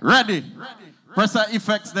 All right. Ready. Press the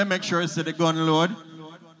effects, then make sure you see the gun load.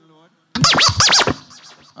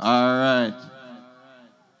 All right.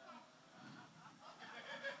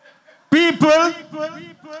 People,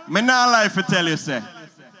 me not lie to tell you, say,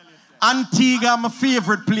 Antigua my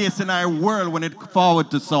favorite place in our world when it forward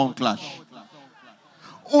to sound clash.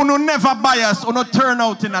 Uno never bias, uno turn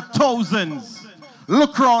out in a thousands.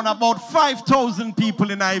 Look around, about 5,000 people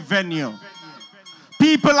in our venue.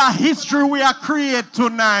 People are history we are create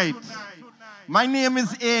tonight. My name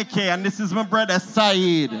is AK and this is my brother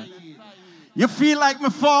Saeed. You feel like me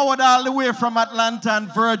forward all the way from Atlanta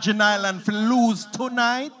and Virgin Island for lose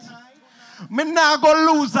tonight? Me now go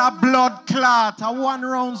lose a blood clot. A 1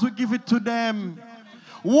 rounds we give it to them.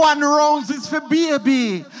 1 rounds is for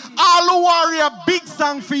baby. All who warrior big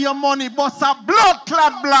song for your money, but a blood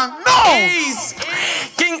clot blank. No! Please.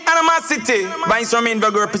 King Animosity. By instrument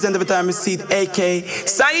Virgo representative time is seat AK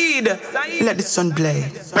Saeed. Let the sun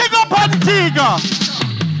play. Big up Antigua.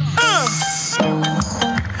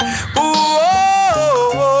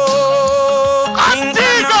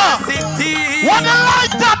 Antigua! What the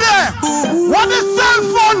lighter there? What the cell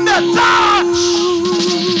phone there? Touch!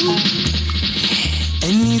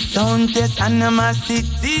 Any sound test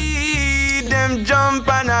Animosity, them jump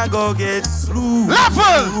and I go get slew.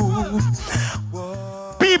 Level!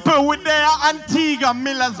 People with their Antigua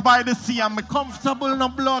Millers by the sea, I'm comfortable no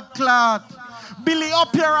blood clot. Billy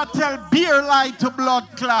up here I tell beer lie to blood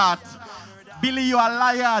clot. Billy, you are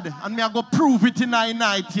liar, and me I go prove it in a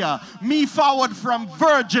night here. Me forward from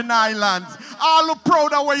Virgin Islands. All who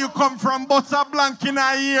proud of where you come from, Bossa Blanc in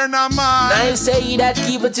a year now, man. I say that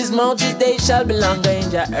keep it his mouth, his day shall be longer in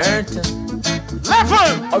the earth.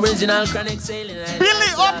 Level! Original chronic sailing. Billy,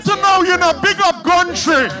 up to now, you know, big up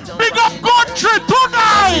country. Big up country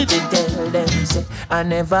tonight! Tell them, say, I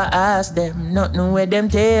never ask them, nothing where them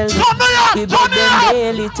tell me. We turn beg them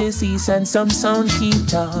daily to cease and some sound keep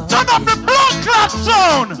talk. Turn up the blood clot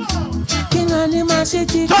sound! King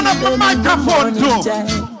Animosity, turn up the microphone too.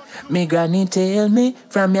 Me granny tell me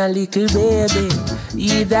from your little baby,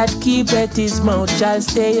 he that keepeth his mouth shall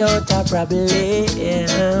stay out of problem.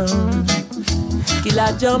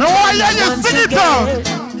 Killer jump no, why you sing it out?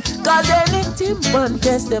 Cause anything one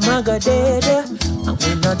test them a go dead. And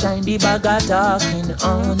we no time the bag of talking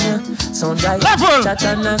on ya. Sound like chat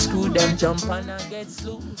and a screw them jump and a get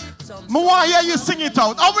slew. Me why you sing it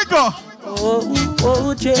out? How we go?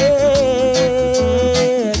 Oh, dread.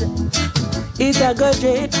 It a go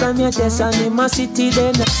dread from your test Animosity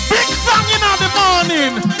then. Big song in the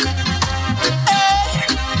morning.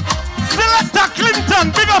 Selector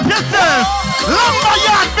Clinton, big up yourself.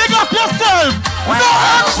 Lumberyard, big up yourself. No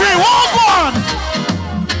entry, walk on.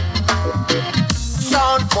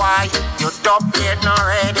 Sound boy, you top plate not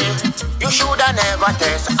ready. You shoulda never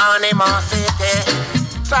test Animosity.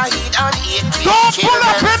 Saeed and AK, don't pull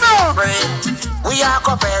up in now. We are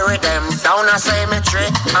go bury them down a cemetery.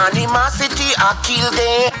 Animosity a kill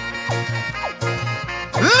them.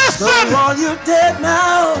 Listen. So all you dead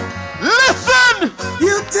now. Listen.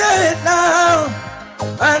 You dead now.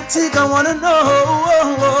 Antigua wanna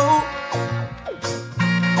know.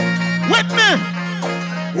 Whitney.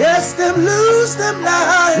 Yes, them lose them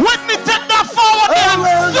lives. Whitney, take that forward and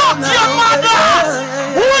suck your mother.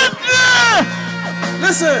 Whitney.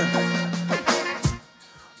 Listen.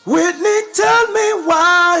 Whitney, tell me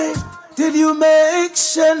why did you make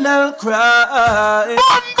Chanel cry?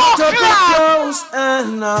 Took it close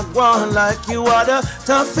and not one like you are the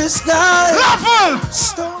toughest guy. Level!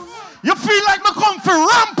 You feel like me come for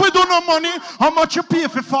ramp with no money? How much you pay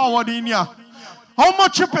for forward in ya? How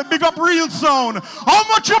much you pay? Big up real sound. How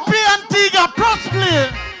much you pay Antigua Plus play?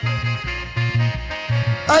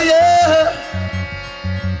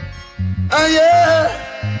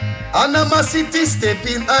 Animosity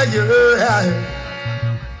stepping higher.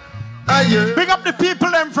 Big up the people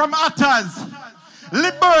them from Atas,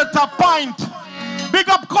 Liberta Pint. Big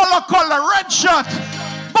up Color, Red Shot.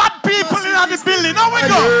 Bad people in the building. Now we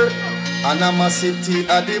go. Animosity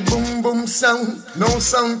at the boom boom sound. No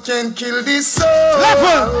sound can kill this soul.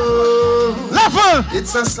 Level.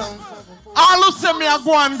 It's a sound. All who say me a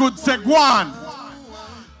go on good say go on.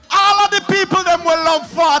 All of the people them will love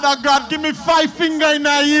Father God. Give me 5 fingers in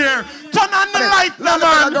a year. Turn on the light now,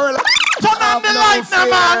 man. Turn on the light now,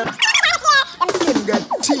 man. Get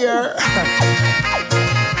tear.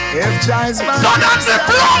 If Giants man. Turn on the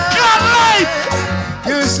blood clot light.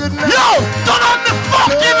 You should know. Yo, turn on the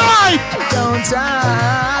fucking light. Don't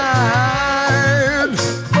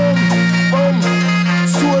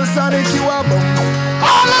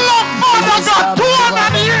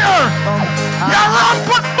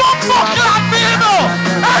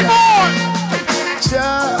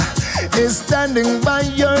by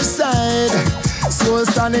your side. Soul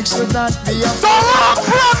Sonic should not be a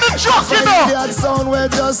from the truck, you know. That sound we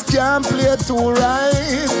just can't play too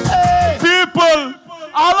right. Hey. People,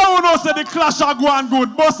 all I know say the clash are going good.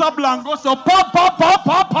 Bossa Blanco, so pop, pop, pop,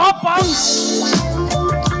 pop, pop, pop.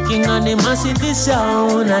 King Animosity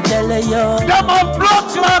sound, I tell you. Them on blood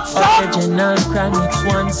clot sound. Original Chronics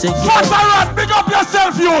once again. Fataran, big up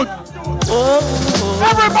yourself, youth.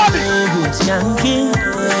 Everybody. Skanking,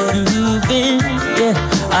 grooving, yeah,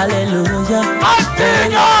 hallelujah.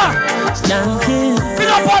 Skanking. Big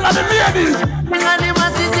up all of the ladies. King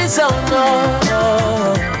Animosity sound,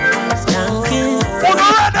 Skanking.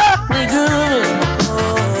 Ready? Good.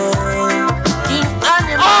 King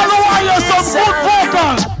Animosity. All the while some good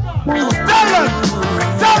vocals.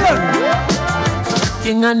 Tell them.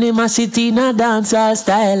 King Animosity na dancehall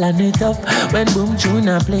style and it up. When boom tune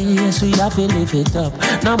a play, so we have to lift it up.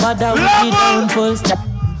 No matter what we down full step.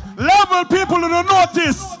 Level people who don't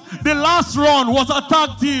notice. The last round was a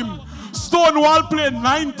tag team. Stonewall played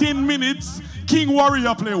 19 minutes. King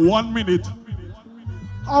Warrior played 1 minute.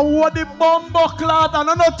 I want the bomber clad and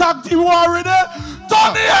another tag team war there.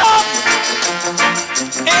 Turn it up!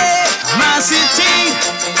 Hey, my city.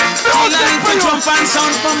 Music for jump and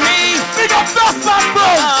sound for me. Big up Dustin, bro!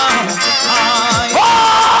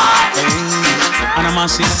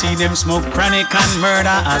 Animosity, them smoke chronic and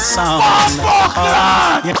murder a sound.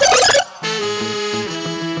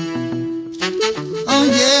 Oh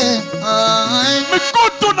yeah, me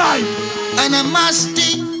good tonight.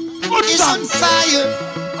 Animosity is on fire.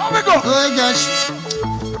 How we go? Oh gosh,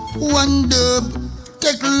 one dub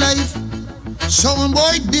take life. Sound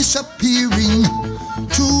boy disappearing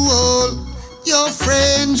to all your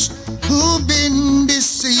friends who've been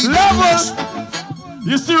deceived. Level.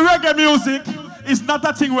 You see, reggae music is not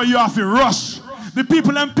a thing where you have to rush. The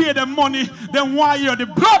people them pay them money, then wire the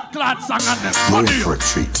blood clot song and them money. For a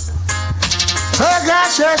treat. Oh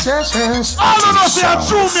gosh, yes. I don't know, say I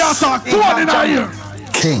true me attack. 2 in a year.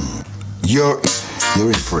 King, you're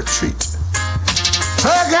in for a treat.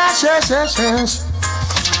 Oh gosh, yes.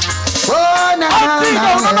 Oh no,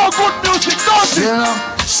 no, good music, don't you? You know,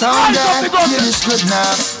 sound that is good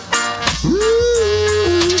now.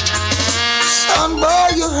 Ooh, sound boy,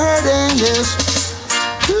 you hurting this.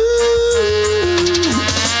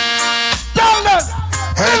 Tell them,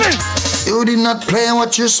 hey, you did not play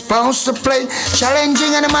what you're supposed to play.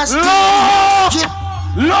 Challenging Animosity.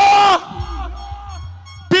 Lord!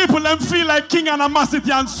 People them feel like King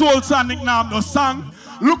Animosity and Soul Sonic now no song.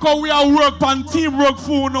 Look how we are work on teamwork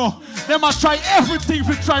for no. They must try everything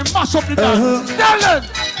to try and mash up the dance. Tell them!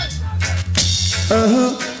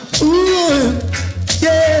 Ooh,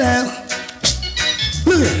 yeah.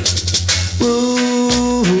 Look at it.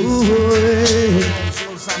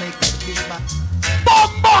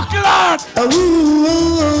 Buckland!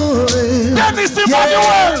 Dennis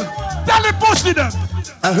Emmanuel! Tell him pussy them!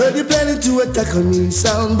 I heard you planning to attack on me,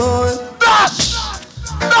 sound boy. Dash!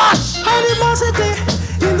 Animosity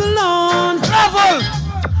in the lawn. Level!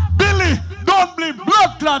 Billy, don't be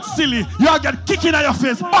blood clot silly. You'll get kicking at your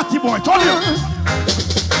face. Batty boy, turn you.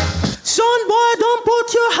 Son boy, don't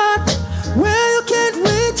put your hat where you can't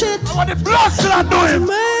reach it. What the blood clot doing?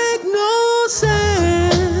 Make no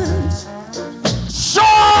sense.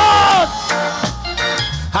 Shot!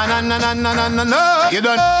 No, you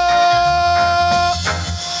don't.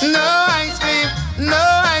 No ice cream, no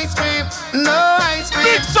ice cream, no ice cream.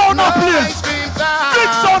 Big sound up here. Big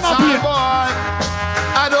sound up here.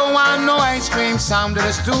 I don't want no ice cream sound that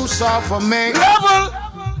is too soft for me. Level.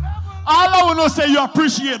 All I want to say you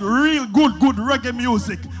appreciate real good reggae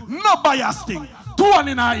music. No bias thing. 2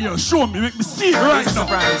 in a year. Show me. Make me see it right now.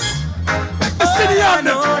 Make me see the hand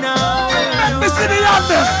them. Make me see the hand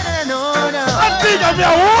them. I think I'm here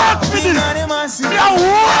work for this. Me a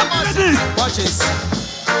work for this. Watch this.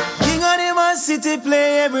 King Animosity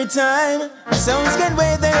play every time. Sounds can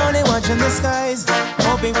wait, they only watching the skies.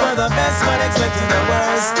 Hoping for the best, but expecting the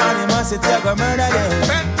worst. Animosity, I go murder them.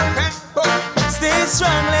 Stay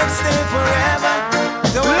strong, let's stay forever.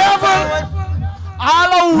 Level.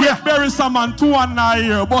 All of we bury some man 2 in a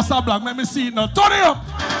year. Bossa Black, let me see it now. Turn it up.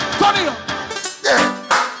 Turn it up.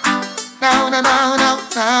 No.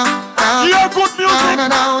 Hear good music.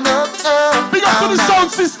 No. Big up to the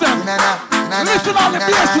sound system. Listen on the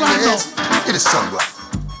bass line now. Get a song right.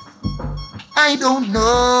 I don't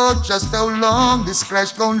know just how long this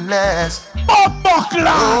clash gon' last.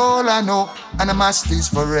 All I know, Animosity's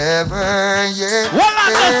forever, yeah. Well, I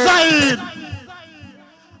Said.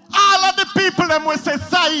 All of the people them will say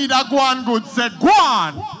Said a go on good, say go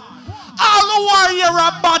on. All the while you're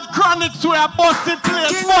a bad chronics we are busting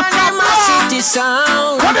place. King Animosity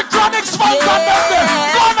sound. When the chronics fans are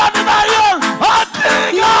there, go on in my ear.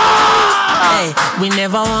 Hey, we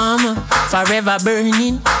never warm, forever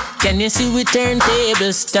burning. Can you see we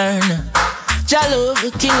turntables turn? Jalo,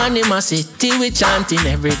 King Animosity, we chanting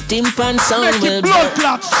every timpan sound will burn. I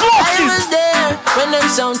was there when them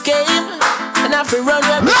sound came, and I feel run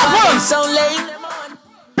where them sound lame.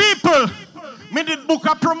 People, me did book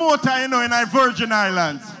a promoter, you know, in our Virgin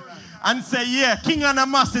Islands, and say, yeah, King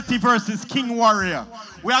Animosity versus King Warrior.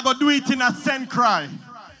 We are gonna do it in a St. Cry.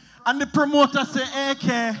 And the promoter say,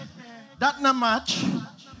 okay, that no match.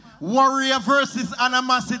 Warrior versus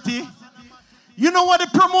Animosity. You know what the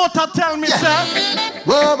promoter tell me, sir?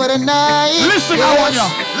 Whoa, what a night. Listen, yes. I want you.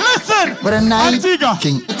 Listen. What a night. Antigua.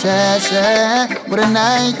 King Chaso, what a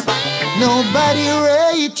night. Nobody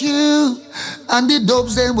rate you. And the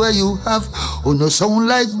dubs them where you have. Oh, no sound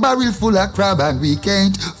like barrel full of crab. And we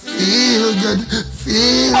can't feel good.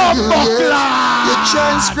 Feel good, yeah. You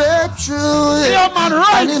try and scrape through it. Yeah, man,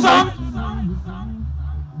 right, son.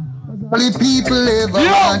 Only people ever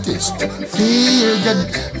want is feel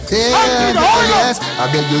good, feel good, yes.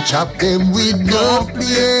 I beg you chop them with no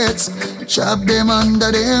plates. Chop them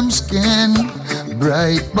under them skin.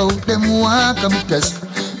 Bright bout them walk them test.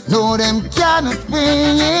 No, them cannot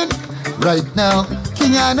win. Right now,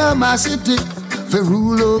 King Animosity, for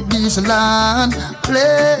rule of this land.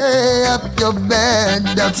 Play up your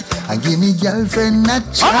bed ups and give me girlfriend a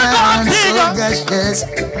chance. Oh gosh, yes.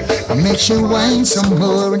 And make sure wine some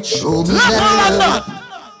more and show me that.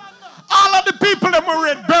 All of the people that were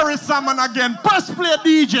read Barry Salmon again. Press play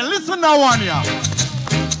DJ. Listen now on ya.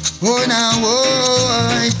 Oh now,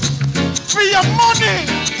 oh. For your money.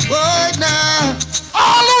 Oh now.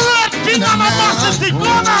 All the red King Animosity. Go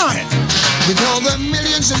on. With all the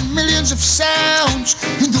millions and millions of sounds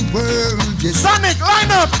in the world, yes. Sonic, line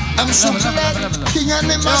up. I'm so glad King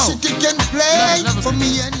Animosity can play for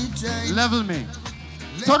me anytime. Level me.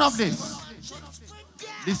 Turn up this.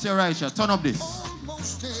 This your right shot. Turn up this.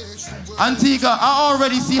 Antigua, I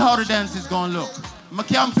already see how the dance is gonna look. I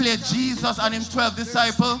can play Jesus and him 12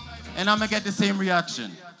 disciple, and I'm gonna get the same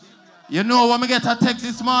reaction. You know, when I get a text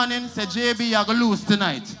this morning, say JB, you're gonna lose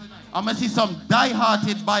tonight. I'm gonna see some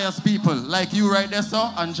die-hearted biased people like you right there, sir,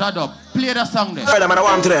 and Jadop. Play the song there. Brother, man, I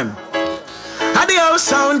want to them. Adios,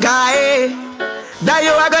 sound guy. Die,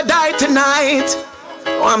 you are gonna die tonight.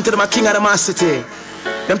 Oh, I'm to them, a King Animosity.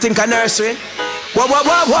 Them think a nursery. Whoa, whoa,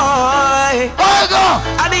 whoa, whoa.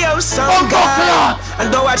 Adios, sound guy.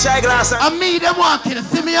 And don't watch eyeglass. And me, them walking.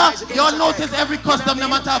 See me up. Y'all notice every custom them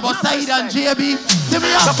matter about Said and JB. See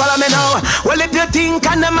me up. So follow me now. Well, if you think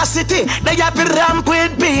Animosity, they have to ramp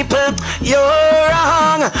with people, you're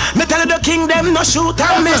wrong. Me tell you the king, them no shoot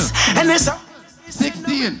and miss. And it's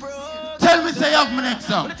 16. Tell me say you have my next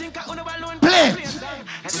song. Play it.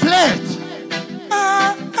 Play it.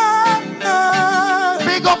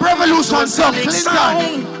 Big up Revolution song,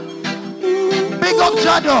 Clinton. Big up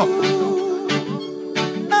Jado.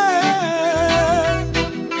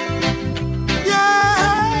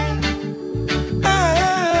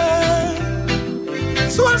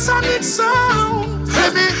 Soul Sonic sound.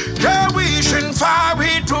 They're wishing for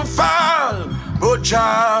it to fall, but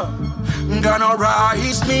Jah gonna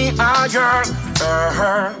rise me higher.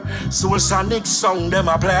 Soul Sonic sound them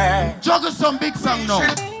a play. Juggle some big song now.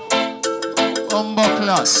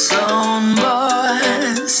 Class. Sound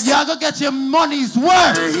boys. You gonna get your money's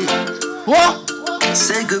worth. What?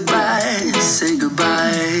 Say goodbye, say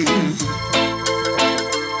goodbye.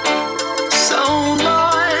 Sound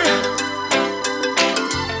boy.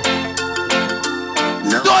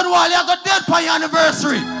 No. Don't worry, I got dead for your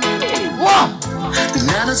anniversary. What?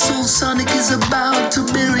 Now the Soul Sonic is about to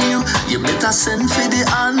bury you. You better send for the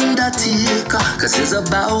undertaker, cause it's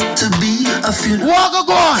about to be a funeral. Walk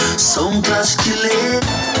go on. Some clash kill it.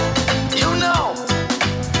 You know.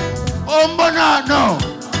 But no.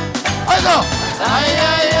 I go. Aye,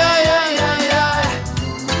 aye, aye, aye, aye,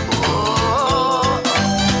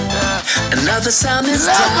 aye. Another sound is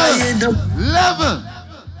dying. Level.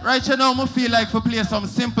 Right now, I feel like to play some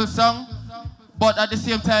simple song, but at the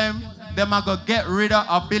same time, them are gonna get rid of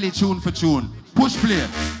a Billy tune for tune. Push play.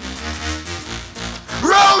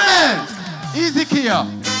 Roman! Easy here.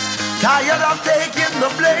 Tired of taking the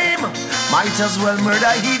blame. Might as well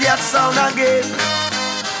murder idiot sound again.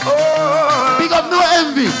 Oh. Big up no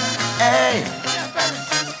envy. Hey.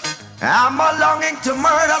 I'm a longing to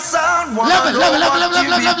murder sound. Level.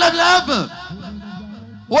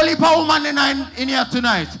 Holy power man in here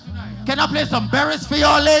tonight. Can I play some berries for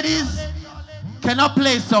y'all ladies? Can I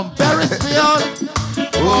play some berries for y'all?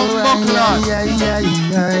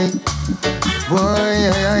 Boy,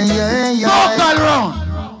 yeah. Vocal round.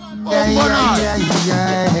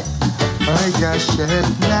 Yeah. I just said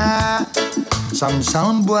nah. Some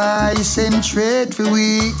sound boy send straight for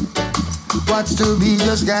we. What's to be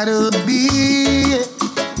just gotta be.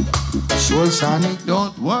 Soul Sonic,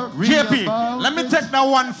 don't worry. JP, let me take that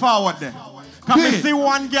one forward there. Can we see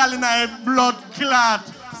one girl in a blood clot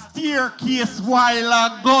staircase while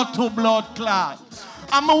I go to blood clot?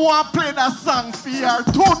 I'm gonna want to play that song for you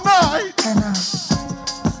tonight.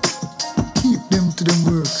 Keep them to them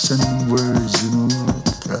works and them words, you know.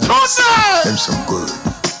 Tonight! Them some good.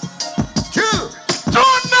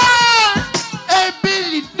 Tonight! Hey,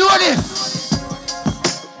 Billy, do this.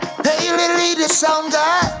 Hey, little the sound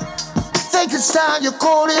guy. Think it's time you're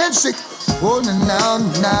cold and sick. Oh,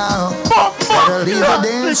 now. Better leave a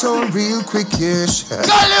dance on real quick, yes.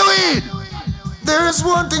 Gollyweed! There is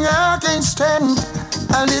one thing I can't stand.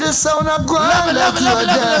 A little sound of grind.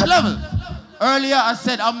 Level. Earlier I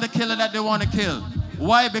said I'm the killer that they want to kill.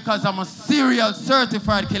 Why? Because I'm a serial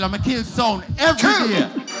certified killer. I'm a kill sound every day.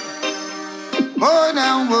 Boy,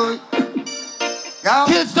 now, boy.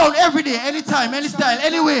 Kill sound every day, anytime, any style,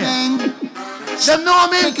 anywhere. Them know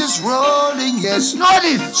me. Sonic is rolling, yes. Know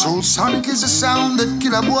this. Soul Sonic is a sound that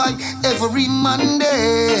kill a boy every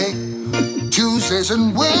Monday, Tuesdays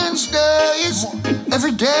and Wednesdays,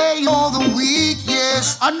 every day all the week,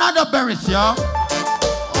 yes. Another berries, y'all.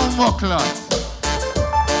 One more class.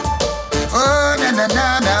 Oh,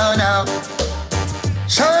 no.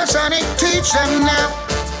 Soul Sonic, teach them now.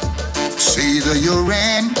 See the you're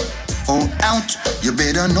in or out, you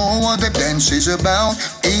better know what the dance is about.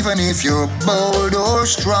 Even if you're bold or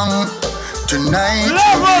strong, tonight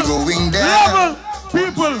we're going down.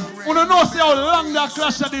 People, you don't know how long that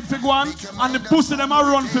clash did for go on, and the pussy them are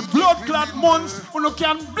run for blood clot months. You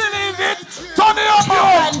can't believe it. Turn it up, yo.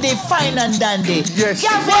 Bandy, fine and dandy. Yes.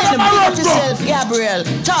 Gabriel, big yourself, Gabriel.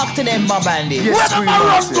 Talk to them, Bob Bandy. Yes,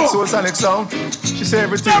 Soul Sonic sound. She said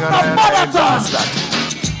everything and I dance that.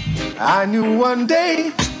 I knew one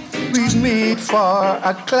day we'd meet for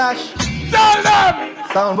a clash. Tell them!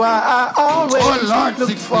 Sound why I always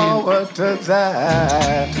look forward to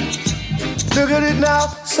that. Look at it now,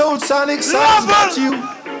 Soul Sonic sounds got you.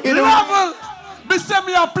 Level! Me say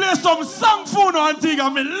me a play some song for no Antigua.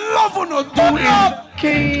 Me love you no. Turn it up!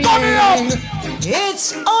 Turn it up!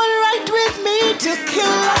 It's alright with me to kill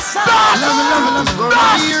a song. Level.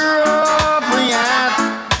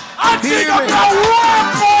 Antigua, me a work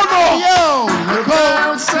for no. Yo, look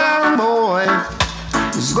out, sound boy.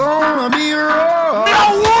 It's gonna be rough. Me a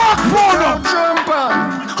work for no. Jump on.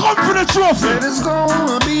 Come for the trophy. It's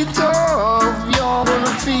gonna be tough. You're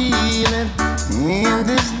gonna feel it in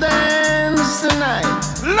this dance tonight.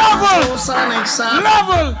 Level. Sonic sound.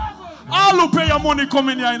 Level. All who pay your money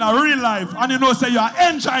coming here in a real life, and you know say you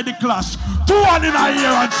enjoy the clash. 2 1 in a year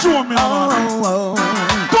and show me, man.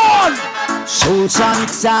 Go on. Soul Sonic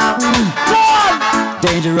sound. Go on.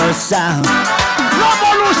 Dangerous sound.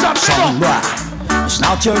 Revolution. Sound, it's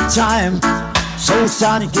not your time. Soul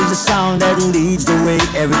Sonic is the sound that leads the way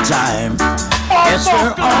every time. Yes,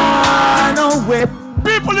 we're on our way.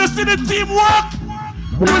 People, you see the teamwork?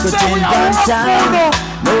 We say we are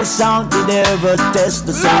no sound could ever test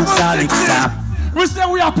the Soul Sonic sound. We say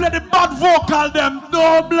we are playing the bad vocal, them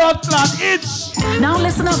no blood clot itch. Now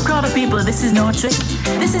listen up, crowd of people. This is no trick.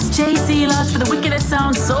 This is JC Lodge for the wickedest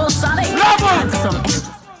sound, Soul Sonic. Time for some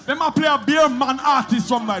extra. Them a play a beer man artist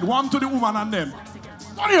some night. One to the woman and them.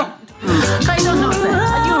 Turn it up. I don't know, sir.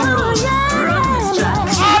 You run this track.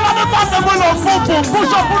 All of the man them will love boom boom.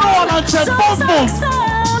 Push up on the wall and check boom boom.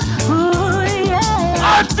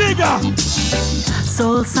 Antigua.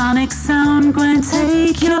 Soul Sonic sound going to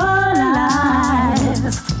take your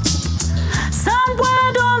life.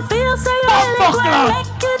 Somewhere don't feel so you really going to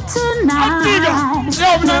make it tonight. Antigua. Yo,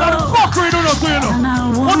 man, how the fuck we do not do, you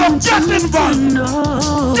know? Get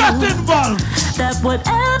involved. Get involved. That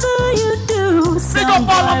whatever you do,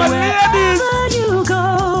 somewhere wherever you go,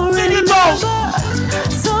 remember,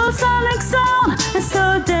 Soul Sonic sound is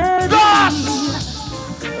so deadly.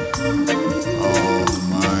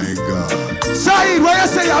 Saeed, what you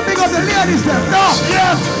say? You big up the ladies them, no?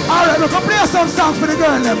 Yes. Alright, look, play some song for the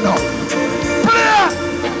girl them, no? Play!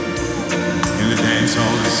 In the dance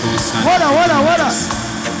hall, it's so sad. What up?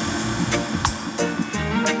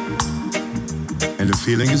 And the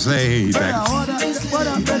feeling is laid back. What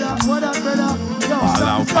up, brother?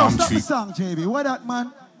 Yo, stop the song, JB. What up,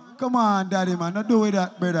 man? Come on, daddy, man. Don't do it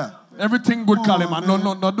that, brother. Everything good, Kali, man.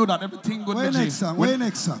 No, do that. Everything good, Where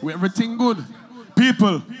next song? Everything good.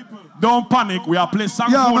 People, don't panic. We are playing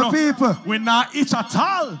song for no. people. We not itch at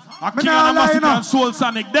all. I can't Animosity and Soul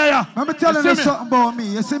Sonic there. Let me tell you something about me.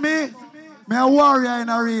 You see me? Me a warrior in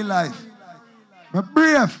a real life. Me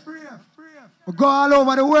brave. We go all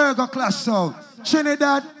over the world, go clash sound.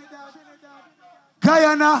 Trinidad,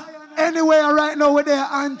 Guyana, anywhere right now with their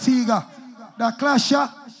Antigua. The clasher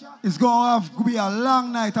is going to be a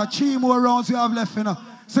long night. 3 more rounds we have left, you know.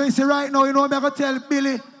 So you see right now, you know, I'm going to tell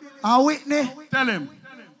Billy and Whitney. Tell him.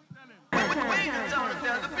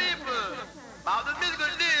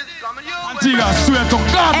 Antigua, swear to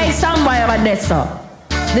God. Hey, somebody over there, sir.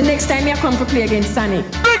 The next time you come to play against Sonic,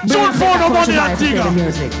 big tune for no money, Antigua.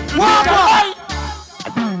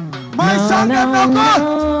 My son, them no good.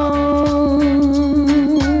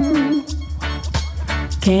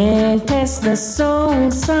 Can't test the soul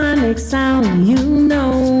sonic sound, you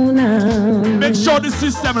know now. Make sure the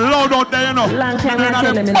system loud out there, you know. Long time I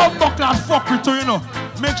tell him, you know. Buckle and fuck with you, you know.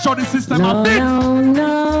 Make sure the system are big.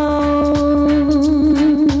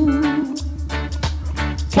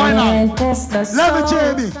 Final. Let me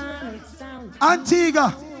JB.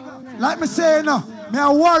 Antigua, like me say now, me a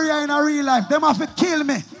warrior in a real life. Them have to kill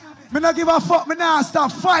me. Me not give a fuck. Me now stop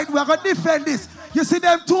fight. We are gonna defend this. You see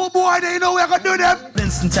them 2 boys, you know we are gonna do them.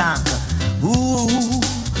 Vincent Tanker. Ooh,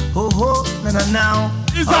 oh, oh, now.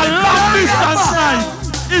 It's a long distance night.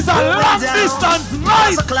 It's a long distance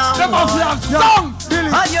night. Them have to song.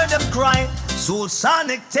 I hear them cry. Soul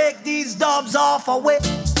Sonic, take these dubs off away.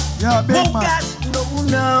 Yeah, big man. Gosh,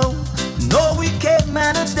 no, we can't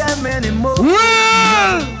manage them anymore.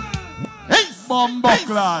 Hey,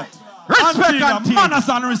 Bumbuckler. Respect and manners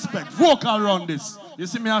and respect. Vocal around this. You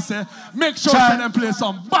see me, I say, make sure them play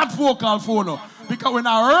some bad vocal for you. Because when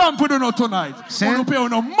I ramp with you tonight, when you pay you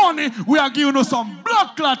no money, we are giving you some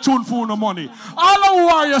blood clot tune for no money. All the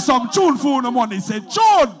warriors some tune for no money. Say,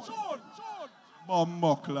 tune.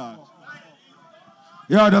 Bumbuckler.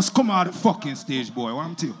 Yeah, just come out of the fucking stage, boy.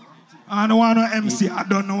 One two. I don't want no MC. I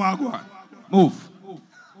don't know what I go on. Move.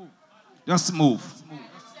 Just move.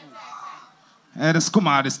 Just come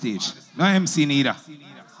out of the stage. No MC neither.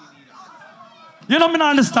 You know me not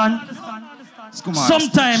understand?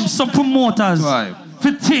 Sometimes some promoters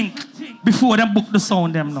think before them book the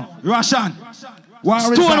sound them now. Russian.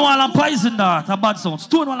 Stonewall and Poison Dart a bad sound.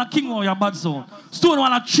 Stonewall and King Warrior a bad sound.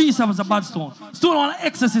 Stonewall and 37 is a bad sound. Stonewall and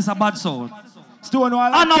Exorcist a bad sound.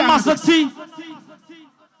 Stonewall and Animosity.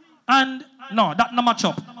 And no, that no match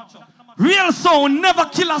up. Real sound never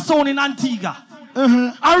kill a sound in Antigua.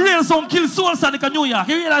 A real sound kill Soul Sonic in New York.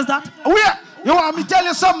 You realize that? Wait, you want me to tell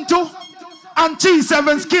you something too? And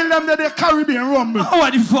T7s kill them to the Caribbean Rumble.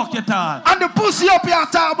 What the fuck you talk? And the pussy up here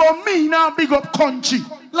talk about me now big up country.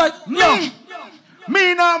 Like me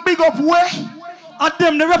now big up where? At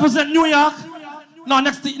them they represent New York. No,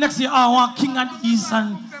 next year I want King and East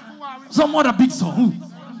and some other big song.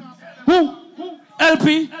 Who?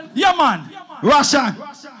 LP? Yeah, man. Russian.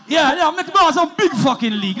 Yeah, make them some big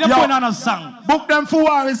fucking league. They're going on a song. Book them for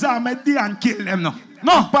Warriors and kill them now.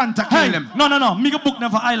 No. Panther kill them. No. Me can book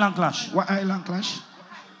them for Island Clash. What Island Clash?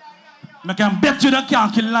 Me can bet you they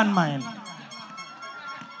can't kill Landmine.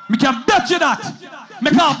 Me can bet you that.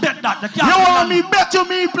 Me can't bet that. They can't you want me bet you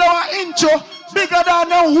me play an intro bigger than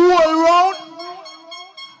the whole round?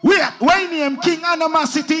 Wait, when name King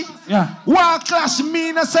Animosity? Yeah. War Clash me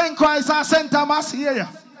in a St. Christ and St. Thomas here.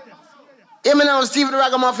 Hear me now, Steve the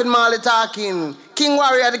Ragamuffin Marley talking. King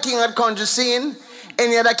Warrior, the king of the country scene.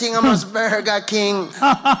 Any other king, I must Burger King.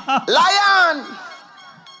 Lion!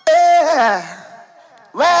 Yeah.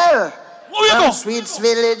 Well, from Sweets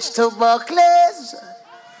Village to Buckley's,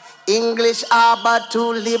 English Harbour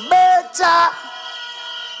to Liberta.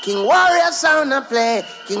 King Warrior sound a play,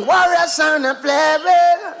 King Warrior sound a play,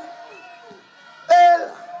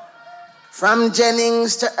 well, from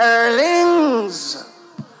Jennings to Erlings,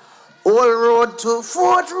 Old Road to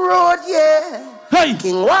Fort Road, yeah. Hey.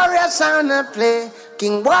 King Warrior sound a play,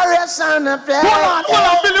 King Warrior sound a play. Hold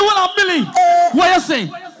on, Billy. What you say?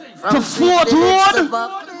 To Fort Road?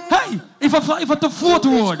 Hey, if I to Fort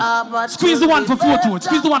Road, squeeze the one for Fort Road.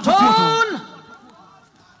 Squeeze the one for Fort Road.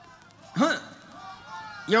 Huh.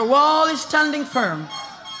 Your wall is standing firm.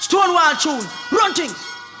 Stonewall tune, run things.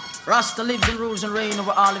 Rasta lives and rules and reign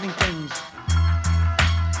over all living things.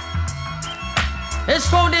 His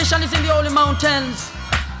foundation is in the holy mountains.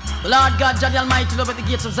 The Lord God, Jah the Almighty, love at the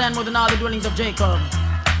gates of Zion more than all the dwellings of Jacob.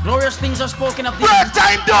 Glorious things are spoken of thee. Break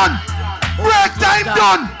time done! Break time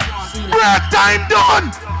done! Break time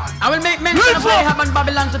done! I will make mention of Rahab and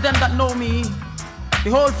Babylon to them that know me.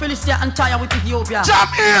 Behold, Philistia and Tyre with Ethiopia.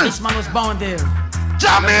 Jamil! This man was born there.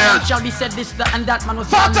 Jamil! Shall be said this, that, and that man was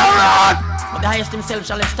born there. But the highest himself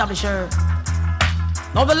shall establish her.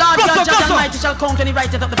 Now the Lord God, Jah the Almighty, shall count and he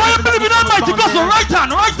writeth up the people that this man was born there. Right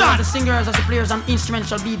hand. As the singers, as the players, and instruments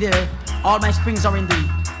shall be there. All my springs are in thee.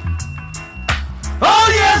 Oh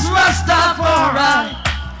yes, Rastafari.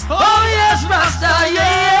 Oh yes, Rasta,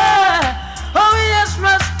 yeah. Oh yes,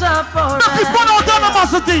 Rastafari. The people out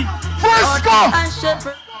Animosity. Frisco.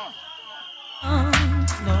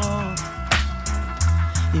 No.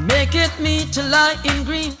 He maketh me to lie in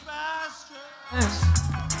green pastures.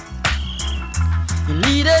 He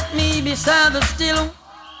leadeth me beside the still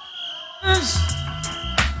waters.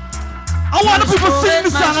 I want the people sing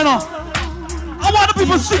this song, you know. I want the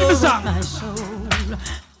people sing this song.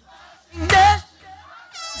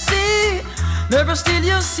 See, never still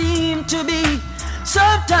you seem to be.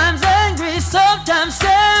 Sometimes angry, sometimes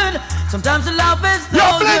sad. Sometimes the love is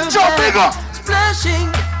though you're bad.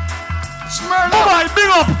 Splashing. Bye, big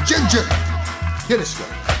up. Ginger. Get this guy.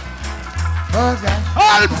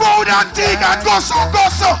 All proud and dig and go so.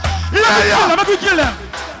 Yeah. Let me kill them.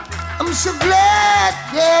 I'm so glad,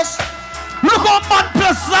 yes. Look how man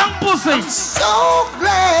plus song pussy. I'm so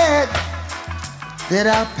glad that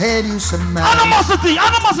I paid you some money. Animosity.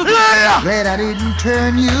 Yeah. Glad I didn't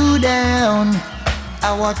turn you down.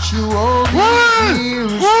 I watch you all these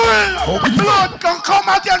years. Blood can come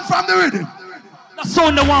again from the rhythm. That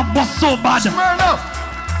sound the one bust so bad. Smell up.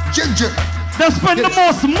 Ginger. They spend the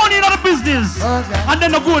most money in the business. And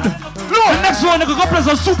then the good. Look, the next one they go play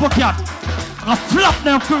some super cat. And flop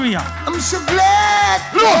their career. I'm so glad.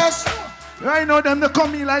 Yes. Right now them they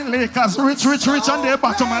come in like Lakers. Rich on their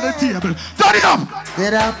bottom of the table. Turn it up.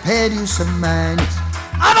 That I paid you some money.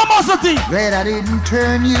 Animosity. Glad I didn't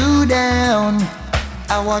turn you down.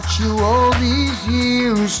 I watch you all these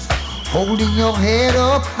years, holding your head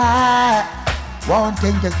up high,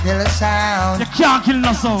 wanting to kill a sound. You can't kill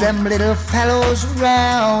no sound. Them little fellows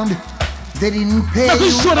around, they didn't pay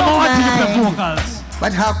you no mind.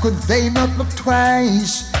 But how could they not look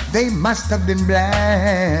twice? They must have been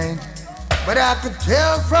blind. But I could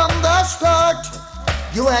tell from the start,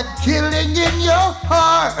 you had killing in your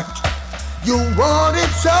heart. You wanted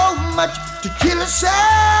so much to kill a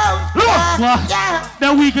sound. Look,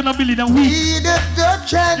 they're weak in the building, they're weak. Needed the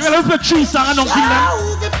chance. You gotta play 3 songs and don't kill them.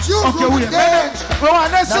 Okay, wait. Now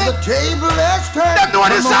the table has turned. Them know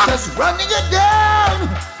this song. Just running it down.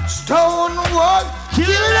 Stone wall, kill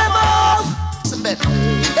them off. Hey,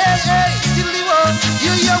 still the one.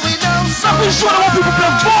 You we know so. I'm sure I want people to play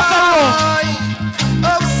vocal.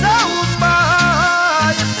 Oh, so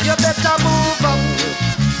much. You better move up.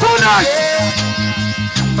 Good night.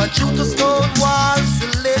 But you to stone wall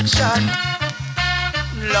selection.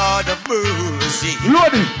 Lord of mercy.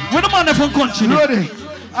 Lordy, where the man from country? Lordy.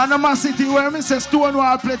 Animosity where me say stone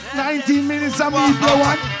wall play 19 minutes and me play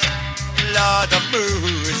one. Lord of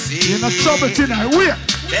mercy. You're not trouble tonight. Wait.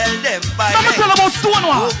 Tell them by let me tell about stone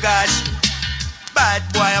wall. Oh gosh. Bad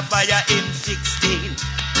boy a fire M16.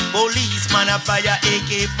 Policeman a fire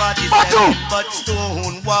AK-47. But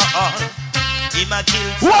stone wall. Him a kill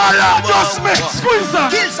some Walla, just make squeeze up.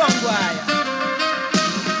 Kill some boy.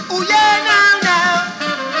 Oh yeah, now.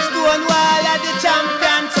 Stone wall at the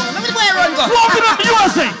champion zone. Let me go run go. Walk it up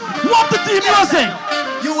USA. Walk the team USA.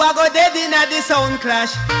 You are go dead in at the sound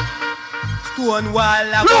clash. Stone wall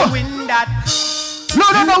a go win that. No,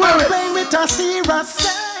 wait. Playing with a serious.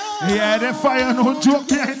 Yeah, they fire no joke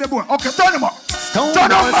behind the board. Okay, turn him up. Stone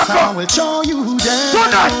turn him back up. will show you down.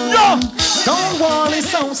 Tonight, yo. Stone wall is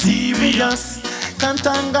so serious,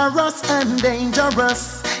 cantankerous and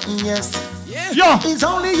dangerous. Yes. Yo. It's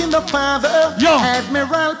only in the Father. Yo.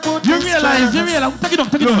 Admiral put you realize. Take it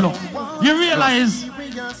up. You realize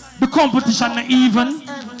the competition not even.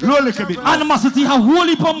 Animosity have whole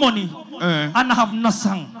heap of money and have no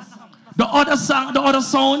song. The other sound,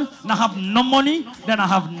 now have no money, then I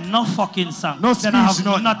have no fucking song. No then I have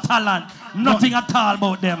no talent, nothing at all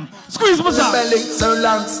about them. Squeeze my song. So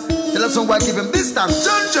Lance, tell us someone give him this time,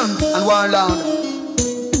 John, and one round.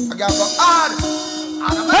 I got go hard.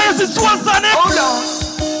 Hey, is this one son? Hold on.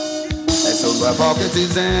 So my pocket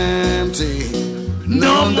is empty.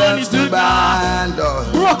 No money to buy.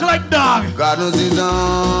 Rock like dog. God knows he's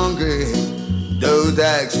hungry. Don't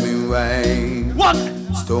ask me why. What?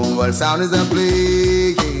 Stonewall sound is a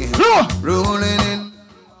plague. Rolling in.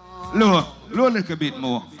 Low a little bit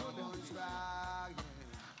more.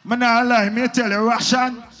 Man, not lie, me tell you,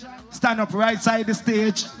 Russian, stand up right side the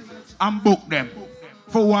stage and book them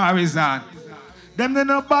for war is on. Them they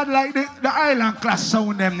not bad like the island class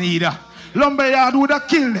sound them neither. Lumberyard would have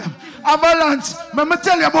killed them. Avalanche, let me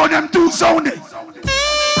tell you about them two sounding.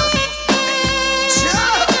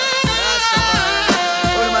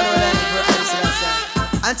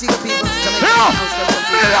 Antigua people coming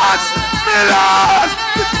Millers!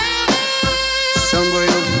 Somewhere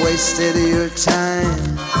you've wasted your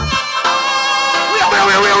time.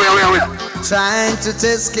 Wait. trying to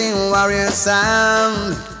test King Warrior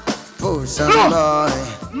sound. For some boy.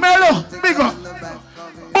 Mellow, big up.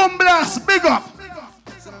 Boom blast, big up.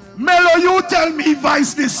 Mellow, you tell me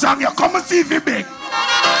Vice this song. You come and see if you big. Why?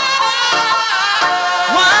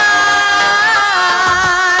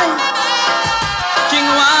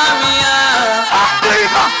 King Warrior.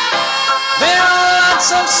 There are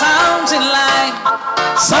lots of sounds in life.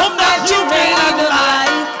 Some that you may not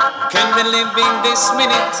like. Can be living this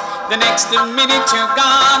minute. The next minute you're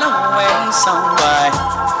gone away. Somebody.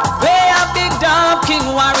 Play a big dub,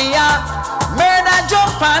 King Warrior. Murder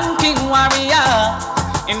jump on King Warrior.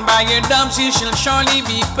 And by your dubs you shall surely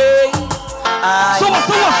be paid. So what?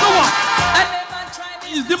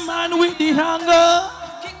 Is the man with the hunger?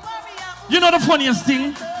 You know the funniest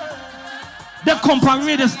thing? They come from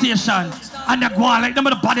radio station and they go on like them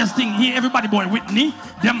the baddest thing here. Everybody boy Whitney,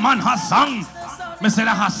 the man has sung. Me say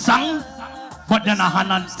that has sung, but then I have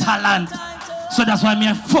no talent. So that's why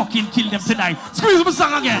me fucking kill them tonight. Squeeze my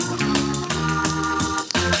song again.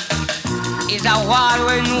 Is a wall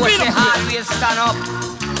where you say hard way stand up.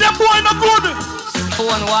 Them boy not good.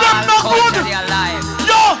 Stone wall, them not good. They alive.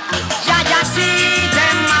 Yo. Jaja see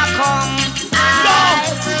them a come. Yo.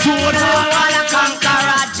 Stone wall a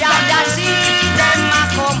conqueror. Jaja see them a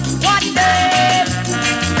come. What them?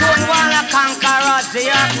 Stone wall a conqueror.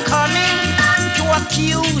 They are coming to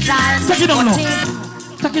accuse us. Take it down low.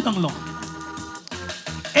 Take it down low.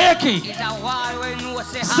 AK.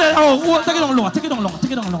 Say, oh, take it down low. Take it down low.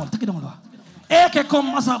 Take it down low. Take it down low. AK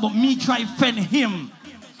come as about me try fend him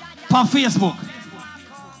on Facebook.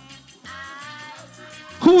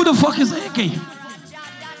 Who the fuck is AK?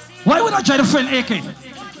 Why would I try to friend AK?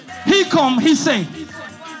 He come, he say,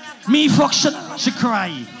 me fuck she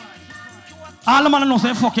cry. All the man know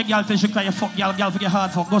say fuck your girl till she cry, you fuck girl for get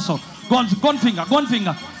hard fuck, go so. Gun finger.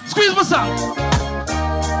 Squeeze my sound.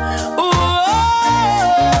 Oh,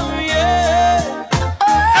 yeah.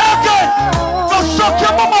 AK! Go suck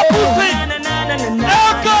your mama pussy!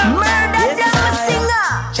 AK! Murder them singer.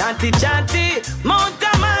 Chanty, Mount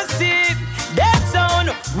Massive. That sound,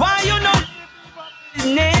 why you know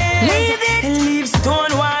business? Leave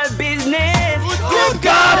Stonewall business. Good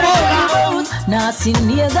God! Nasty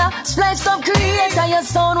nigga, spliced up creator, your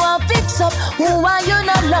sound will fix up. Who are you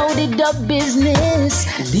not loaded up business?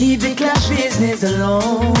 Leave the cash business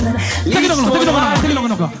alone. Take it on.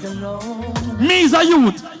 Me is a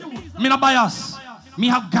youth. Me not bias. Me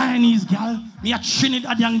have Guyanese girl. Me a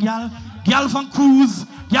Trinidadian girl. Girl from Cruise.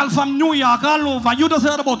 Girl from New York, all over. You just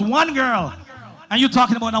heard about one girl. And you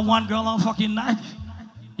talking about that one girl on fucking night.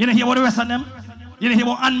 You didn't hear about the rest of them? You didn't hear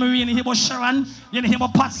about Anne-Marie, you didn't hear about Sharon, you didn't hear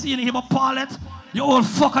about Patsy, you didn't hear about Paulette. You old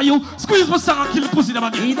fucker, you. Squeeze my song and kill the pussy them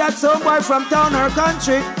again. He that some boy from town or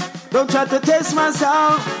country. Don't try to test my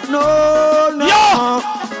sound. No. Yo!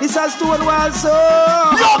 This has Stonewall soul.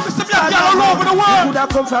 Yo, Mr. Black all over the world. You could have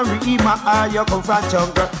come from Rima or you come from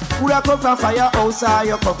Jungle. Could have come from Firehouse or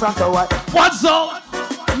you come from Tower. What's up?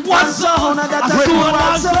 What's up? That's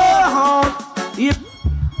Stonewall soul.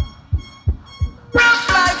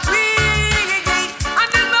 Like we, and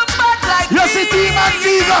then the bad like you see Team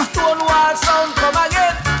Antigua. Stonewall sound come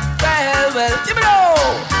again. Well, give me know.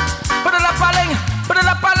 Put it up, paling. Put it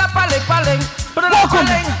up, paling. Put it up,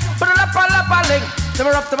 paling. Put it up, paling.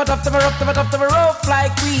 Never up,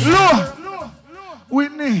 like we. Look,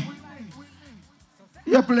 Whitney,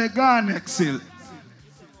 you play Garnet still.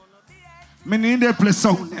 Me need to play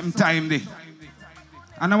sound them time day.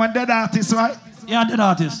 And I want dead artist, right? Yeah, dead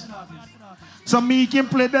artist. So me can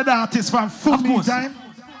play dead artist from full time.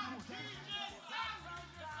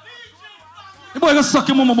 The boy gonna suck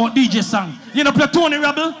your mom about DJ song. You know play Tony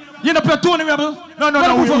Rebel? No, wait.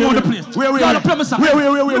 Play my song.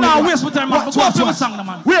 Wait. Now waste my time, man. Go play my song,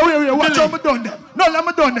 man. Wait. Watch how me done that. No, let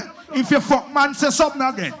me done that. If you fuck man, say something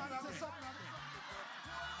again.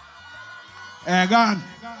 Hey, gone.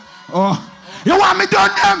 Oh. You want me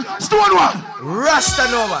done them? Stonewall. Rasta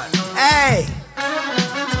no man. Hey.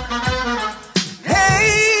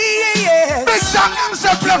 Big song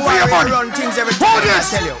himself play for your money. Run things every time, I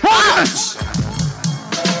tell you. Hold this.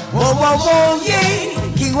 Whoa, yeah.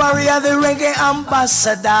 King Warrior, the reggae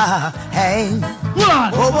ambassador. Hey. Hold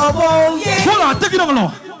on. Whoa, yeah. Hold on, take it on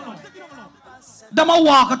low. Them a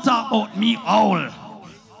walk and talk about me owl.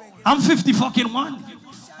 I'm 50 fucking one.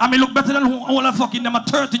 I mean look better than all of fucking them are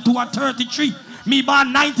 32 and 33. Me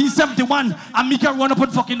born 1971 and me can run up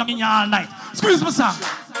and fucking in all night. Squeeze my song.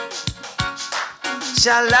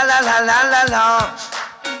 Sha-la-la-la-la-la-la.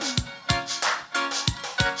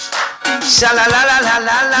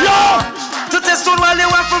 Sha-la-la-la-la-la-la. Yo! To test on while you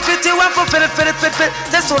want for fit,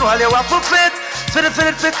 Test on while you want for fit. Spin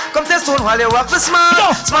it, come test on while you walk for smart.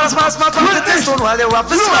 Smart, come test on while you walk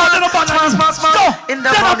for smart. Smart, in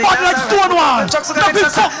the morning. Like Stonewall. Let me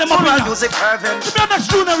fuck them up in music perfect. Give me a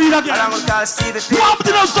next tune and read again. And I will call Stevie P. What happened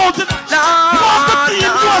to the sound tonight? What happened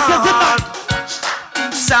to the music tonight?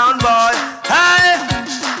 Sound boy, hey.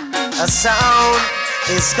 A sound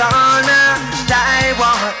is gonna die,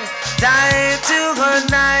 boy. Die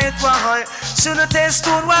tonight, boy. Shouldn't taste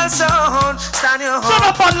Stonewall sound. Stand your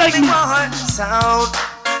heart. Like sound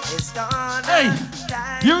is gonna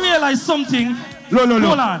die. You realize something?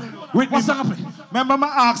 Hold on. What's happening? Remember,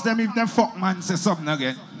 I asked them if them fuck man say something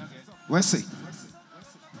again. Where's see?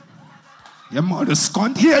 Your mother's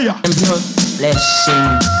can't hear you.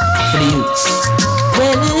 Blessing for the youths.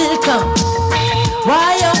 Welcome.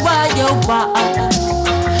 Why?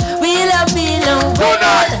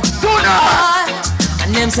 Tonight.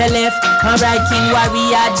 And them say left or right, King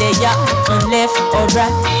Warrior there. And left or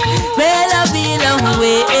right. Well, I be long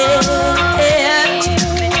way.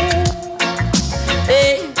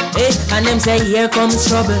 And them say here comes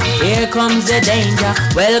trouble, here comes the danger.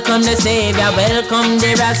 Welcome the Savior, welcome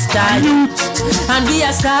the Rasta youth. And we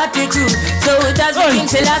are started to, so it has the King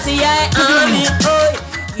Selassie army.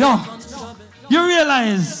 Yo, you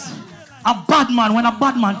realize a bad man, when a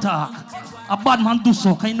bad man talk, a bad man do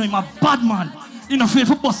so, you know him a bad man. You know, afraid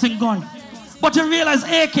for busting gun. But you realize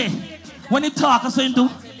AK, when he talk, so you do,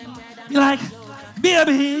 you're like,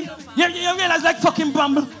 baby, you realize like fucking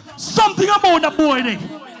Bramble, something about that boy there.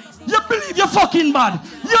 You believe you're fucking bad.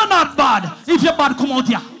 You're not bad. If you're bad, come out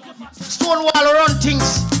here. Stonewall run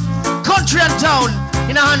things. Country and town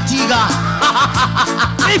in Antigua.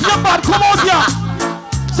 If you're bad, come out here.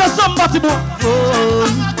 Say somebody, boy. Oh,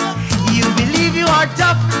 you believe you are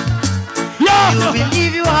tough. Yeah. You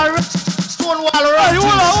believe you are Stonewall run things.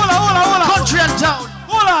 Hold on. Country and town.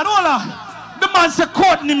 Hold on. The man said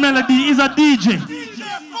Courtney Melody is a DJ.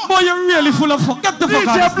 Boy, you're really full of fuck. Get the fuck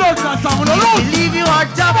out. DJ Blood Clot sound. You believe you are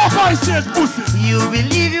tough. Pussy. You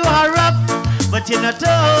believe you are rough, but you're not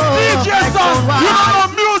tough. DJ sound. You don't know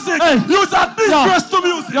music. Hey, you are disgrace to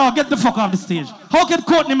music. Yo, get the fuck off the stage. How can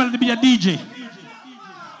Courtney Melody be a DJ?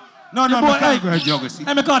 No, boy, hey,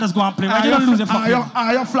 my car just go and play. You don't lose your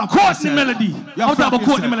fucking. Courtney Melody. How about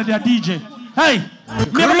Courtney Melody a DJ? Hey,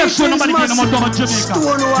 make sure nobody get them on Jamaica.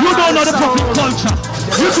 You don't know the fucking culture.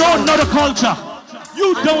 You don't know the culture.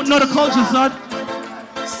 You don't know the culture, son.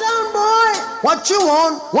 Sound boy, what you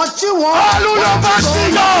want? Hallelujah,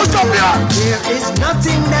 there is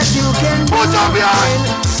nothing that you can do.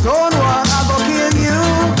 Stonewall, I go kill you.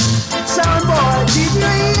 Sound boy, did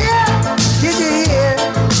you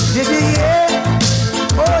hear?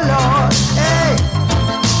 Oh Lord, hey.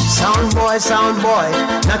 Sound boy,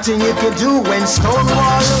 nothing you can do when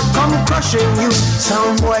Stonewall come crushing you.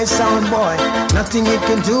 Sound boy, nothing you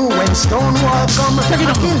can do when Stonewall come killing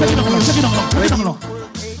you.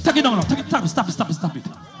 Take it down. Stop it.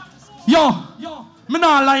 Yo, me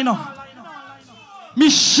not lie now. Me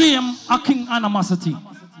shame a King Animosity.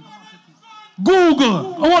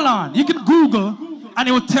 Google, hold on. You can Google and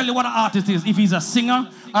it will tell you what an artist is. If he's a singer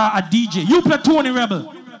or a DJ. You play Tony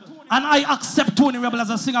Rebel. And I accept Tony Rebel as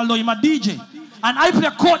a singer, although I'm a DJ. And I play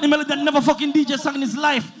Courtney Melody that never fucking DJ song in his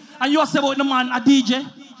life. And you say about the man a DJ?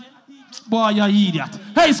 Boy, you idiot.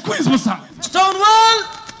 Hey, squeeze me song. Stonewall!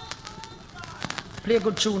 Play a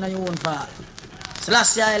good tune on your own part.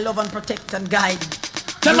 Selassie, I love and protect and guide.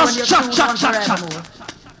 Tell us chat.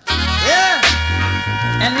 Yeah.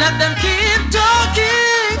 And let them keep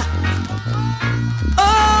talking.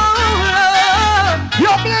 Oh, Lord.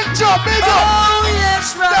 Yo, big up. Oh,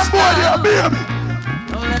 yes, Rasta. That boy, baby.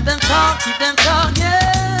 Don't let them talk, keep them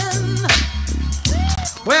talking.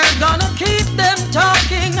 We're gonna keep them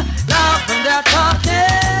talking. Loud when they're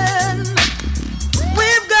talking.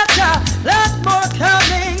 We've got a lot more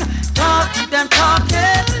coming. Talk, keep them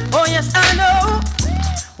talking. Oh, yes, I know.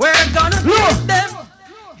 We're gonna keep them.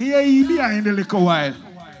 Here he behind a little while.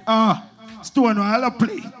 Stonewall a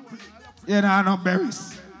play. You know, no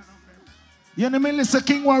berries. You know me listen,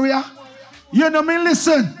 King Warrior? You know me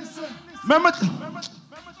listen? Remember?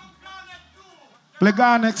 Play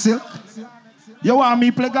Garnet Silk? You want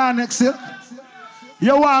me play Garnet Silk?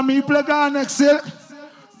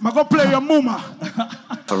 I'm gonna play your mama.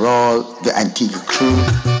 For all the Antigua crew.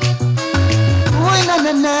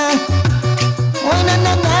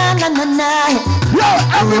 Yo,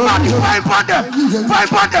 everybody, pipe on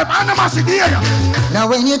them, Animosity here. Now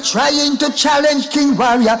when you're trying to challenge King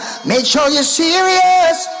Warrior, make sure you're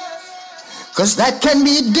serious, cause that can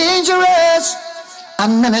be dangerous.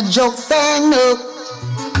 I'm not a joke fan, no.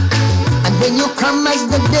 And when you come as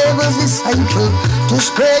the devil's disciple to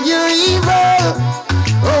spread your evil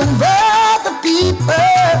over for the people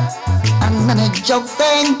and manage your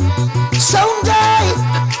fame. Someday,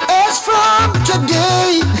 as from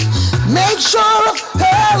today, make sure of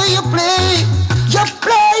how you play. You're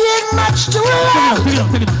playing much too loud.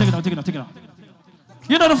 Take it out.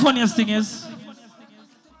 You know the funniest thing is,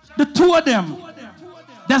 the two of them,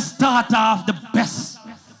 they start off the best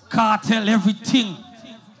cartel, everything,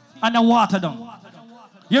 and they water down.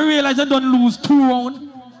 You realize they don't lose 2 rounds.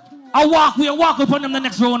 I walk upon them the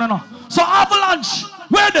next round. So Avalanche,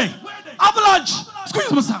 where are they? Avalanche,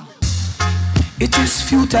 squeeze my son. It is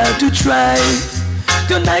futile to try.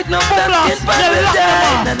 Tonight no black in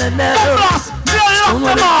paradise.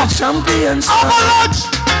 Stonewall is the champion. Avalanche!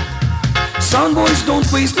 Sound boys don't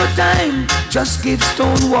waste no time. Just give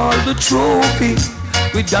Stonewall the trophy.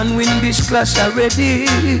 We done win this clash already.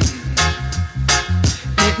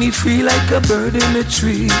 Make me free like a bird in a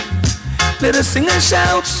tree. Let us sing and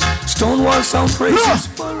shout. Stonewall sound praises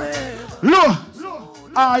forever. Look,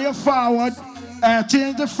 are you forward?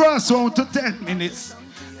 Change the first round to 10 minutes.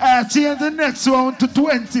 Change the next round to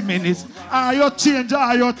 20 minutes. Are you change?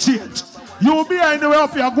 You behind the way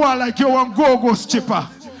up here go like you want go-go stripper.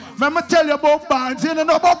 Let me tell you about bands. You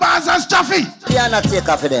know about bands and stuffy. Yeah, not take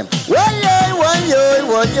off for them.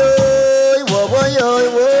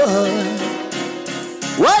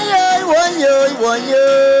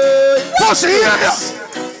 Pussy,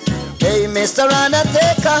 hey, Mr.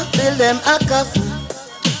 Undertaker, build them a coffin.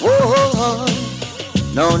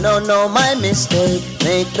 Whoa, no, my mistake.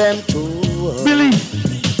 Make them two. Billy.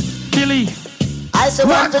 I say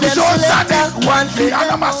one to them selector, one to the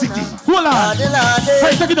Animosity. Hold on.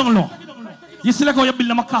 Hey, take it down low. You see like how you build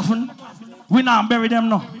them a coffin? We not bury them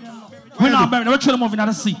now. We not bury them. We throw them over in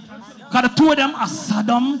the sea. Because the two of them are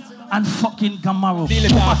Saddam and fucking Gamaro.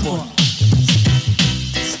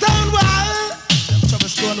 Stonewall. Trouble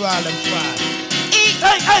Stonewall them fine.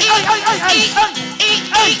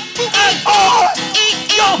 Hey. Oh,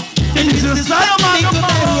 yo. This is Saddam.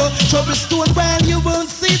 Trouble Stonewall, you won't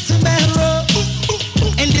see tomorrow.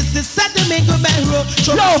 And this is Saddam Barrow.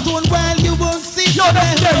 Trouble Stonewall, you won't see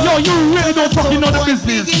tomorrow. Yo, you really don't fucking know the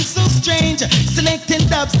business. Begin so strange, selecting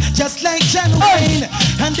dubs just like John Wayne.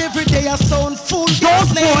 And every day I sound full.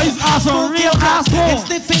 Those boys are some real assholes.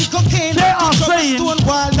 They are saying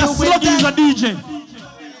that Sluggy is a DJ.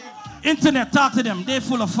 Internet, talk to them. They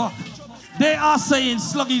full of fuck. They are saying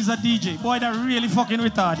Sluggy is a DJ. Boy, they're really fucking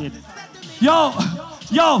retarded. Yo,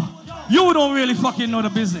 you don't really fucking know the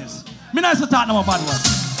business. Me nice to talk no more bad words.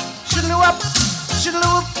 Shiddle up. Yo,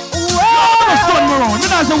 I'm gonna stun me around. Me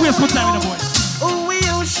nice to waste my time with the boys.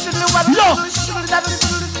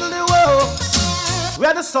 We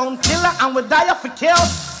are the sound killer and we die for kill.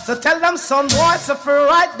 So tell them son boys if we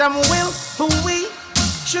right them will. Who we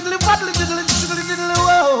shiddly waddly diddly shiddly diddly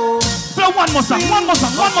whoa. Play one more song.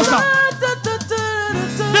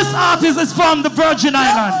 This artist is from the Virgin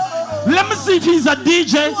Islands. Let me see if he's a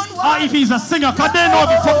DJ or if he's a singer, cause they know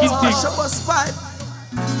the fucking thing.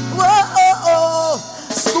 Whoa,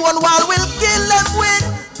 Stonewall will kill them with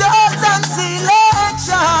dust and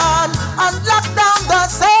selection and lock down the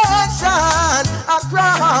section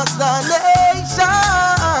across the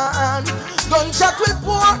nation. Gunshot will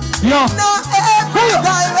pour in every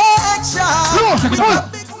direction.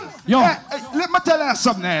 Yo, let me tell you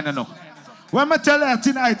something. No. When I tell you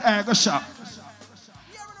tonight, I go shop.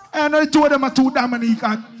 And I told them are too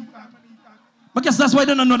Dominican. But guess that's why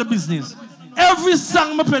they don't know the business. Every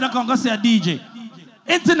song I play, they can go say a DJ.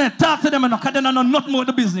 Internet, talk to them and they don't know nothing about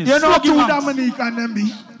the business. You know too Dominican them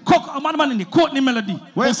be. Man in the Courtney Melody.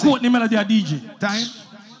 Where's Courtney Melody a DJ? Time?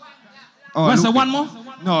 Oh, where's the one more?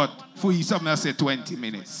 No, for you something I say 20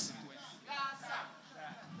 minutes.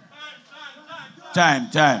 Time.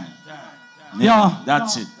 Yeah.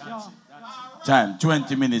 That's it. Time,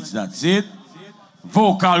 20 minutes, that's it.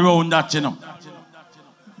 Vocal round that, you know.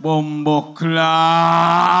 Bumbo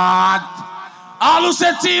clat. All who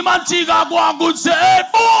say team and Tiga go and good say, hey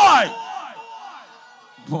boy!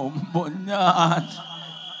 Bumbo not.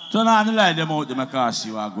 Turn on the light them out, them cast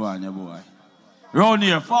you are going, your boy. Round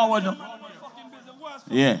here, forward now.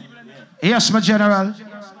 Yeah. Yes, my general.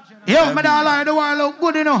 Yo, my darling, the world look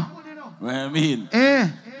good, you know. What I mean?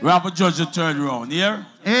 We have to judge the third round, here.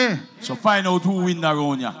 So find out who win the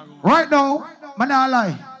round, yeah. Right now, man, I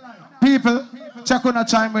lie. People, check on a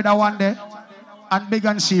time with a one day and big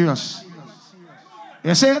and serious.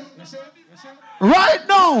 You see it? Right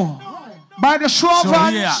now, by the show of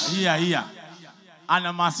hands. So here.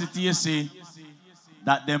 Animosity, you say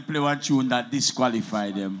that them play one tune that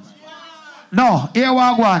disqualify them. No, here we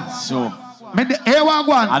go. So, here we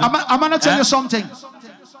go. I'm going to tell you something.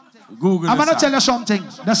 Google I'm going to tell you something.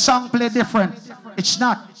 The song play different. It's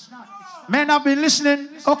not. men have been listening.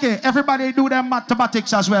 Okay, everybody do their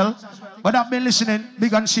mathematics as well. But I've been listening,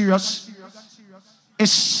 big and serious.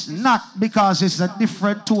 It's not because it's a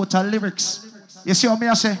different total lyrics. You see what me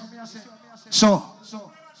I say? So.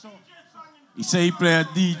 He say he play a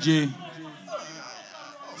DJ.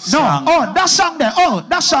 No, oh, that song there. Oh,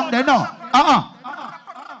 that song there, no.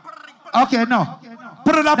 Okay, no.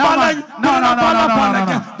 Put it up No, on man. like,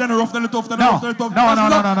 No. then rough, then tough, then No. rough, then tough.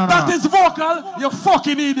 No. That is vocal, you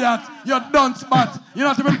fucking idiot. You're dunce, but you're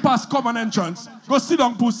not even past common entrance. Go sit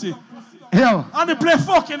down, pussy. Yo. And they play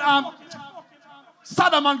fucking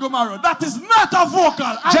Saddam and Gomorrah. That is not a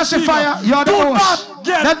vocal. Justifier, you're the Do host. not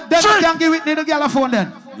get Then tricked. you can give it to the girl a phone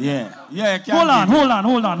then. Yeah.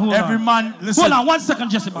 Hold on. Every man, listen. Hold on, 1 second,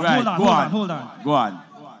 Jesse. Right, Hold on. Go on.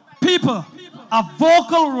 People, a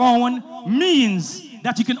vocal round means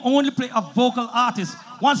that you can only play a vocal artist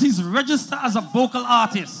once he's registered as a vocal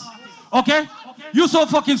artist. Okay? You're so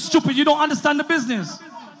fucking stupid, you don't understand the business.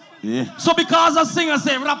 Yeah. So because a singer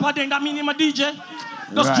say rapper then that mean him a DJ?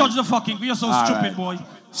 Just Right. judge the fucking, you're so All stupid, right. boy.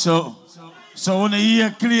 So when you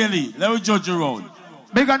hear clearly, let me judge your road.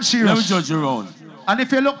 Big and serious. Let me judge your road. And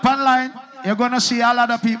if you look online, you're going to see a lot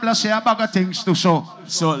of people say a bag of things too. So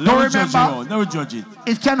let don't me judge your remember, road. Let me judge it.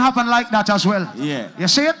 it can happen like that as well. Yeah. You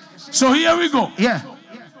see it? So here we go. Yeah.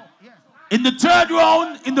 In the third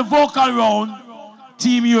round, in the vocal round,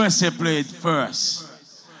 Team USA played first.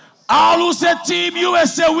 All who said Team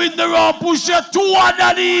USA win the round, push your 2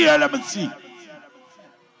 under the ear. Let me see.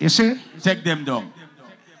 You see? Take them down.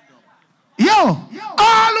 Yo,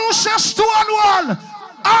 all who say Stonewall,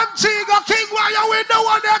 Antigua, King, why you win the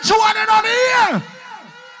one there, 2 on the ear?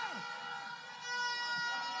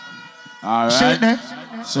 All See it there?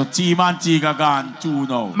 right. So Team Antigua gone 2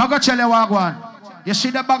 now. I'm going to tell you what I want. You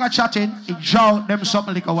see the bag of chatting, it draw them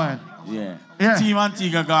something like a while. Yeah. Yeah. Team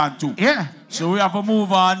Antigua gone 2. Yeah. So we have to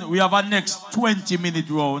move on. We have a next 20-minute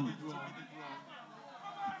round.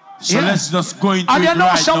 So Yeah. let's just go into And it you know,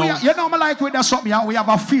 right so now. you know me like with the something, we have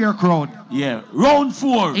a fear crowd. Yeah. Round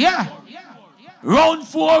 4. Yeah. Round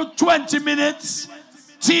 4, 20 minutes.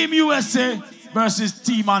 Team USA versus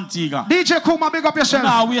Team Antigua. DJ Kuma, big up yourself.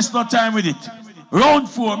 Now waste no time with it. Round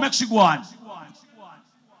 4, make sure go on.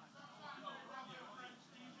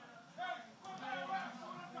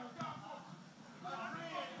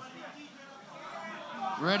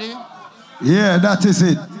 Ready? Yeah, that is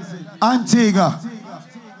it. Antigua,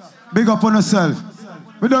 big up on yourself.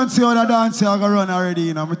 We don't see how the dance are going to run already,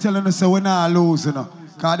 you know. I'm telling you, so we're not lose, you know.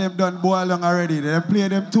 Because them done boil long already. They play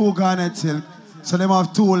them 2 garnet silk, so them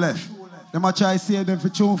have 2 left. Them a try to save them for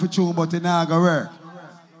tune, but it not going to work.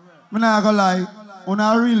 I'm not going to lie, I'm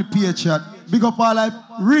a real patriot. Big up all like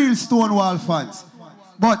real Stonewall fans.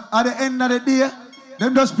 But at the end of the day,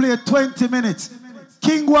 them just play 20 minutes.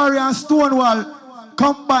 King Warrior and Stonewall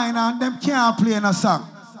combine and them can't play in a song.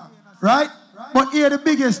 Right? But here the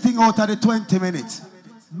biggest thing out of the 20 minutes.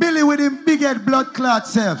 Billy with him big head blood clot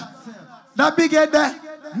self. That big head there,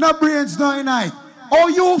 no brains, no night. Oh,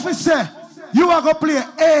 you for say, you are going to play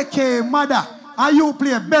AK Mother and you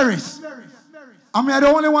play Berries. I mean, the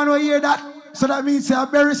only one who hear that. So that means say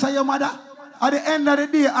Berries are your mother. At the end of the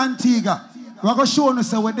day, Antigua, we're going to show you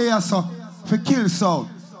say what they are so for kill sound.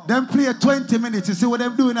 Them play 20 minutes. You see what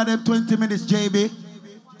them doing at them 20 minutes, JB?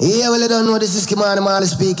 Yeah, well, I don't know. This is Kimani Marley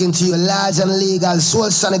speaking to you. Large and legal, Soul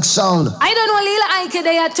Sonic Sound. I don't know Lila Ike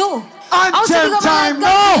there too. Anthem time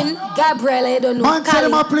now. Gabriel, I don't know. Man tell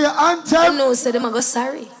them I play Anthem. I know, say them I go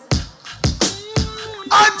sorry.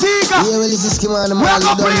 Antigua. Yeah, well, this is Kimani We're Marley.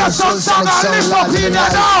 going to play a song and lift up in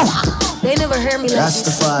there now. They never heard me like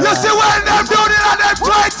this. Rastafari. You see when them doing it at them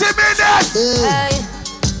 20 minutes. Hey.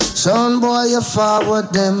 Son boy, you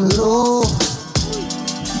forward them low.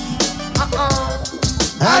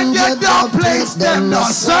 And you don't place them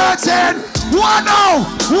not certain. One now,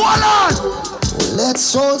 one on. Let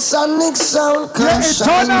Soul Sonic Sound come yeah, it's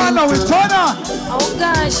turn on now, it's turn on. Oh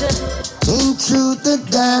gosh. Into the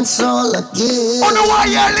dance hall again. On the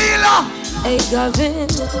wire, Lila. Hey Gavin,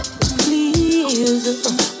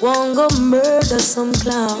 please, won't go murder some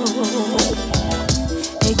clown.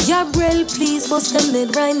 Hey Gabriel, please bust them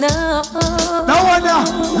dead right now. No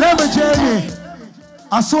wonder, let me tell you.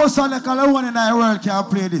 I saw Sonic all one in the world can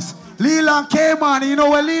play this. Lila came on, you know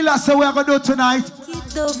what Lila said we're going to do tonight?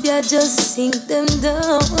 Keep up, yeah, just sink them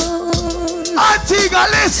down. Antigua,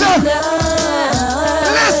 listen!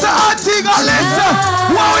 Listen, Antigua, listen!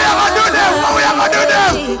 What we are going to do them? What we are going to do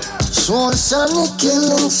them? Soul Sonic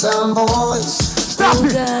killing some boys. Stop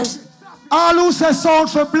it! All who say sound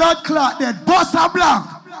for blood clot dead, bust a blank.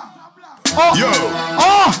 Oh! Yo!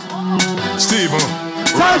 Oh! Steve,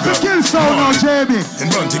 time to kill sound now, JB.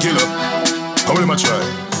 And run to kill up. How will I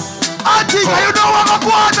try? Antigua, you know what I'm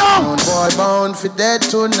going on. Boy bound for dead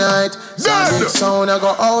tonight. Sonic sound I go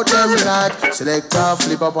out them light. Selector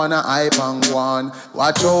flip up on a hype and go on.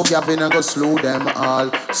 Watch out Gavin and go slew them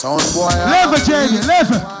all. Sound boy. Level, Jamie,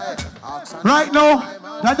 level. Right now,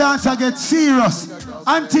 the dancer gets serious.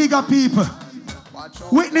 Antigua people.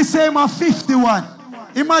 Witness say I'm 51.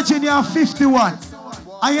 Imagine you're 51.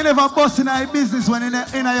 And you never bust in your business when in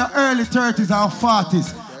your early 30s or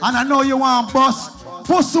 40s. And I know you want bust.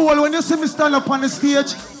 Post all when you see me stand up on the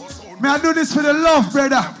stage. May I do this for the love,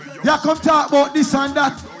 brother. You come talk about this and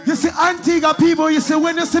that. You see Antigua people, you see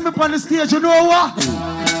when you see me on the stage, you know what?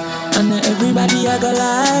 And everybody I go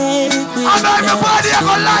like me. And everybody I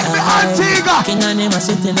go like me, Antigua. King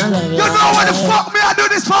Animosity in a love. You know what the fuck me I do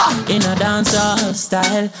this for? In a dancehall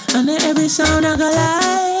style. And every sound I go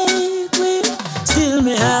like me. Still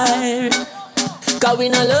me high. Cause we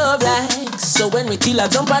no love like. So when we kill a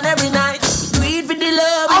jump on every night. We do it for the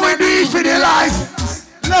love. And we do it for the life.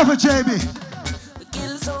 Never, JB.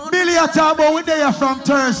 Billy, I talk about we there from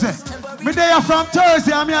Thursday. Me there from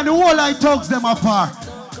Thursday, I mean, and the whole line tugs them apart.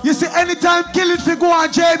 You see, anytime killing fi go on,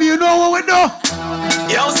 JB, you know what we do?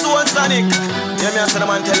 Yo, Soul Sonic. Yeah, me I say the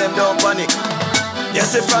man tell them don't panic. You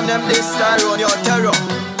see from them this star on your terror.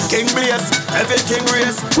 King Blaze, everything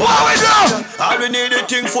race. What we do? All we need is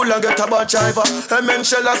thing full and get a bunch driver. Men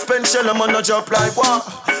shell and spend shell and man a drop like what?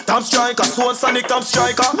 Top striker, Soul Sonic, top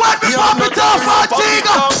striker. What the fuck we talk about,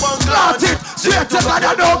 Tiga? Clot it. Swear to God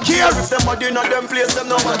I don't care. If them body not them place, them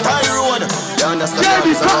no man Tyrone. You understand?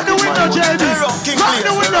 JB, crack the window, JB. Crack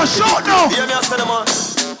the window, short now. Yeah, me I say the man.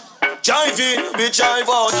 Jive in, be jive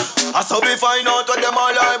out. I saw we find out what them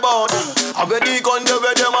all lie about. I bet the gun the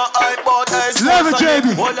way them a hype out. Level,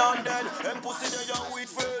 JB. Hold on then, them pussy they young with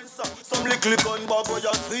friends. Some little gun bag where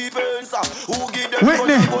you sleeping. Who give them gun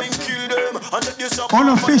go and kill them. And take this shop. On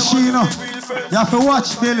a fishy, you know. You have to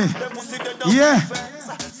watch, Billy. Yeah.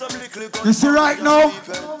 You see right now,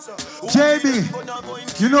 JB.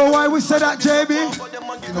 You know why we say that, JB?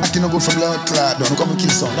 You know, go from blood clot, don't come and kill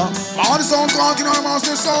some, no? All the sound come, King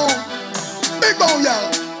Animosity sound. Big bow, yeah.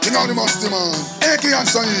 King Animosity, man. AK and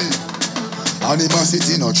Sonny.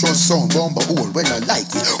 Animosity, no trust sound, bomber all when I like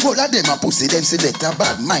it. All of them a pussy, them select a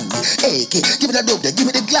bad mind. AK, give me the dope there, give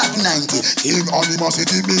me the Glock 90. King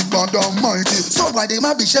Animosity, big bad and mighty. So why them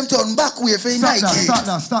a bitch, them turn back way for Nike.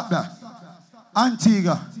 Stop that.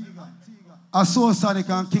 Antigua, a Soul Sonic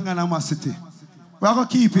and King Animosity. We're going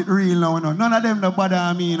to keep it real now. No? None of them no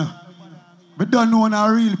bother me. No? We don't know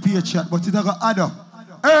a real patriot, but it's going to add up.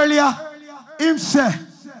 Earlier, him say,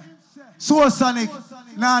 Soul Sonic,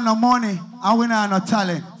 nah no money and we nah no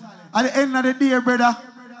talent. At the end of the day, brother,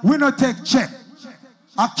 we no take check.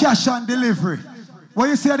 A cash on delivery. What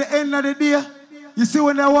you see at the end of the day, you see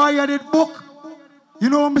when they wire that book, you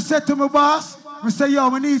know what I said to my boss? I say, yo,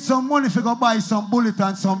 we need some money to go buy some bullet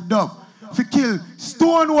and some dub. To kill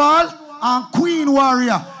Stonewall and Queen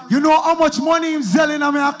Warrior. You know how much money I'm selling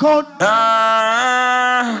on my account?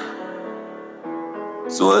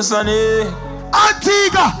 Soul Sonic.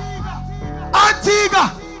 Antigua!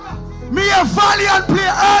 Me a Valiant play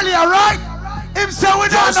earlier, right? Him say we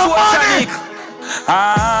don't have no money.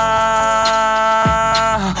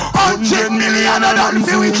 100 million of that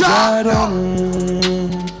for we job.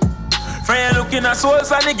 Friend looking at Soul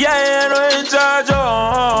Sonic, yeah, no in charge,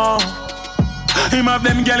 oh. Him have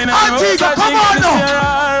them girl in a Antigua, come on now.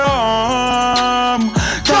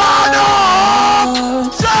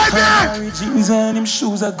 Jeans and him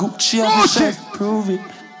shoes are Gucci and chef prove it.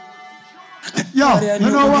 Yo, you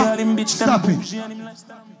know what? Stop it.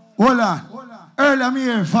 Hold on. Earlier me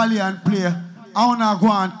hear Valiant play. I wanna go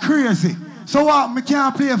on crazy. So what? Me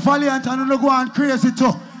can't play Valiant and I wanna go on crazy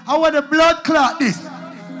too. I want the blood clot this.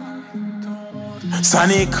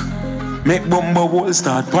 Sonic, make Bumbo Wall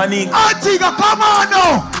start panic. Antigua, come on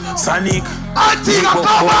now. Sonic, Antigua,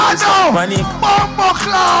 come on now. Panic. Bumbo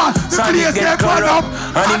clot. Sonic get caught up.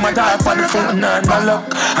 And him a talk on the phone and a look.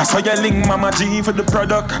 I saw you link Mama G for the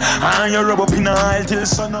product. And you rub up in the aisle till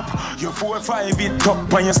sun up. You 4-5 it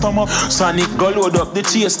up on your stomach. Sonic go load up the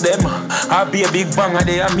chase them. I be a big banger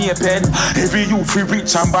they are me a pen. Every you free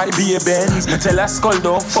rich and buy be a Benz. Me tell a skull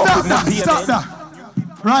don't fuck with no payment. Stop that.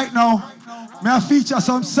 Right now, may I feature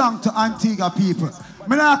some song to Antigua people.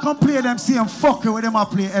 Me not come play them same fucker with them I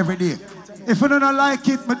play every day. If you don't like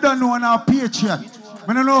it, me don't know our patriot.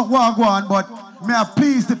 Me don't know what I go on, but may I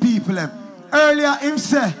please the people them. Earlier him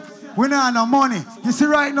say, we don't have no money. You see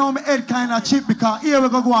right now my head kind of cheap because here we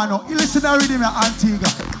go on now. You listen to the rhythm of Antigua.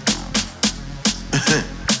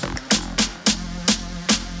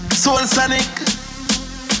 Soul Sonic.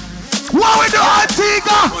 What we do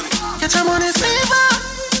Antigua? Get your money fever.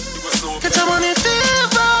 Get your money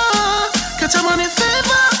fever. money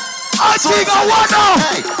favor. Antigua, what now?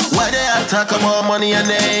 Hey, why they attack about money and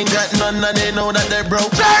they ain't got none and they know that they're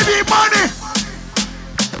broke? JB money.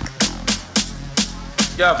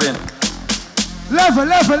 Gavin. Level.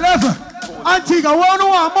 Antigua, we don't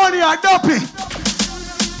want money or dopey.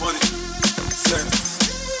 Money. Sense.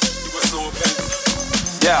 You were so bent.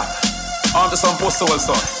 Yeah. On to some poster well,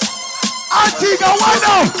 son. Antigua, what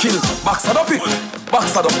now? Kill. Box a dopey.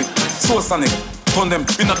 So Sonic. Turn them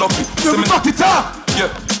in a dopey. You got it up. Yeah.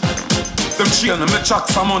 Them chill and me chuck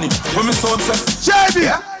some money. When me son says JB.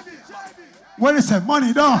 Yeah. What is it?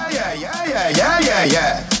 Money down. Yeah.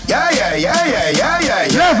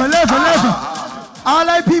 Level. All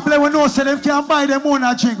like people that will know say them can't buy them own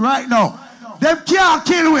a drink right now. Them can't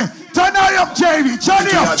kill we. Turn it up, JB. Turn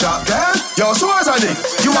it up. Yo, so what's Sonic?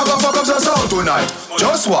 You are gonna fuck up the sound tonight.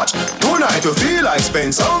 Just watch. Tonight you feel like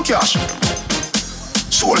spend some cash.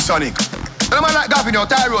 Soul Sonic. And a man like Gavin, your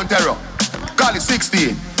Tyrone Terror. Call it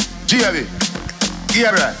 16. GV.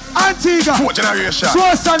 Gabriel. Antigua. 4th generation.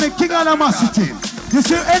 Soul Sonic, King Animosity. You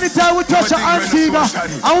see, anytime we touch an Antigua,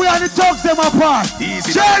 and we are the dogs them apart.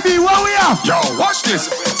 Easy. JB, what we have? Yo, watch this.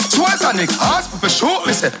 Soul Sonic, ask for short,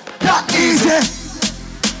 me say. That easy.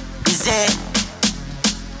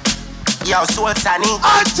 Yo, Soul Sonic.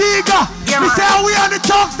 Antigua. We say we are the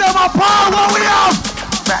dogs them apart. What we have?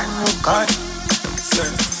 Brand new gun.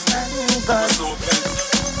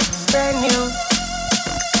 Brand new.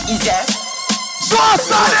 Is that? Soul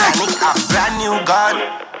Sonic. A brand new gun.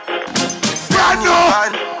 Brand new.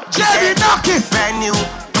 JB, knock it. Brand new.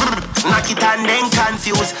 Knock it and then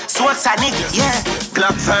confuse. Soul Sonic, yeah.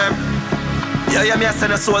 Clap firm. Yeah, me a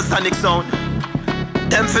send a Soul Sonic sound.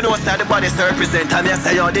 Them for no side the body represent. And me a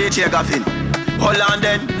say yo DJ Gavin. Hold on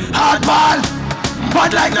then. Hardball.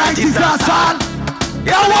 But like 90s last all.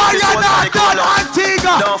 You want you not done,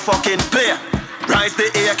 Antigua. Don't fucking play. Rise the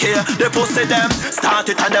AK, the pussy them. Start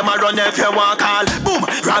it and them a run if you want call. Boom,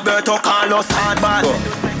 Roberto Carlos hardball.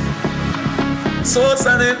 Soul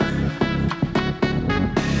Sonic.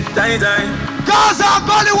 Die. Gaza,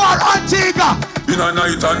 Gully War, Antigua. in a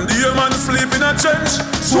night and day man sleep in a trench.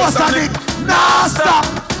 So Sonic, nah stop.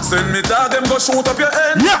 Send me dog them go shoot up your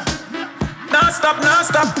head. Yeah. Nah stop.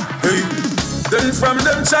 Hey. Then from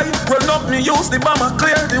them chai, run up me use the bomber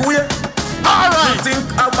clear the way. Alright. Think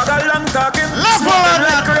I bag a long talking.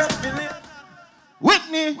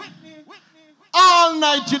 Whitney, all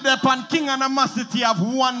night you dep and King Animosity have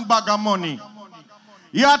one bag of money.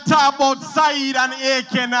 You talk about Said and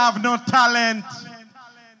Aiken have no talent.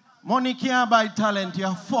 Money can't buy talent, you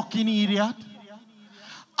a fucking idiot.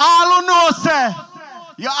 All who know say,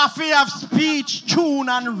 you have to have speech, tune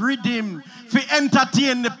and rhythm to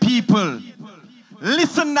entertain the people.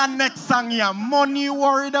 Listen that next song here. Money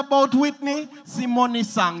worried about Whitney? See money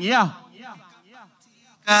song, yeah.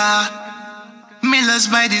 Millers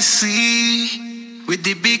by the sea, with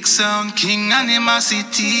the big sound, King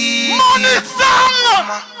Animosity. Money song!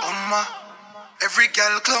 Every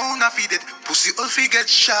girl clown a feed it. Pussy all get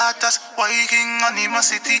shot. That's why King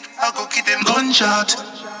Animosity I go get them gunshot.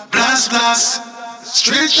 Blast.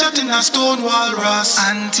 Straight shot in a stone wall Ross.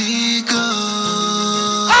 Antigua.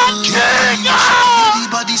 The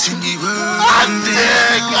bodies in the world.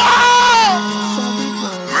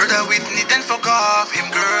 Murder Whitney, then fuck off him,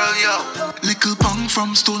 girl, yo. Little punk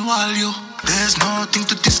from Stonewall, yo. There's nothing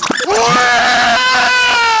to discuss.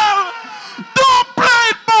 Don't play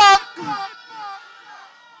it back!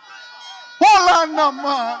 Hold on now,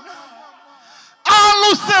 man. All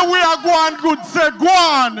who say we are going good, say go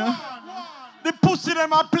on. The pussy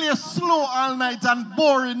them a play slow all night and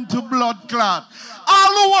boring to blood clot.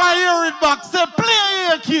 All who want to hear it back, say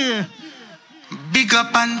play here. Big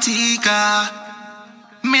up Antigua.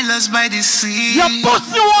 Millers by the sea. Your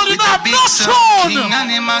pussy won't have no tune. King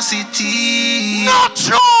Animosity. No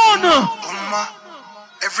tune.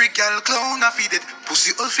 Every girl clown a feed it.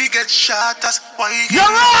 Pussy all get shot. That's why you're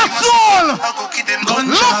asshole. I go get them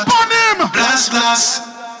gunshot. Look on him. Blast.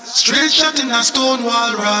 Straight shot in a stone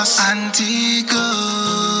wall Ross. Antigua.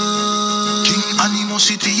 King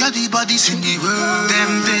Animosity are the bodies in the world.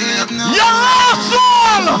 Them dead now. You're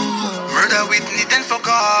asshole. Murder Whitney, then fuck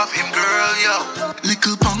off him, girl, yo.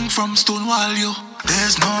 Little punk from Stonewall, yo.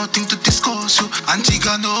 There's nothing to discuss, yo.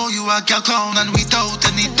 Antigua know you a girl clown and without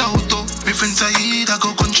any doubt, oh. My friend Said, I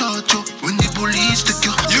go gunshot, yo. When the police take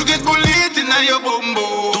you, you get bullied in your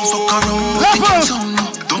bumbo. Don't fuck around with the sound,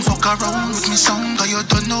 no. Don't fuck around with me song, cause you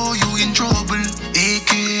don't know you in trouble.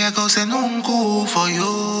 AK, I go send uncle for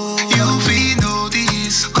you. You feel know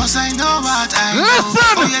this, cause I know what I know.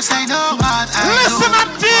 Listen! Oh yes, I know what I know. Listen,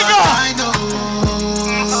 Antigua! I know.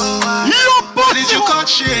 You pussy cut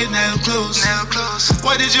Chanel clothes? Nail clothes.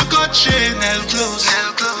 Why did you cut Chanel clothes?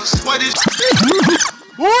 Nail clothes. Why did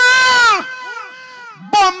Well,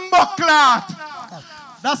 Bumbleclot.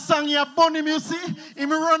 That song you burn him, you see?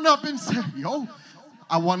 Him run up and say, yo,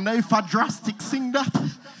 I wonder if a drastic sing that.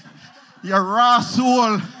 Your raw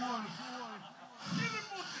soul.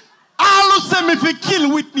 All of them if you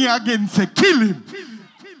kill Whitney again, say kill him.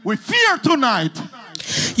 We fear tonight.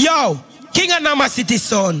 Yo, King Animosity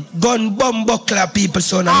son, gun Bumbleclot people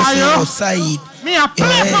son, and I say outside. Me a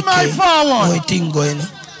play for my forward. No thing going on.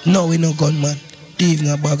 No, we no gunman. Leave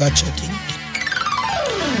no bag of chatting.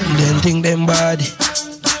 Then think them bad.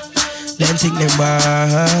 Then think them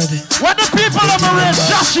bad. What the people of Maria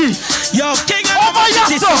Joshi? Yo, King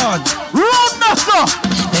Animosity son. Road Nasa.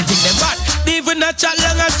 Then think them bad. Even a chat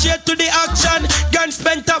long and straight to the action. Gun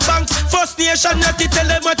spent a banks. First Nation not to tell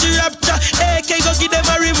them what you rapture. AK go give them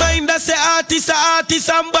a reminder. Say artist a artist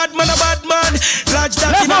and bad man a bad man. Lodge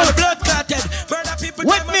that in a blood clotted. Murder people.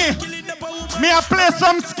 With me I play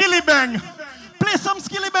some skilly bang. Play some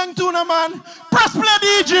skilly bang tuna man. Press play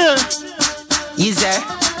DJ. Easy.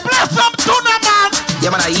 Play some tuna man. Yeah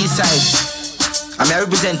man, east side. I'm here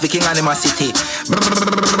represent the King Animosity.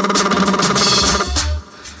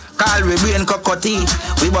 Call we brain cocotti.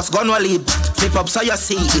 We must gun wall lead. Flip up so you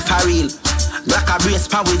see if I real. Black a brace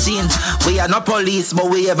pan with jeans. We are not police, but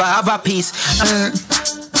we ever have a peace.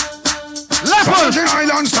 Level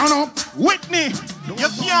Island stand up. Whitney, you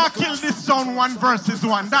can't kill this son 1 versus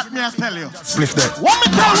 1. That me I tell you. Spliff that. What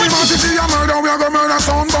me tell you? Animosity a murder, we a go murder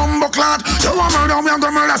son Bumbleclot. You a murder, we a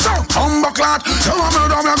go murder son Bumbleclot. You a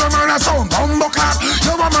murder, we a go murder son Bumbleclot.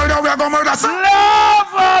 You a murder, we a go murder son.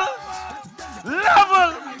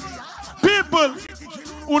 Level. People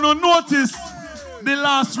who no notice the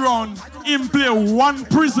last round, him play one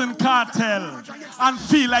prison cartel and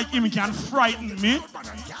feel like him can frighten me.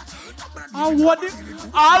 And what the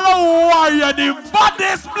all warrior, the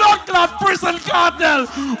baddest blood-clot prison cartel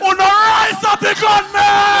who no rise up the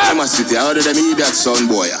gunman! Animosity, how do them eat that son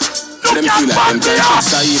boy? Them feel like them can't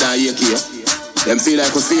Saeed and AK. Them feel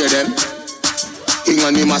like we fear them. King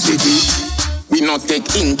Animosity, we not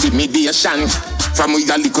take intimidation. From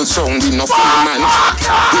with a little sound, we no fear man.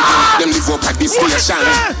 Them live up at the station.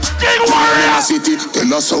 King Animosity,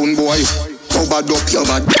 tell us sound boy. How bad up your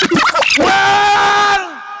man? Well!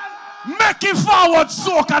 Make it forward,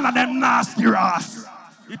 soak under them nasty ass.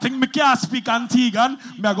 You think me can't speak Antiguan?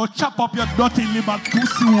 Me I go chop up your dirty liver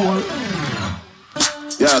pussy hole.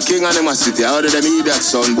 Yeah, King Animosity, how do them eat that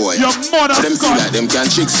son boy? Your mother them feel like them can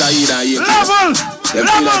trick Saeed and AK. Level! Them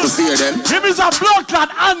feel like we fear them. Him is a blood-clad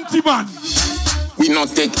anti-man. We not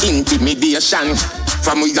take intimidation.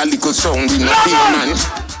 From with a little sound, we not fear man.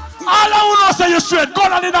 All I want to say you straight. Go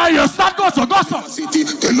on in the ear. Start go so. City,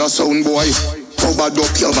 tell us sound boy. How bad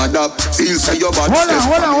up your mad up? Feel say your bad.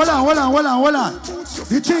 Hold on.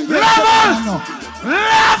 You think Level!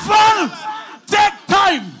 Take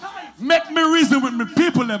time. Make me reason with me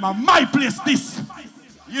people them and my place this.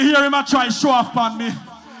 You hear him I try show off on me.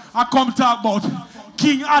 I come talk about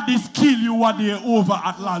King Addis kill you one day over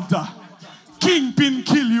Atlanta. Kingpin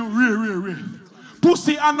kill you, re.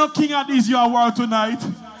 Pussy and not King Addis your war tonight.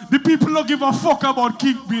 The people don't give a fuck about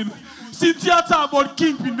Kingpin. Since you talk about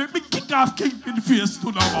Kingpin, make me kick off Kingpin face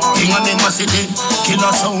to the wall. King Animosity,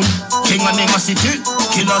 killer sound. King Animosity,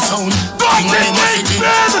 killer sound. King Animosity,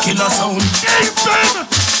 killer sound. Kingpin!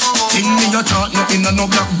 King me a talk, no in a no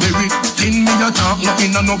blackberry. King me a talk, no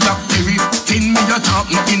in a no blackberry. King me a talk,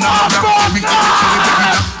 no in a no blackberry.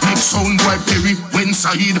 Make sound boy Perry. When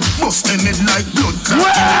Saeed bust them head like blood clot.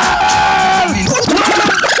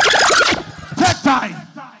 Take time.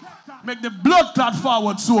 Make the blood clot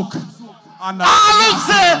forward soak. All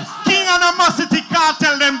say King Animosity can't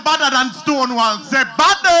tell them better than Stonewall. Say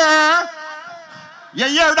better. You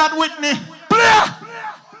hear that Whitney? Play.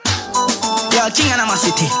 Yo, King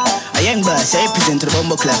Animosity, a young boss, I represent the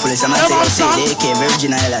Bumbleclot police. I'm say the AK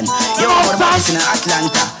Virgin Island. Yo, I'm boss in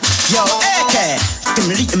Atlanta. Yo, AK, them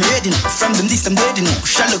ready now. From them this, them ready now.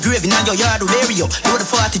 Shallow grave in your yard radio. Load the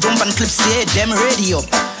 40 jump and clips, say them radio.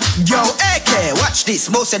 Yo, AK, watch this,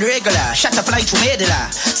 most of the regular. Shut up like from Edela.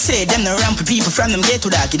 Say them the ramp people from them get to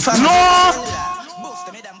that. No!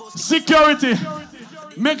 Security,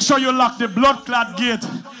 make sure you lock the blood clot gate.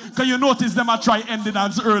 Cause you notice them I try end the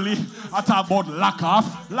dance early. I talk about lack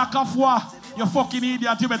off. Lack off what? You fucking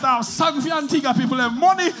idiot. You better have song for Antigua people have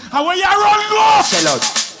money. And where you run go? Sell out.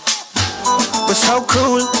 We're so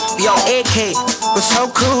cool. Yo, AK. We're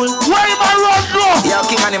so cool. Where my run go? Yo,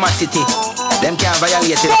 King Animosity. Them can't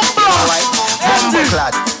violate it. You know why?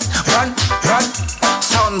 Bumbleclot. Run.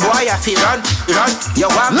 Sound boy, I feel run.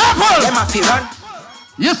 Yo, one. Them I feel run.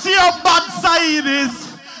 You see how bad Saeed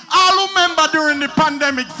is? I'll remember during the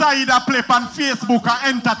pandemic, Saeed a play on Facebook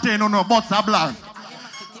and entertain on a bus a blank.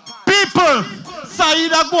 People,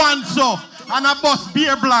 Saeed a go on so, and a bus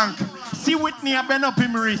beer blank. See Whitney a bend up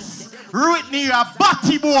him wrist. Whitney a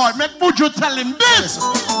batty boy. Make Buju tell him this.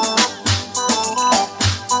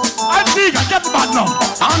 Antigua, get bad now.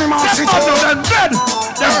 Animosity. Get bad now, then dead.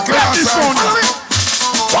 Then get this phone now.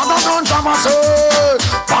 What a controversy.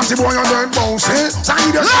 Fancy boy on the bouncy.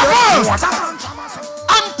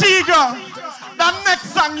 Antigua, the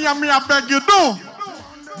next song you me I beg you do.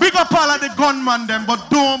 Big up all of the gunman them, but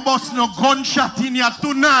don't bust no gunshot in here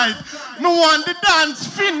tonight. No one the dance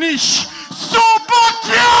finish. Super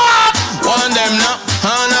cute! One them now,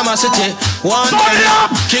 Animosity. One them now,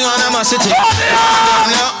 King Animosity. One them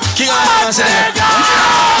now, King Animosity.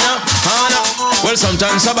 Well,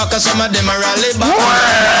 sometimes Sabaka, some of them are rally back.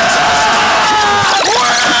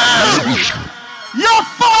 You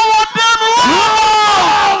forward them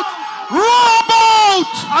robot! Robot!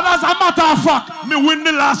 And as a matter of fact, me win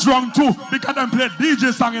the last round too because them play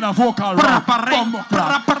DJ song in a vocal round.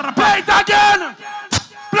 Play it again!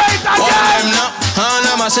 Play it again! One them now,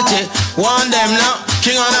 Animosity. One them now,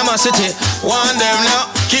 King Animosity. One them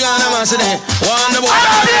now, King Animosity. One the boy.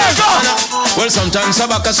 Well, sometimes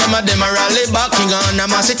Sabaka, some of them are rally back. King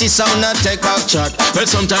Animosity sound not take back chat. Well,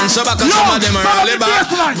 sometimes Sabaka, some of them are rally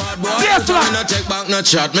back. Bad boy, not take back no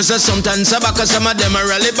chat. Me say sometimes Sabaka, some of them are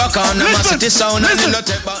rally back. Animosity sound and not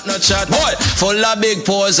take back no chat. Boy, full of big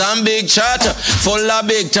pose and big chat. Full of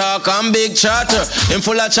big talk and big chat. Him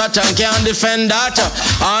full of chat and can't defend that.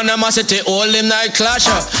 Animosity hold him like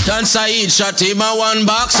clasher. Dan Saeed shot him a one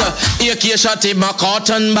box. AK shot him a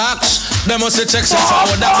cotton box. Them must check some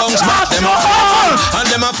forward that bounce back. Them and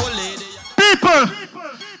them a full lady. People,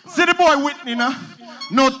 see the boy Whitney now.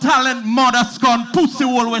 No talent, mother scorn, pussy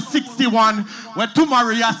hole with 61, where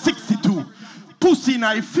tomorrow you are 62. Pussy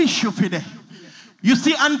na a fish you fide. You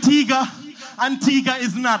see Antigua? Antigua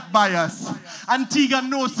is not biased. Antigua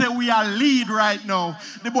knows say we are lead right now.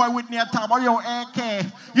 The boy Whitney talk about your AK.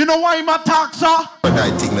 You know why him attack, sir? But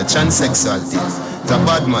I think the transsexual thing. It's a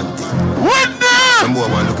bad man thing. Whitney! Some boy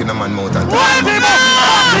want looking a man mouth and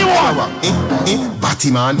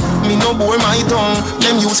Batty man, me no bore my tongue.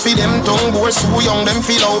 Them use for them tongue. Boy so young, them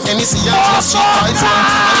feel out any see and just shit right from.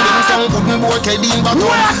 And them tongue wouldn't boy Kedin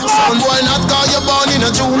baton. Some boy not call you born in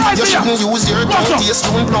a June. You shouldn't use your tongue, taste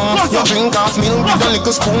June plum. You drink half milk with a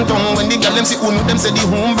little spoon tongue. When the girl them see Uno, them say the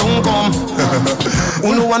home run come.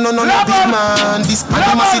 Uno want no big man. This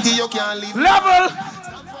Animosity you can't live. Level!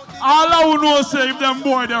 All I will know say if them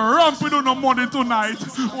boy they ramp with no money tonight,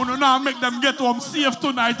 you now make them get home safe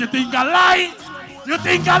tonight. You think a lie? You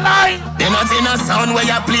think a lie? They not in a sound where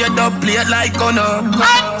you play it up, play it like Gunner.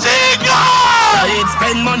 Antigua! So it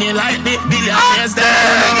spend money like the billionaires.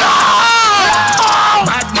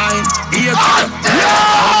 Bad mind, here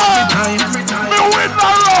every time. Me win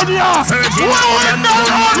around here. Virgin Island,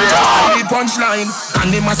 the punchline.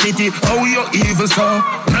 Animosity, how you evil so?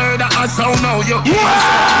 Murder us, how now you evil so?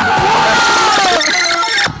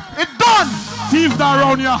 It done. Thief that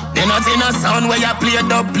around here. They not in a sound where you play it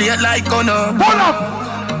up, play it like Gunner. Pull up.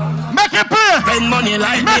 Make it play. Spend money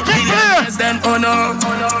like the billionaires, then honor.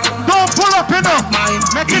 Don't pull up enough.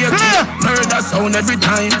 Make it play. Murder sound every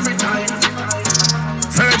time.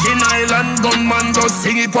 Virgin Island gunman go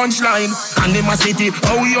sing it punchline. Animosity,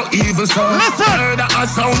 how you evil so? Listen. Murder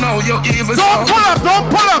us, how now you evil so? Don't pull up, don't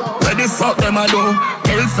pull up. Where the fuck them a do?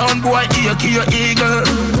 Tell sound boy here, your eagle.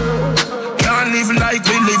 Can't live like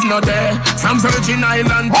we live not there. From Virgin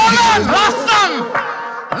Island. Hold on, last song.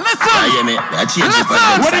 Listen. I hear me. I change it for Listen.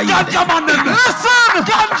 them. What the ganja man them? Listen.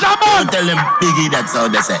 Ganja man. Don't tell them Biggie, that's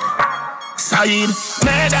how they say. Saeed,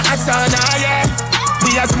 murder us on yeah.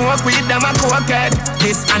 We a smoke with them a cokehead.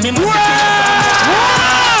 This Animosity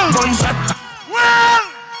gunshot. Well,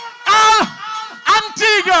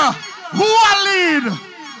 Antigua, who a lead?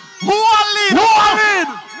 Who a lead? Who a lead?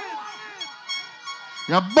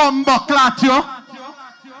 You bumbo clat, yo.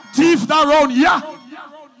 Thief that round, yeah.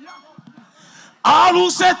 All who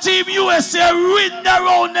say Team USA win the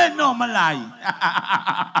round, they know my lie.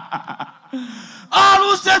 All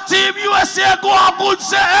who say Team USA go on good,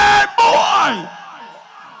 say, hey, boy.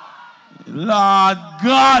 Lord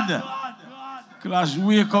God. Clash,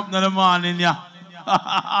 wake up in the morning, yeah.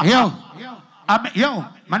 Yo,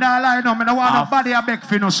 man, I lie no, man, I want nobody a beg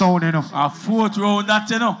for no sound, you know. A fourth round, that,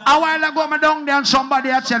 you know. A while ago, me down there and somebody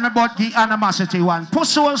had tell me about the Animosity one.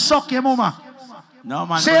 Pussy will suck your mama. No,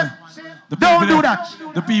 man. See? Don't do that.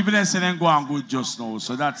 The people that say them go on good just now,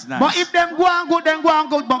 so that's nice. But if them go on good, then go on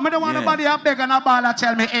good. But me don't want nobody a beg and a ball and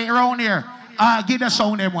tell me, hey, round here, give the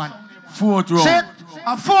sound them one. Fourth round. See?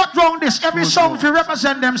 A fourth round this. Every song to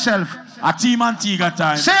represent themselves. A team Antigua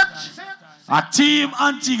time. Set. A team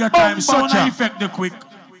Antigua time. Sound effect the quick.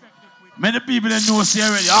 Many people that know see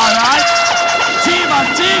already. Alright. Team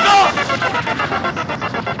Antigua.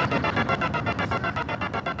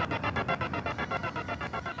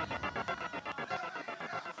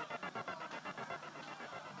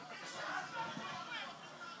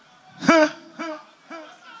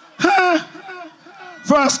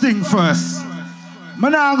 First thing first, I'm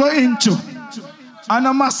not go into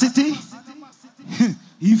Animosity.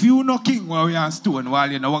 If you know King Warrior and Stone,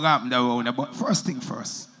 while you know what happened around there, but first thing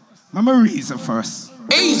first, I'm a reason first.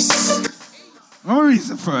 Ace! I'm a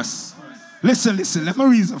reason first. Listen, let me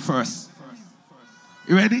reason first.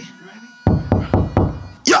 You ready?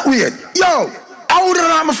 Yo, wait. Yo, how would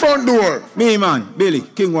I my front door? Me, man. Billy,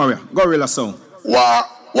 King Warrior, Gorilla Sound.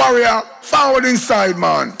 Warrior, forward inside,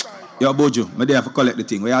 man. Yo, Bojo, I'm there to collect the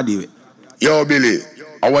thing. Where you do it? Yo, Billy,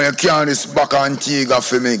 I want you carry this back Antigua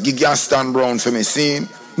for me. Give you Stan Brown for me, see?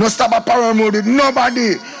 No stop a paranoid with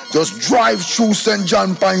nobody. Just drive through St.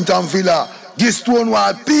 John Point and Villa. Give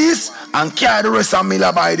Stonewall peace and carry the rest of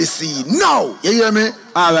Miller by the sea. No! You hear me?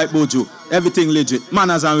 Alright, Bojo. Everything legit.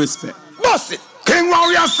 Manners and respect. Boss it! King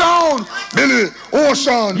Warrior Sound! Billy,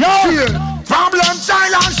 Ocean, Field, Problem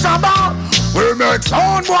Child and Shabba. We make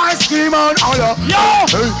sound boy scream and holler. Yo!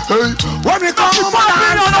 Hey, when we come to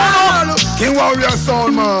dance, King Warrior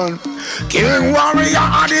Sound, man. King Warrior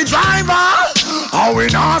are the driver. How we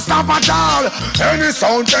not stop at all. Any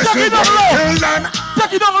sound test we kill them.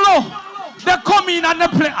 Take it down low. They come in and they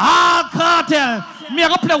play all cartel. Me I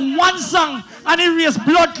go play one song and erase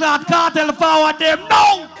blood clot cartel forward them.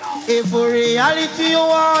 No! If for reality you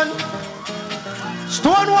want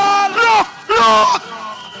Stonewall, look!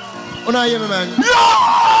 Oh no, hear me, man.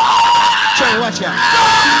 Cherry, watch ya.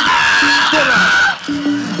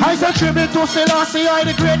 I say tribute to Selassie, I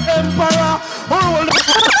the great emperor.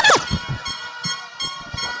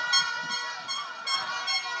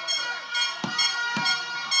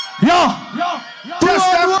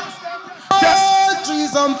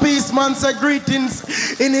 Trees and peace, man, say greetings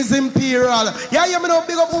in his imperial. Yeah, you know,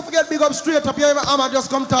 big up, who forget big up straight up. Yeah, I'ma just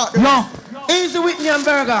come talk. No. Easy Whitney and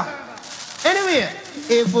Burger. Anyway,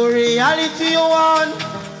 if for reality you want.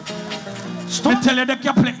 Me tell you they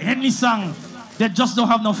can play any song. They just don't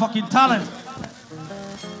have no fucking talent.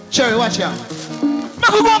 Cherry, watch ya. Me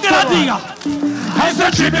go get a digger. I say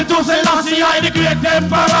tribute to Selassie, I the great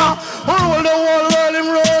emperor. Roll the whole world and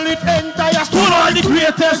roll it entire. Full of the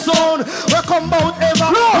greatest sound. We come out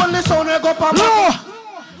ever. Only sound we go pop.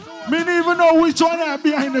 Me don't even know which one I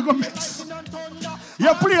behind the mix.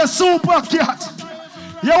 You play a super cat.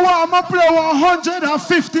 You want me play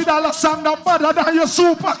 $150 song that better than your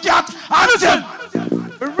super cat. Listen.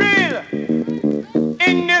 Real.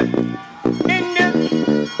 In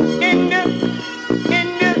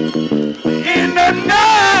the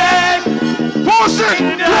night. Push it.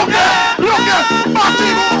 Look at.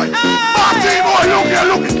 Batty boy, look at.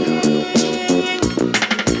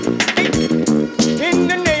 In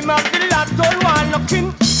the name of the Lord, don't want looking.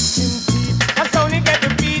 That's only get the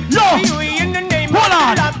beat. Yo. In the name Hold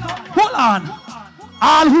of the Lord. on.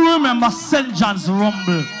 All who remember St. John's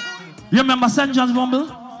Rumble. You remember St. John's Rumble?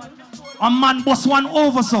 A man bust one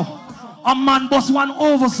over so. A man bust one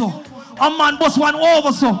over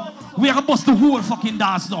so. We are bust the whole fucking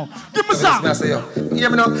dance now. Give me some. You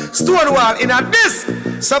know, Stonewall in a disc.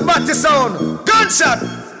 Sabati sound. Gunshot.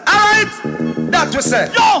 Alright? That was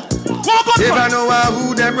it. Yo! If I know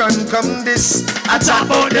who them run come this, I talk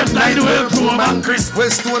about them blind will Chrome and Chris. Well,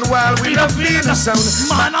 Stonewall, we don't feel the sound.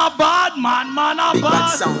 Man a bad. Big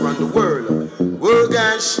bad sound around the world. Oh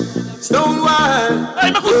gosh, Stonewall. Hey,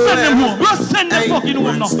 we could send them home. We'll send them fucking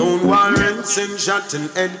home now. Stonewall rents and shot and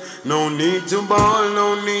head. No need to ball,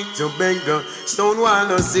 no need to beg. Stonewall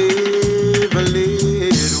no save a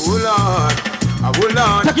lead. Oh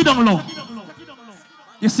Lord. Take it down low.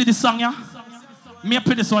 You see this song, yeah? Me I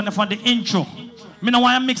play this one for the intro. Me no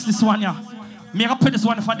want to mix this one, yeah. Me I play this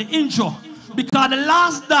one for the intro. Because the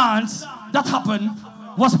last dance that happened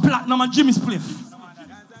was Platinum and Jimmy Spliff.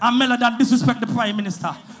 And Mela that disrespect the Prime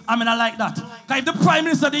Minister. I mean, I like that. Because if the Prime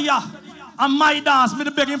Minister did, yeah, and my dance, me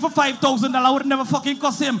to beg him for $5,000, I would never fucking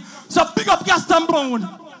cost him. So big up Gaston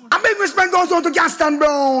Brown. A big respect goes out to Gaston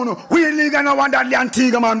Brown. We illegal no one that the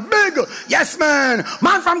Antigua, man. Big. Yes, man.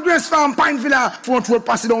 Man from Grace Farm, Pine Villa. 4-4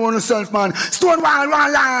 pass it on yourself, man. Stonewall,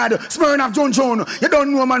 one lad. Smirnoff, John. You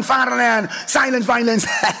don't know, man. Fatherland. Silent violence.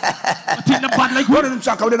 Take the bad like what did them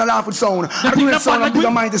check out? They don't laugh with sound. I do that sound, a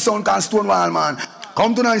big mighty sound called Stonewall, man.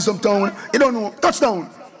 Come to nice uptown. You don't know. Touchdown.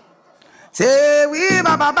 Say we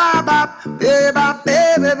ba ba ba ba ba ba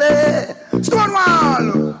ba ba.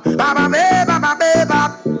 Stonewall. Baba baba.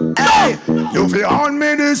 Hey, you fi on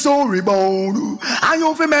me the sorry bound, and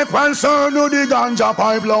you fi make one son of the ganja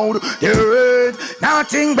pipe loud. There ain't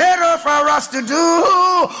nothing better for us to do.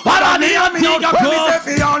 What I need me out when me say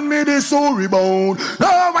fi on me the sorry bound.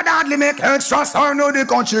 No, but hardly make extra son of the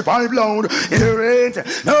country pipe loud. There ain't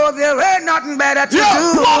nothing better to do.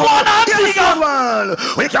 Well,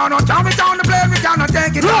 we cannot come it down the plane, we cannot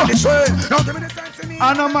take it on the train. Don't give me the sense of me.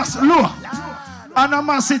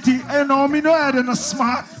 Animosity, you know me no head no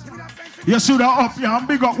smart. You should have up here and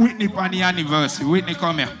big up Whitney on the anniversary. Whitney,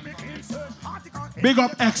 come here. Big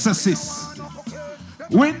up Exorcist.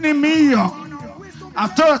 Whitney me young. A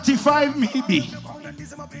 35 maybe.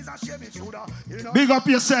 Big up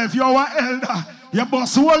yourself. You're an elder. You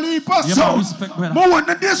boss whole heap of sound. Respect, brother. More want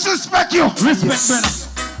to disrespect you. Respect, brother.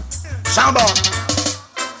 Shamba.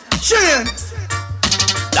 Shane.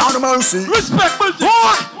 Down the mercy. Respect,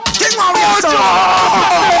 brother. King Warrior.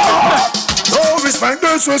 No respect,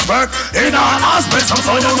 disrespect. In all aspects, I'm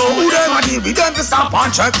so you know who them are. We them to stop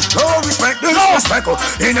and check. No respect, disrespect.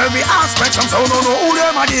 In every aspect, I'm so you know who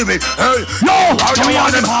them are. Hey, no, how you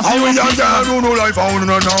want them? How we are there? No life, I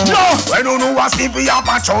don't know. When you know what sleep, we are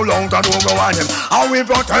patrol long to do go on them. How we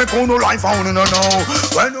protect, no life, I don't know.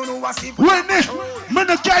 When you know what sleep, Whitney, me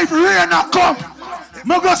no care if rain a come.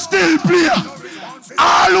 Me go still play.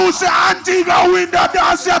 All who say Antigua win the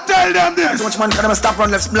dance, you tell them this. Too much man can never stop run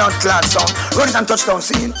left blood clad song. Run it and touchdown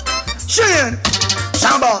scene. Shane,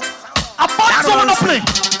 Shamba. A bad song to play.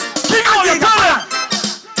 King on your brother.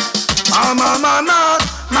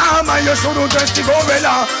 Mama, you shouldn't dress the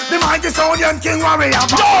gorilla. The mighty Sonian King Warrior.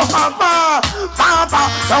 Papa,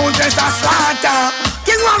 sound dress a slaughter.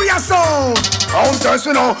 King Warrior sound. Sound dress,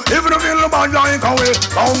 you know, even if you look bad like away.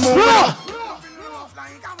 Sound move.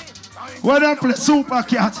 When they play Super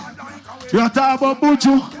Cat, you talk about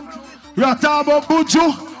Buju.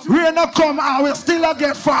 Rain a come and we still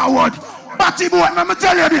get forward. Batty boy, let me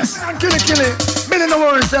tell you this. Kill it. Million the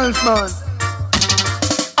world self, man.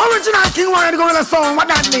 Original King Warrior going a song, what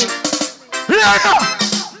that mean? Yeah.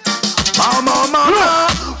 Mama.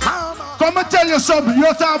 Come and tell you something.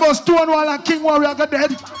 You talk about Stonewall and King Warrior got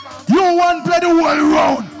dead. You won't play the whole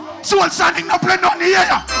round. Soul standing up play none here.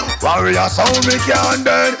 Warrior sound we can't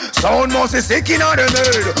dead. Sound must be sick in the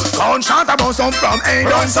head. Can't shout about some from ain't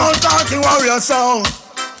done sound talking warrior sound.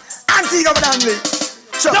 Antigua Danley.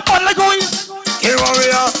 The ball like going. King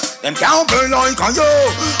Warrior, them can't burn like a yo.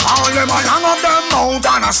 All them along up them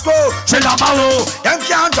mountain a scroll. Chilla barrow, them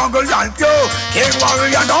can't jungle like you. King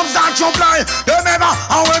Warrior don't start to fly. Them ever,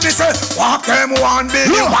 how when we say, walk them one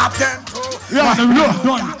billion, walk them two. Yeah, the rain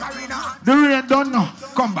done. The rain done now.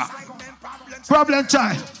 Come back. Problem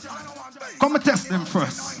child. Come and test them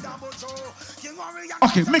first.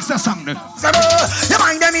 Okay, mix the song then. You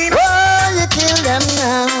mind them in? Oh, you kill them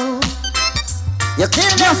now. You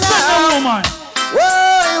kill them now.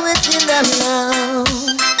 Oh, you kill them now.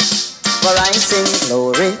 For I sing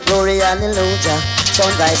glory, glory, hallelujah.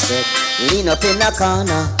 Sound guy said, lean up in the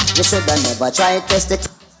corner. You should have never tried to test it.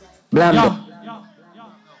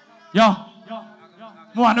 Yo.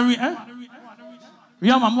 You want to read, eh?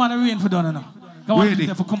 Yeah, man, want to read for done now. Come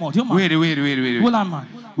on, for come out. Wait. Hold on, man.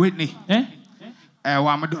 Whitney. Eh?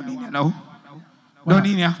 I'm done in here now. Done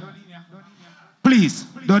in here. Please,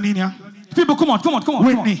 done in here. People, come on.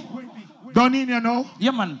 Whitney. Done in here now.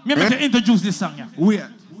 Yeah, man. Me make you introduce this song, yeah. Wait.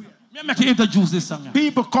 Me make you introduce this song, yeah.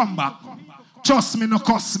 People come back. Trust me, no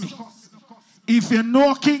cost me. If you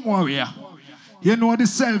know King Warrior, you know the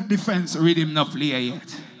self-defense rhythm not play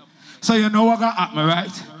yet. So you know what got at me,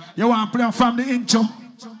 right? You want to play from the intro?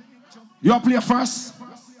 You want to play first?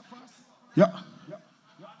 Yeah.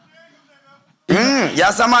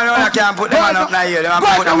 Yes, a man you can't put the man up now here. They want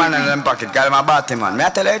to put the man in them pocket because I'm a batty man. May I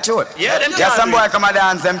tell you the truth? Yeah, them yes, some boy come and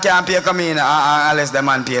dance, them can't pay come in unless the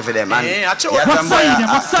man pay for them. Yeah, I true. What side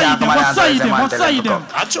them?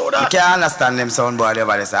 I true that. You can't understand them sound boy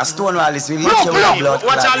over there. A Stonewall is really your blood.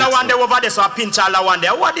 Watch all the one there over there, so I pinch all the one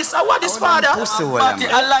there. What is father? Party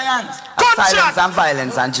alliance. Silence and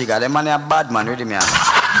violence and jigger. Them man are bad man, ready me.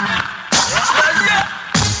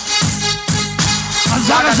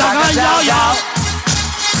 Zaga,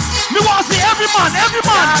 me want to see every man,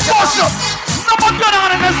 boss up. No more gun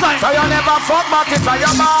on this side. So you never fuck back it for your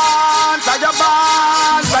band.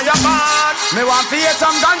 Me want to hear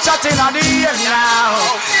some gunshot in the ear now.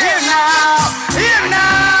 Here now.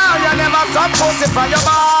 You never fuck pussy for your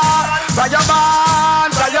band.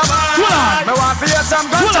 Me want to hear some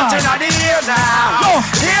gunshot in the ear now.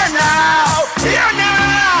 Here now.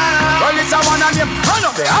 Well, it's a one on him.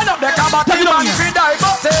 Hand up the cabot.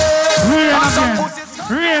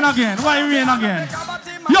 Rain again. Why rain again?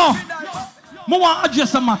 Yo, I want to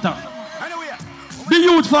address a matter. The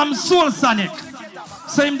youth from Soul Sonic.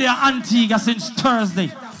 Same day Antigua since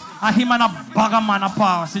Thursday. And him and a bag of man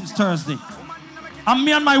apart since Thursday. And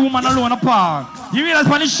me and my woman alone apart. You realize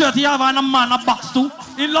when his shirt he have and a man a box too?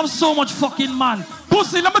 He loves so much fucking man.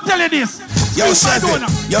 Pussy, let me tell you this. Yo, Chevy,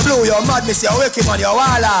 you blew your madness, you're waking on your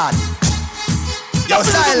wall. Yo,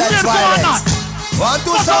 silence violence. Want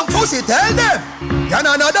to some pussy, tell them. You're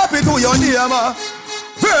not happy to your name.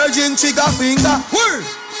 Virgin trigger finger.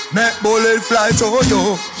 Make bullet fly through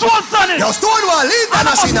you. Yo, Stonewall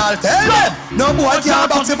International, tell them. No boy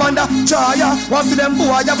can't box up under Chaya. One for them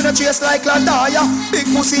boy, you gonna chase like Lataya. Big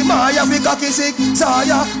pussy Maya, big cocky sick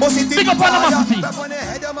Saya. Big up Animosity.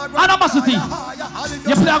 Animosity.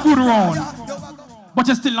 You play a good round. But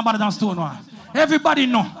you're still nobody than Stonewall. Everybody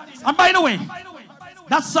know. And by the way,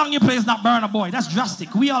 that song you play is not Burn a Boy. That's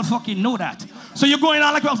drastic. We all fucking know that. So you're going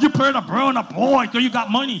on like you burn a boy because you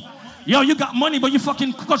got money. Yo, you got money, but you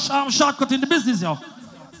fucking cut shortcut in the business, yo.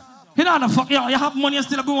 You know the fuck, yo, you have money and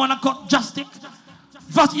still go on and cut Justic.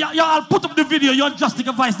 First, I'll put up the video, you Justic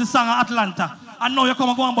advice the song of Atlanta. And now you come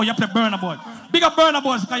and go on, boy, you play Burna Boy. Big up Burna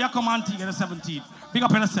Boy because you come on to the 17th. Big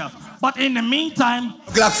up yourself. But in the meantime...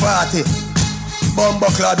 Glock 40. Bumbo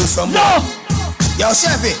Clad do some more. Yo,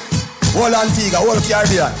 Chevy. Whole Antigua, whole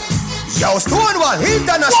Caribbean. Yo, Stonewall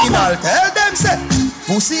International, tell them, say.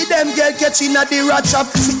 Pussy them girl catching at the rat shop.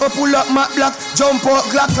 See up pull up Mac Black, jump out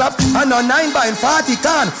Glock clap. And on 9 by 40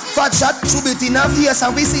 can. Fat shot, shoot it in a face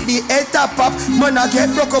and we see the head tap pop. Man I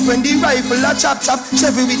get broke up when the rifle a chop chop.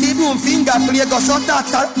 Chevy with the broom finger play go so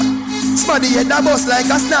tatal. Smaddy head a bust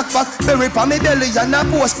like a snack pack. Berry pa me belly and a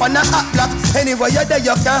post pan a hot block. Anywhere you there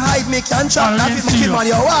you can hide me can chop. Now if me keep on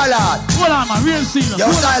your wall hard. Hold on man, real serious.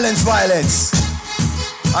 Yo silence violence.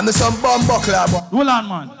 And there's some bomb buckler. Hold on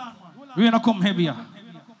man. We ain't come heavier.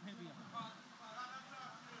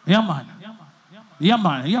 Yeah man. Yeah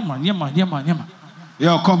man, yeah man, yeah man, yeah man, yeah man.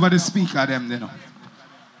 Yo, cover the speaker them, you know.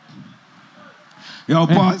 Yo,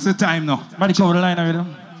 pause the time now. Body cover the line already.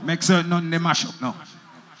 Make certain none they mash up now.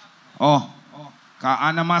 Oh, cause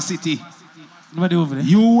Animosity. Nobody over there.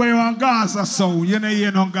 You were on Gaza, so you know you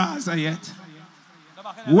ain't on Gaza yet.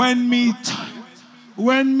 When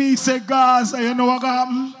me say Gaza, you know what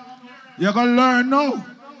happen? You're gonna learn now.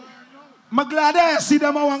 I'm glad I see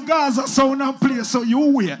them on Gaza sound and play, so you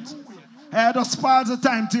wait. I just pause the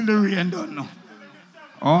time till the rain done now.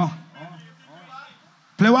 Oh.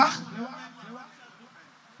 Play what?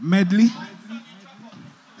 Medley?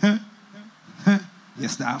 You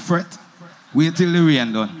start fret. Wait till the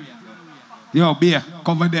rain done. Yo, beer,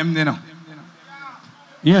 cover them you know.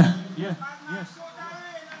 Yeah. Yeah. Yes.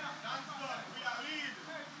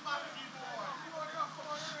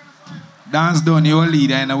 Dance done, you're a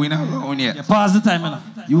leader and we not going yet. Yeah, pause the time, man.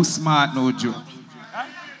 You smart, no joke.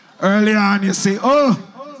 Early on, you say, oh,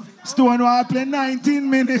 Stonewall play 19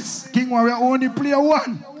 minutes. King Warrior only play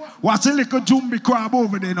 1. Watch a little Jumbi crab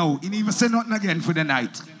over there now. He never say nothing again for the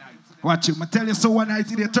night. Watch him. I tell you so one night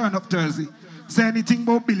they turn up Thursday. Say anything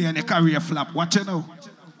about Billy and your career flap. Watch you now.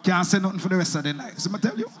 Can't say nothing for the rest of the night. So I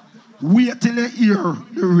tell you, wait till you hear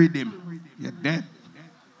the rhythm. You're dead.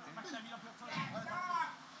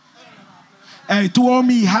 Hey, to all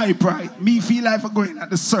me hype, right? Me feel like I'm going at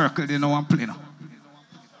the circle, you know I'm playing now.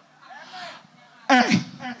 Hey.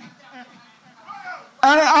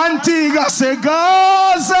 Antigua say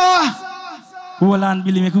Gaza. Hold on,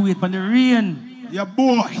 Billy, make you wait for the rain. Yeah,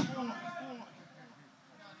 boy.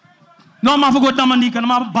 No, I'm for good Dominican.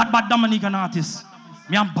 I'm a bad Dominican artist.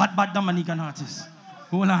 Me am bad Dominican artist.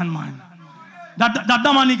 Hold on, man. That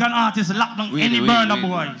Dominican artist locked down any burner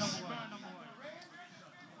boys.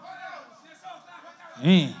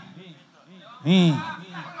 Hey.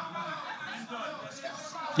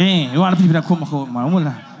 You want the people that come out, man. Hold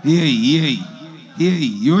on. Yeah,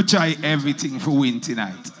 you try everything for win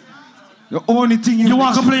tonight. The only thing you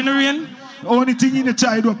want to play in the rain? The only thing you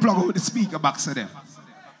try to do is plug out the speaker box of them.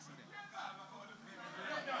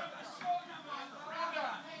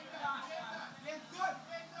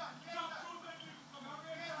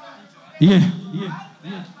 Yeah.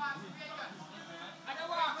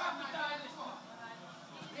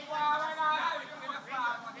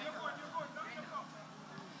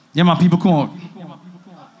 Yeah, man, people come out.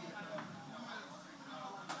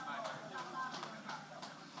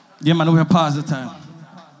 Yeah, man, we have paused the time.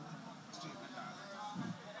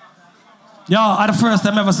 Yo, at the first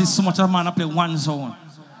time I ever see so much of a man I play one zone.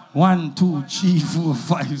 1, 2, 3, 4,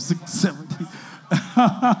 5, 6, 7.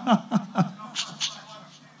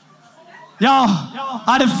 Yo,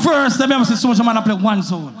 at the first time I ever see so much of a man I play one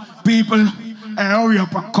zone. People, hurry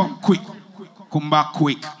up and come quick. Come back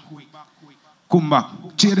quick. Come back.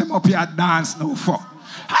 cheer them up here dance now, fuck.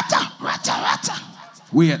 Rata, rata, rata.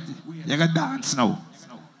 Wait, you gotta dance now.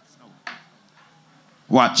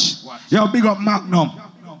 Watch. Yo, big up Magnum.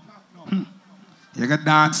 You gotta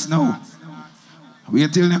dance now.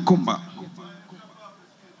 Wait till they come back.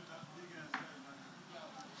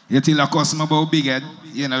 You till a customer about big head,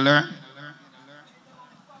 you know learn?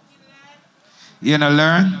 You know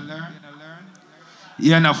learn?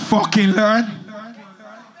 You know fucking learn?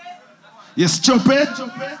 You stupid?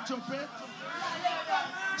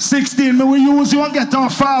 16 me we use you and get on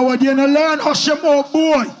forward, you know learn? Hush your mouth,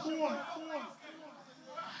 boy.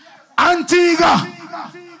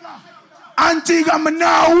 Antigua, me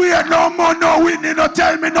now wait no more, no Whitney, no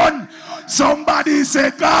tell me none. Somebody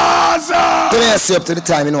say Gaza. Let me say up to the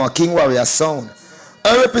time, you know, a King Warrior sound.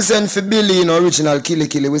 I represent for Billy, you know, original Killy.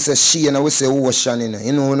 We say she and we say ocean,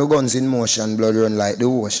 you know, when the guns in motion, blood run like the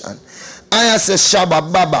ocean. I say Shabba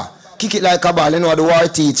Baba, kick it like a ball, you know, the war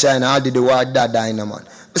teacher and I did the war dada, you know, man.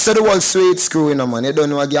 I say the whole sweet screw, you know, man, you don't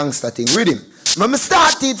know a gangster thing. Read him. Let me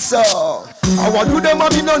start it, so. I want to do them, I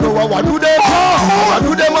no know, I want to do them. I want to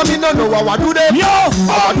do them, I no know, I want to do them. Yo!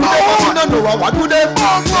 I want to do them, I no know, I want to do them.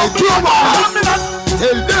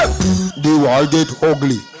 Tell them, the war get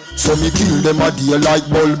ugly. So me kill them a day like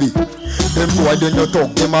Bulby. Them boy then you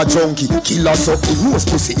talk them a junkie. Killer suck the most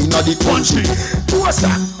pussy inna the country. What's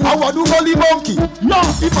that? I want to gully monkey. No,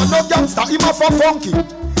 if a no gangster, him a for funky.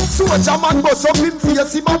 So a man bust up him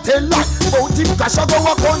face, him a tell like about him cash a go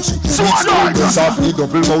a country. So it's like this off the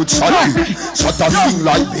double mouth shotty. Shot a thing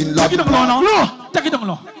like Bin Laden. Take it down now. Take it down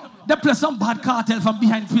now. They play some bad cartel from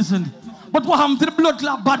behind prison. But what happened to the blood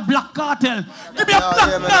clot bad black cartel? Give me a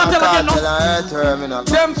black cartel again now.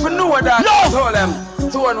 Them for know that. Told them.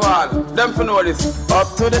 Stonewall. Them for know this.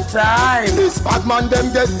 Up to the time. This bad man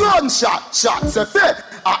them get gunshot. Shot say fair.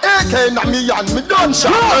 A AK na me and me done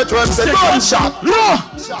shot. Earthworm say gunshot.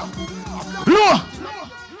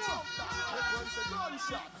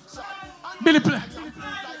 Billy play.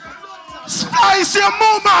 Spice your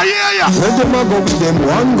mama, yeah. Let them a go with them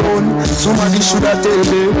one gun. Somebody should have tell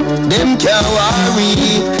them. Them can't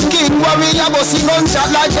worry. King Warrior bossy gunshot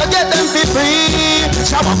like you get them for free.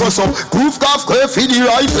 Shabba goes up, groove cough, go for the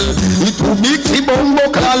rifle. It too big for bumbo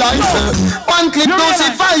rifle. One clip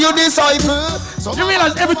crucify you disciple. You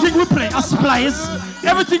realize everything we play a splice.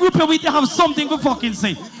 Everything we play we have something to fucking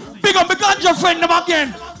say. Big up, because your friend them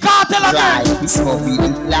again. Cartel again. Right, smoke weed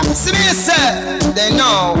in black. See me, sir. They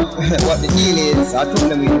know what the deal is. I told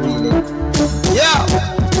them we deal it. Yeah.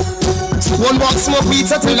 Stone walk smoke weed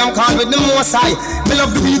till them call with the most high. Me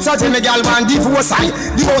love the beat till me gal want divorce high.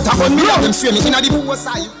 The boat a gun me love them swim in a divorce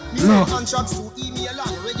high. Me send contracts to email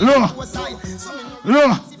and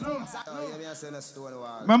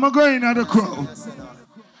Mama going at the crowd.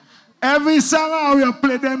 Every song how you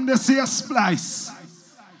play them, they say a splice.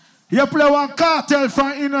 You play one cartel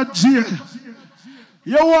from inner jail.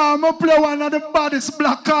 You want me play one of the baddest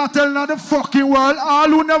black cartel in the fucking world. All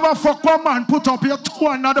who never fuck one man put up your two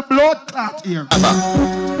another blood clot here. I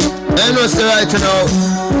know it's the right now.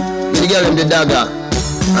 Me girl him the dagger.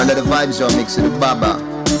 Under the vibes you mix with the baba.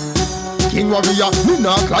 King Warrior, me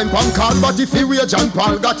not climb on call, but if he wear John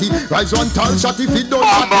Paul Gotti, rise one tall shot if he don't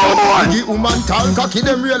the woman tall cocky,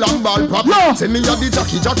 them real and ball pop. Say me a the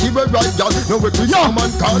Jackie will ride down. No way to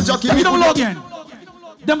woman tall Jackie. Me don't know again.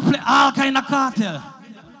 Them play all kind of cartel.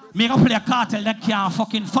 Me gonna play a cartel that can't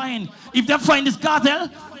fucking find. If they find this cartel,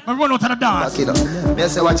 I run out of the dance. Back it up. Me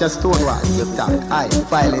say watch a Stonewall. You talk. Aye,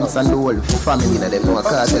 violence and the whole family in them know a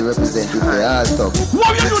cartel representative for all stuff.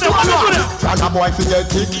 What you do there? What you do there? From a boy fi get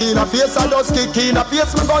kick in a face and just kick in a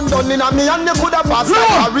face. Me gun done in a me and you coulda fast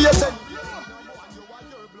like a race.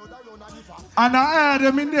 And I heard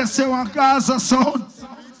them in there say one Gaza sound.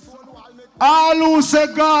 All who say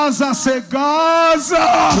Gaza, say Gaza.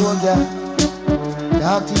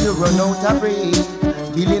 Talk till you run out of breath.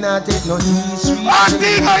 Billy not take no tea street.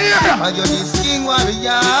 And you're this King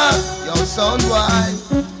Warrior, your son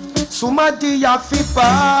boy. Somebody ya fi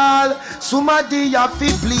fall, somebody ya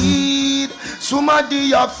fi bleed, somebody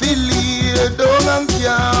ya fi lay down and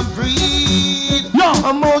can't breathe.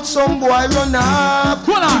 I'm out some boy run up,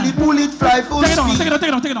 the bullet fly full speed.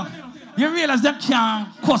 Take it on. You realize them can't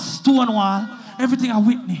cuss Stonewall. Everything I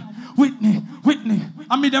Whitney.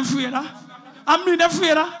 I made them afraid, huh?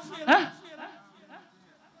 Eh?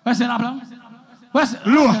 Where's the problem?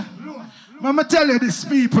 Look, let me tell you this,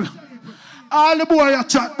 people. All the boy you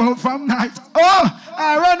chat about from night. Oh,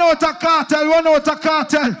 I run out of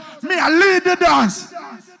cartel. Me, I lead the dance.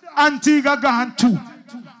 Antigua gone too.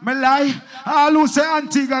 Me lie. All who say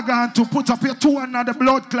Antigua gone too, put up your two another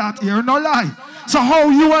blood clot here. No lie. So how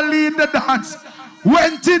you will lead the dance?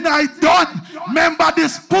 When tonight done, remember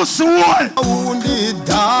this pussy wall. Wounded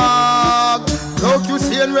dog, love to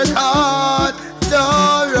see and record.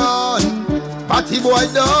 Don't run, party boy,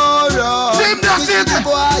 don't run. Team that's it.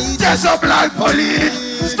 Dress up like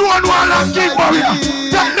police. Stonewall and King Warrior.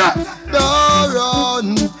 Don't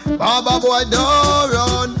run, Baba boy, don't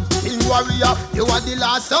run. King Warrior, you are the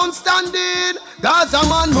last sound standing. That's a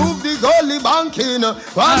man move the gully banking.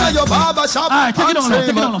 One of your barber shop. Alright, take it down now, take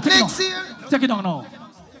it down now, take it down. Take it down now.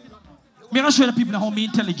 I'm going to show the people how me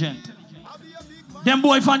intelligent. Them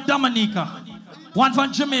boy from Dominica. One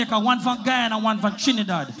from Jamaica, one from Guyana, one from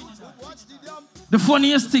Trinidad. The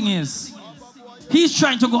funniest thing is, he's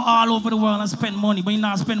trying to go all over the world and spend money, but he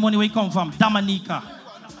not spend money where he come from, Dominica.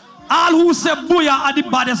 All who say booyah are the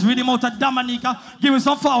baddest rhythm out of Dominica, give me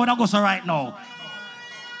some forward and go so right now.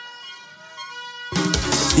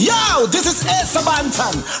 Yo, this is Asa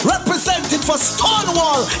Bantan, represented for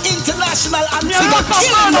Stonewall International Antigua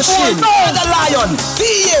Killing Machine, the Lion,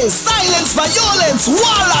 DA, Silence, Violence,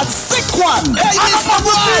 Warlord, Sick One. Hey, Mr.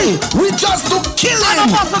 Boy, we just do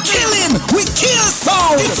killing, we kill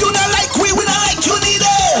sound. If you not like we not like you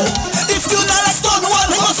neither. If you not like Stonewall,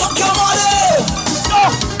 we go suck your money.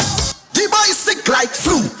 The boy sick like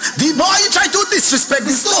flu. The boy try to disrespect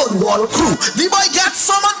the Stonewall crew. The boy gets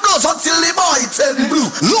some blows until the boy turn blue.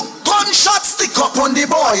 Look, gunshot stick up on the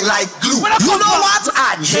boy like glue. You know what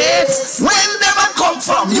I hate? When them a come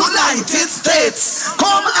from United States,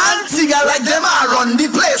 come Antigua like them a run the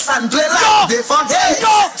place and play like they forget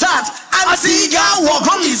that Antigua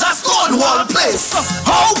Wagum is a Stonewall place.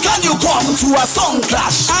 How can you come to a song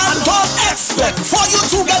clash and don't expect for you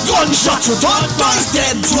to get gunshot? You don't know is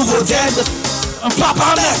dead, you go dead.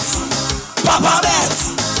 Papa Mets, Papa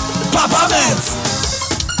Mets, Papa Mets.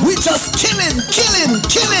 We just killing.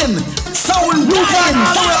 Sound dying.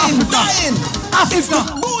 Africa,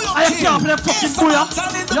 I can't play fucking booyah.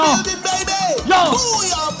 Yo,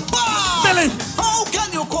 Billy. How can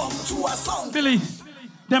you come to a song? Billy,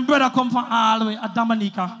 them brother come from all the way at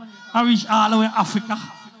Dominica and reach all the way Africa.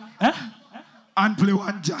 And play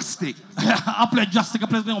one Justic. I play Justic, I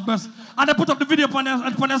play the best. And they put up the video upon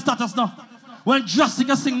their status now. When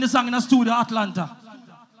Justic sing the song in the studio Atlanta.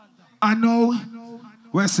 I know.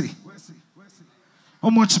 We'll see. How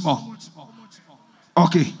much more?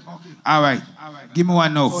 Okay. All right. Give me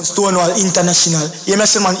one now. Stonewall International. You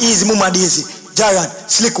mess man, Easy Muma Daisy. Jared,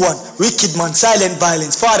 Slick One, Wicked Man, Silent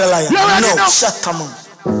Violence, Father Lion. No, shut come on.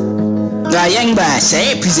 The young boss,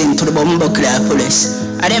 I represent to the Bumbo Club Police.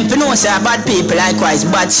 I them know say bad people likewise,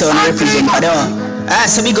 bad son represent for the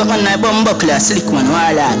so we go on my Bumbo Club, Slick One,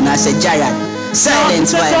 Warlord, and I say Jared,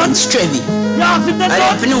 Silence Violence, Trevi. I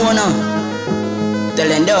them know now. Tell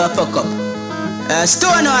them they fuck up.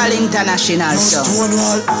 Stonewall International, so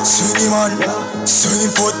Stonewall, Sunny man, Sunny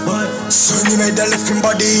foot, Sunny made the left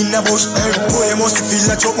body in the bush. Every boy must feel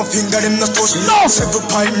like drop my finger in the touch.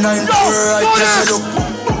 7.9 right, take a look.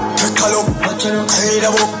 Take a look, carry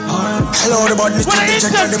the book. Hello, the body, Mr.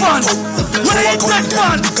 DJ, the man. When I ain't that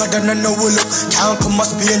fun, bigger than I know look. Can't come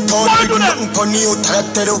must be in town. We do nothing for you,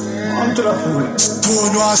 Taratero.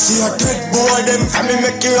 Stonewall, see a dead boy, them family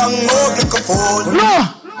make you wrong mode like a phone.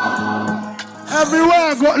 Everywhere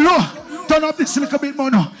I go, look, turn up this little bit more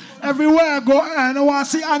now. Everywhere I go, and I want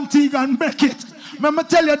to see Antigua and Beckett. Let me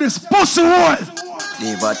tell you this, pussy wall.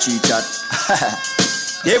 They were cheated.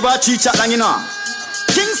 They were cheated, you know.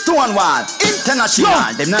 King Stonewall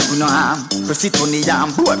International, them not gonna harm. Proceed on the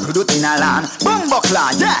yam, boy, produce in a land.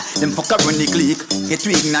 Bumbuckler, yeah, them fucker when they click, get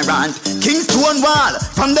too ignorant. King Stonewall,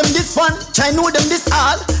 from them this one, try know them this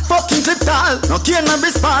all. Fucking clip tall, no care no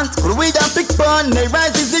response. Cool way down pick fun, they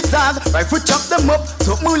rise in zigzag. Right foot chop them up,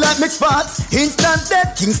 so move like mixed spots. Instant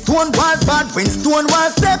death, King Stonewall bad. When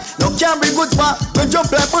Stonewall step, no can be good spot. When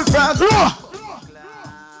jump like bullfrog.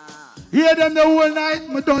 Hear them the whole night,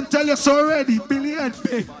 I don't tell you so already, Billy and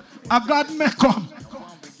Big. I got me come.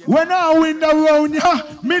 When I win the round, yeah,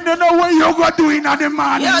 me don't know what you go doing at the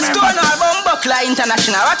morning. Yo, Stonewall Bumbuckler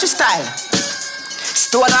International, watch your style.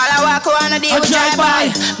 Stonewall I walk on a day with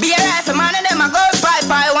drive-by. Be a rifle man and them a go pie.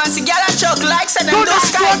 Once a gal a choke like say them do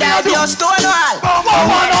skydive. Yo, Stonewall.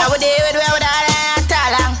 Now we day with where we die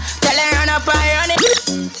talent. Tell them run up and run it.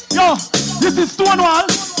 Yo, this is Stonewall.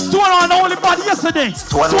 Stonewall the only bad yesterday.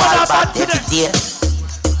 Stonewall bad today.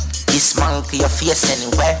 This monkey your face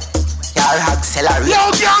anywhere. Y'all hug celery.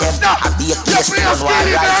 Yo, gangsta. I be a case Stonewall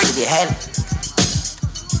right to the head.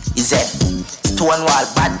 Is it? Stonewall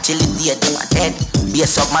bad till the day them a dead. Be a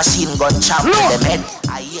submachine gun chop to them head.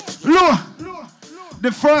 Look,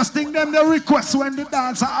 the first thing them they request when the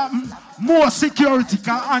dance happen, more security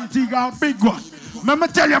cause Antigua a big one. Let me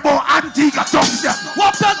tell you about Antigua tongues them.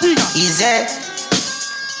 What's Antigua? Is it?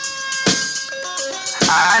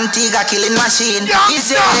 Antigua killing machine.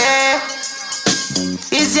 Easy.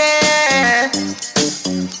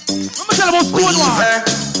 Weaver.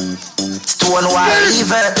 Stonewall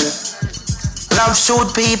Weaver. Love shoot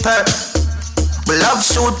people. Love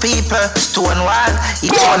shoot people. Stonewall.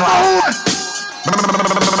 Stonewall.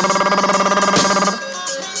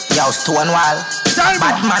 Yo, Stonewall.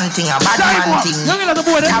 Bad man thing, a bad man thing.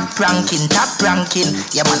 Top ranking.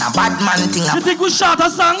 Yeah, man, a bad man thing. You think we shot a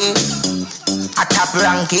song? A top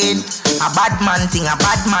ranking. A bad man thing, a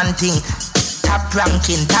bad man thing. Top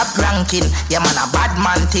ranking. Yeah, man, a bad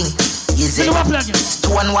man thing. Is it?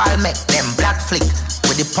 Stonewall make them black flick.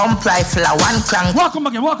 With the pump rifle, a one crank. Walk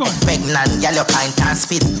on. Pregnant, yellow pint and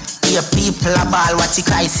spit. Here people a ball, what the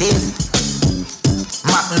cry says.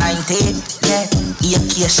 Mach 90, yeah.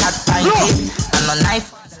 AK shot pinted. And no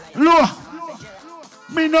knife. Look,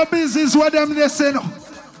 me no business what them they say no.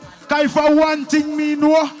 Cause if I one thing me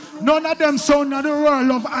know, none of them sound of the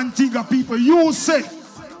world of Antigua people. You say,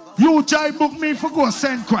 you try book me for go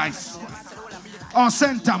St. Christ or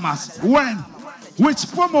St. Thomas. When? Which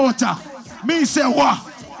promoter? Me say what?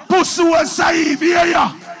 Pussy was Saeed,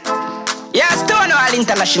 yeah. Yeah, Stonewall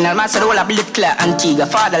International, Master Rolla, Little Antigua,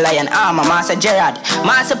 Father Lion, Armor, Master Gerard,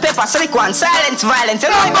 Master Pepper, Slick One, Silence, Violence,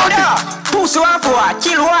 and all that. Pussy one for war,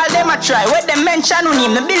 kill all them a try. When them mention on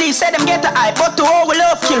him, the believe say them get a eye. But to all we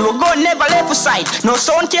love kill, we go never left for sight. No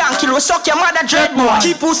son can't kill, we suck your mother dread boy.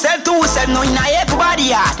 Keep yourself to yourself, no in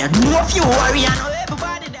everybody yard. No if you worry, and no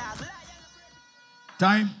everybody dog.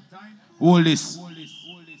 Time? Hold this.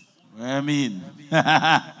 What I mean?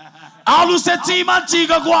 All who say Team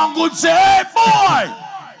Antigua go on good say, hey boy!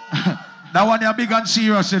 That one they big and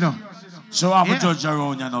serious, you know. So I have a judge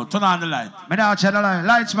around you now. Turn on the light. Me now turn the light.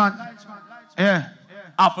 Lights, man. Yeah.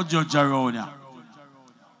 I have a judge around you.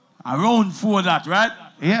 Around for that, right?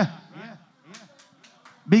 Yeah.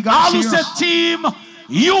 Big and all serious. All who say Team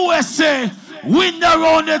USA win the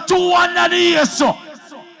round the 2-1 of the year, so.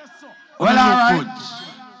 Well, all right.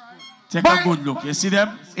 Good. Take a good look. You see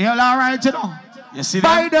them? Yeah, all right, you know. You see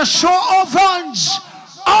by them? the show of hands,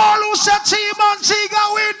 all who say Team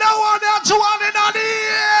Antigua win the one and 2-1 in the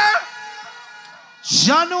year.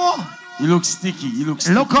 Jano. He looks sticky. He looks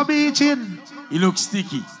sticky. Look how beating. He looks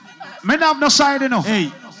sticky. Me have no side, you know.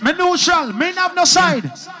 Hey. Me neutral. Me have no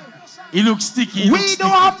side. He looks sticky. We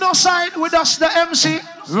don't have no side with us, the MC.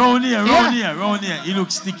 Round here. He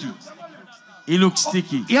looks sticky. He looks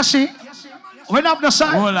sticky. You see? We don't have no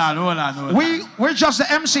side. Hold on. We're just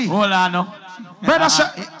the MC. Hold on, no. Brother,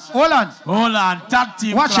 hold on. Tag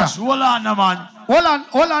team watch clash. Hold on, man. Hold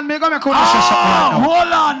on. Me gonna make you say something right now.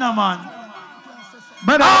 Hold on, man.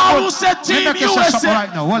 Brother, who said Team USA?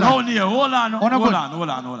 Right now. Hold on. Here. Hold on.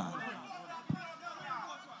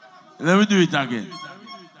 Let me do it again.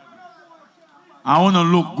 I want to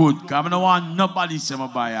look good. Because I don't want nobody to say my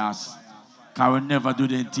bias. Because we never do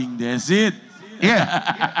them thing there. See it?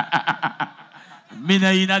 Yeah. Me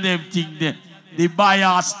not in them thing there. The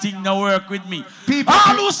bias thing that work with me. People,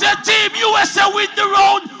 all who say Team USA win the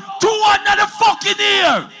round 2-1 of the fucking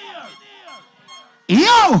year.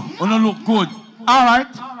 Yo! Wanna look good. Alright.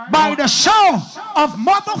 By the show of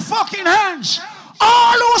motherfucking hands,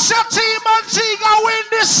 all who say Team Antigua win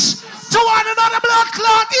this 2-1 another blood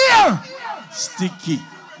clot year. Sticky.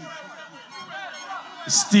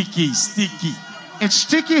 It's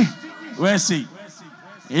sticky. Where's he?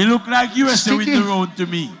 It look like USA win the round to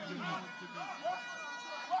me.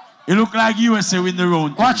 It look like USA win the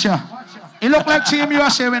round. Watch ya. It look like Team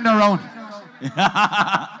USA win the round.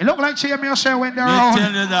 It look like Team USA win the round.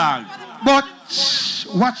 Tell you, dog. But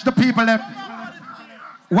watch the people them.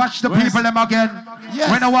 Watch the people them again. Yes,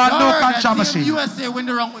 when I want no controversy. Team USA win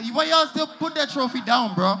the round. Why y'all still put that trophy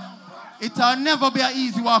down, bro? It'll never be an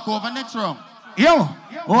easy walk over next round. Yo,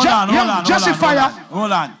 hold on. Justifier.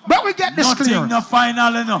 Hold on. But we get this clear. Nothing no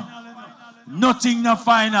final, you know. Nothing no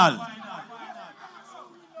final.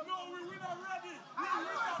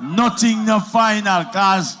 Nothing no final,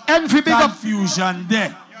 cause confusion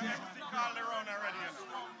there.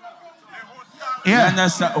 Yeah. You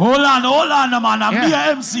understand? Hold on, man. I'm here,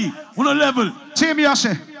 MC. On a level. Team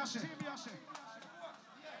USA.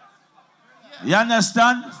 You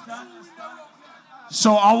understand?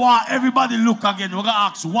 So I want everybody look again. We're gonna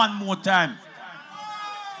ask one more time.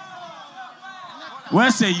 Where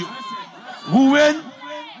say you? Who win?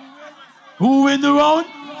 Who win the round?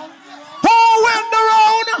 Who win the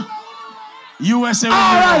round? USA win the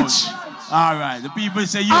round. All right. The people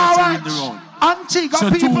say USA win the round. Antigua so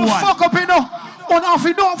people 2-1. fuck up, you know. If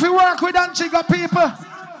you don't work with Antigua people.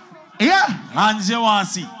 Yeah. Hands you want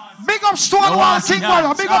to see. Big up Stonewall King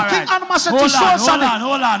Warrior. Big up King Animosity.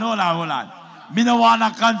 Hold on. Me no want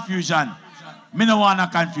a confusion. Me no want no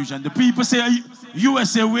confusion. The people say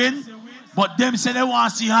USA win, but them say they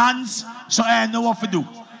want to see hands, so I know what to do.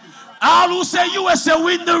 All who say USA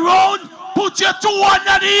win the round, put your 2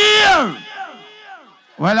 under the ear.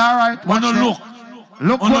 Well, all right. Wanna look.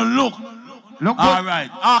 Look. All right.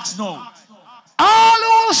 Ask now.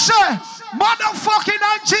 All who say motherfucking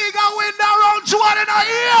Antigua win the round 2 under the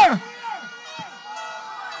ear.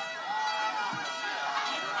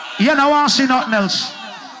 You don't want to see nothing else.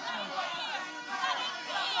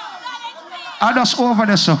 I just over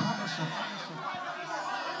this, so.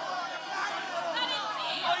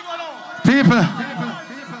 People,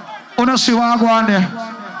 you don't see what I go on there.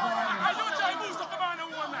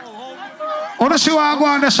 You don't see what I go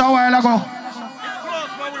on there so a while ago.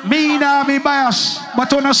 Me nah be biased,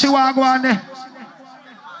 but you don't see what I go on there.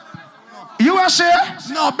 USA?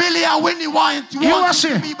 No, Billy and Winnie want you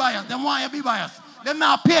to be biased. They want you to be biased. They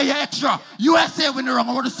not pay you extra. USA win the wrong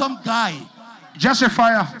over some guy.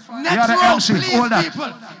 Justifier. Next You're the round, MC. please, Hold that.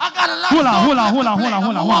 people. I got a lot Hold on. I know, hold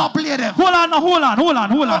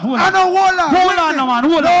on. Hold on, man.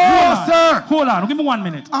 No, sir. Hold on, give me 1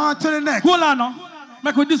 minute. On to the next. Hold on now.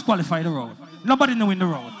 Make we disqualify the road. Nobody know in the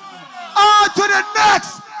road. On to the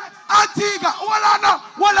next. Antigua.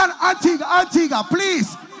 Hold on, Antigua.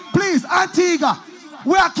 Please, Antigua.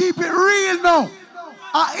 We are keeping it real now.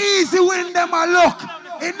 Easy win them a look.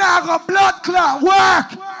 It now go blood clot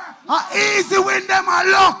work. Easy win them a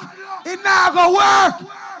look. It now go work.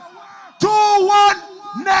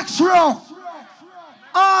 2-1 next round.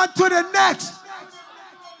 On to the next.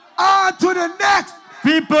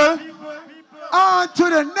 People. On to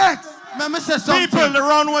the next. Let me say something. People, the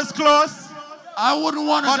round was close. I wouldn't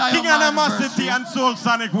want to die. But King Animosity and Soul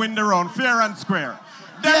Sonic win the round, fair and square.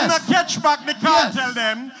 Them not catch back the cartel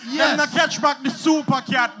them. Them not catch back the super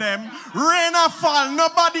cat them. Rain or fall,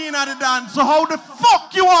 nobody in the dance. So how the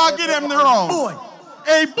fuck you want to give them the round? Boy.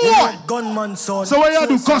 Hey boy. Gunman son. So what you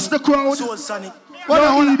do? Cuss the crowd? Soul Sonic. Hold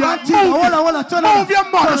on. Move your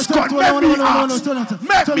mother's gun.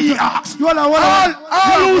 Make me ask.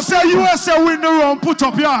 All who say USA win the round, put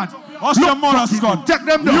up your hand. What's your mother's gun? Take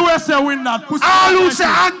them down. USA win that. Pussy. All who say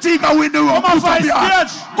Antigua win the round, put up your hand.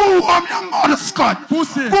 Go home your mother's gun.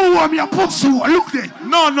 Pussy. Go home your pussy. Look there.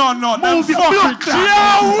 No. Move your blood clot.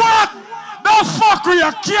 Yeah, what? The fuck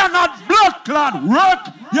you cannot blood clot work.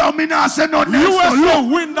 Yo, me not say nothing else. USA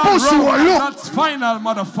win that pussy round. look. That's final,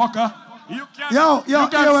 motherfucker. You can say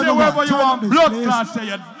whatever you want blood clot, say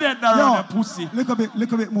you're dead around the pussy. Look a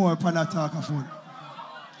bit more upon that talker phone.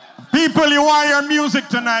 People, you want your music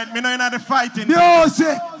tonight. Me know you're not the fighting.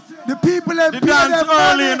 Music. The people that the pay dance them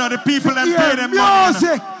early, money. you know, the people that pay them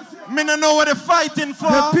music. money. Me don't know what they're fighting for.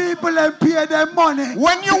 The people that pay them money.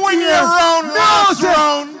 When you win your round, last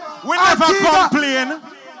round, we never complain.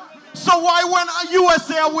 So why when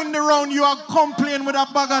USA win the round, you are complaining with a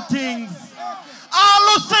bag of things?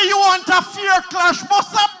 All who say you want a fear clash,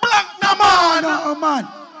 must have blank no man. No, man.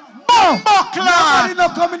 Boom clash. Nobody no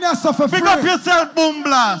come in here suffer free. Pick up yourself, Boom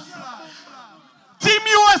Blast. Team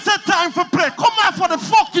USA time for play. Come out for the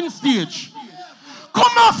fucking stage.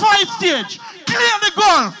 Come out for the stage. Clear the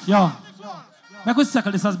golf. Yo. Make we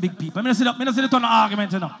circle this as big people. I see the ton of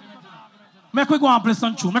argument, you know. Make we go and play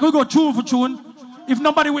some tune. Make we go tune for tune. If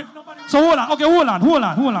nobody win. So hold on. Okay, hold on,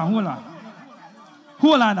 man. Hold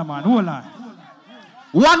on.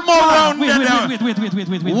 One more round. Wait. One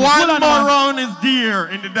more round is there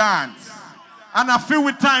in the dance. And I feel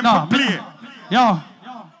with time for play. Yo.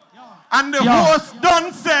 And the host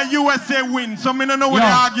don't say USA win, so me don't know what the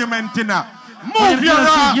argument in now. Move your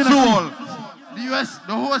asshole.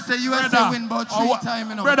 The host say USA win about 3 times,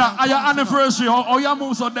 you know. Brother, are your anniversary or you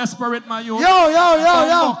move so desperate, man? Yo.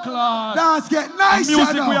 Dance get nice, the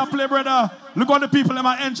music we are play, brother. Look at the people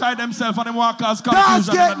that enjoy themselves and them walk cause confusion. Dance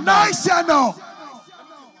get nice, you know.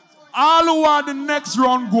 All who want the next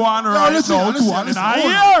round go on right listen, now. listen.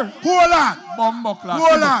 Hold on.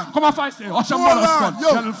 Come on, fight. Watch your mother's gun.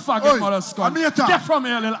 You little faggot mother's gun. Get from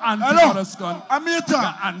here, little anti-mother's gun. I'm here,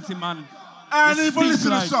 anti-man. And even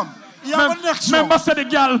listen to some. Remember said the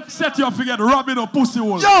girl set you up to get rubbing a pussy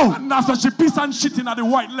hole. Yo! And after she piss and shit in at the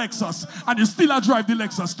white Lexus. And you still drive the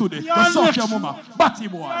Lexus today. You suck your mama. Batty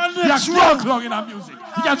boy. You can't clog in her music.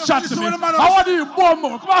 You can chat to me. I want you bomb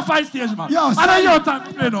more. Come on, fight stage, man. I know your time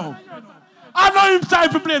to play now. I know your time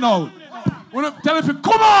to play now. Tell him to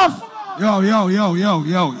come off. Yo. Yo.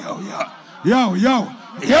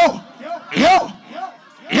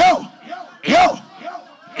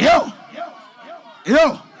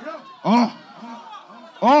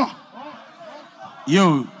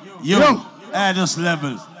 Adjust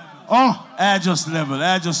levels. Adjust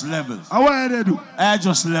levels. How what they do?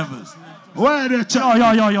 Adjust levels. Where the child?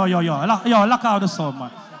 Yo, lock out the sound,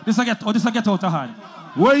 man. This will get out of hand.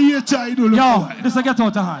 What you trying to do? Yo, this will get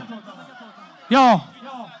out of hand. Yo.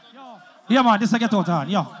 Yeah, man, this will get out of hand.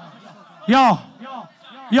 Yo. Hold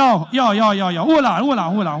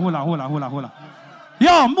on.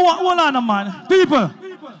 Yo, hold on, man. People,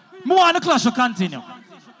 me want the clash to continue.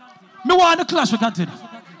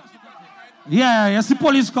 Yeah, you see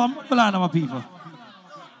police come, hold on, my people.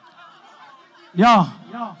 Yo.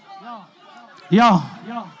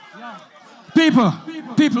 People,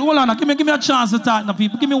 hold on. Give me a chance to talk now,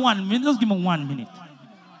 people. Give me 1 minute. Just give me 1 minute.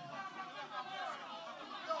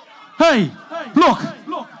 Hey, look.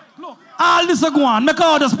 All this are going. Make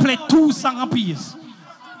all just play 2 songs apiece.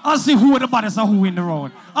 I'll see who the baddest and who in the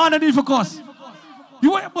road. And then for course.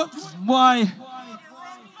 You wait, but why?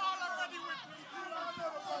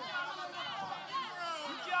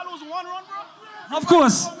 Of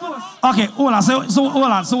course. Okay, hold on. So hold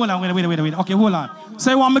on. Wait. Okay, hold on.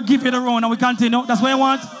 So you want me to give you the round and we continue? That's what you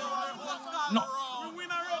want? No.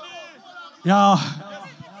 Yeah.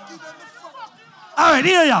 All right,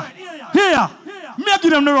 here. Me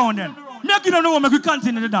give them the round then. Make we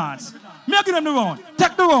continue the dance. Make them the round.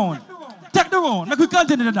 Take the round. Make we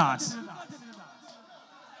continue the dance.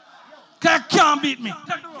 Can't beat me.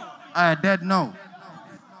 I dead now.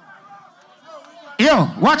 Yo,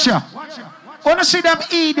 watch ya. Wanna see them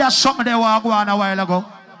eat that something they were going a while ago?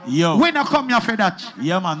 Yo. We not come here for that.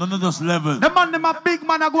 Yeah, man, none of those level. The man, them a big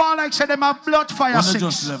man, a go on like say them a blood fire None 6.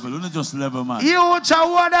 just level, man. You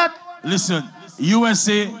tell what that? Listen,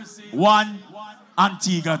 USA 1,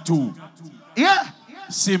 Antigua 2. Yeah.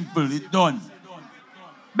 Simple, it done.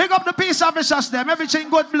 Big up the peace officers them. Everything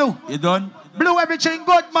good, Blue. You done? Blue, everything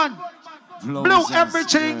good, man. Blue,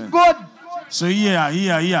 everything good. So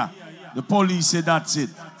here. The police said that's it.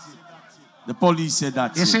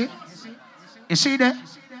 You see? You see there?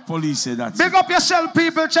 Police said that's Big up yourself,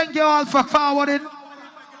 people. Thank you all for forwarding.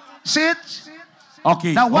 See it?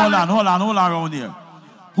 Okay, hold on around here.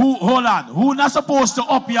 Hold on. Who not supposed to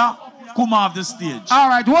up here, come off the stage? All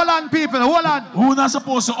right, hold on, people. Hold on. Who not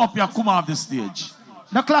supposed to up here, come off the stage?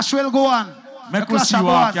 The clash will go on. Make us see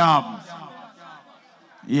what can happen.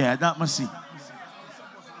 Yeah, that must see.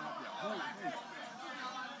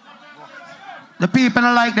 The people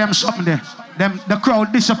like them something there. The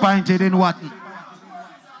crowd disappointed in what?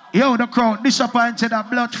 Yo, the crowd disappointed at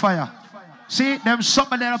blood fire. See, them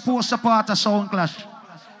something there supposed to part of sound clash.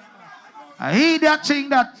 I hear that thing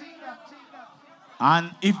that.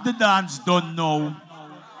 And if the dance don't know,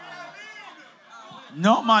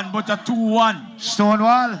 no man, but a 2-1.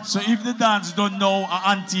 Stonewall. So if the dance don't know,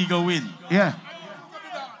 Antigua win. Yeah.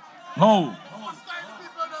 How?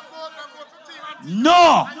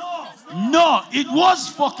 No, it was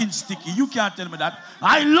fucking sticky. You can't tell me that.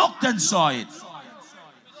 I looked and saw it.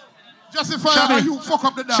 Justify how you fuck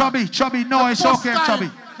up the dance. Chubby, no, it's okay,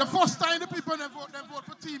 Chubby. The first time the people them vote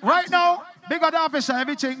for team. Right now, big up the officer,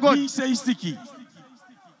 everything good. He say sticky.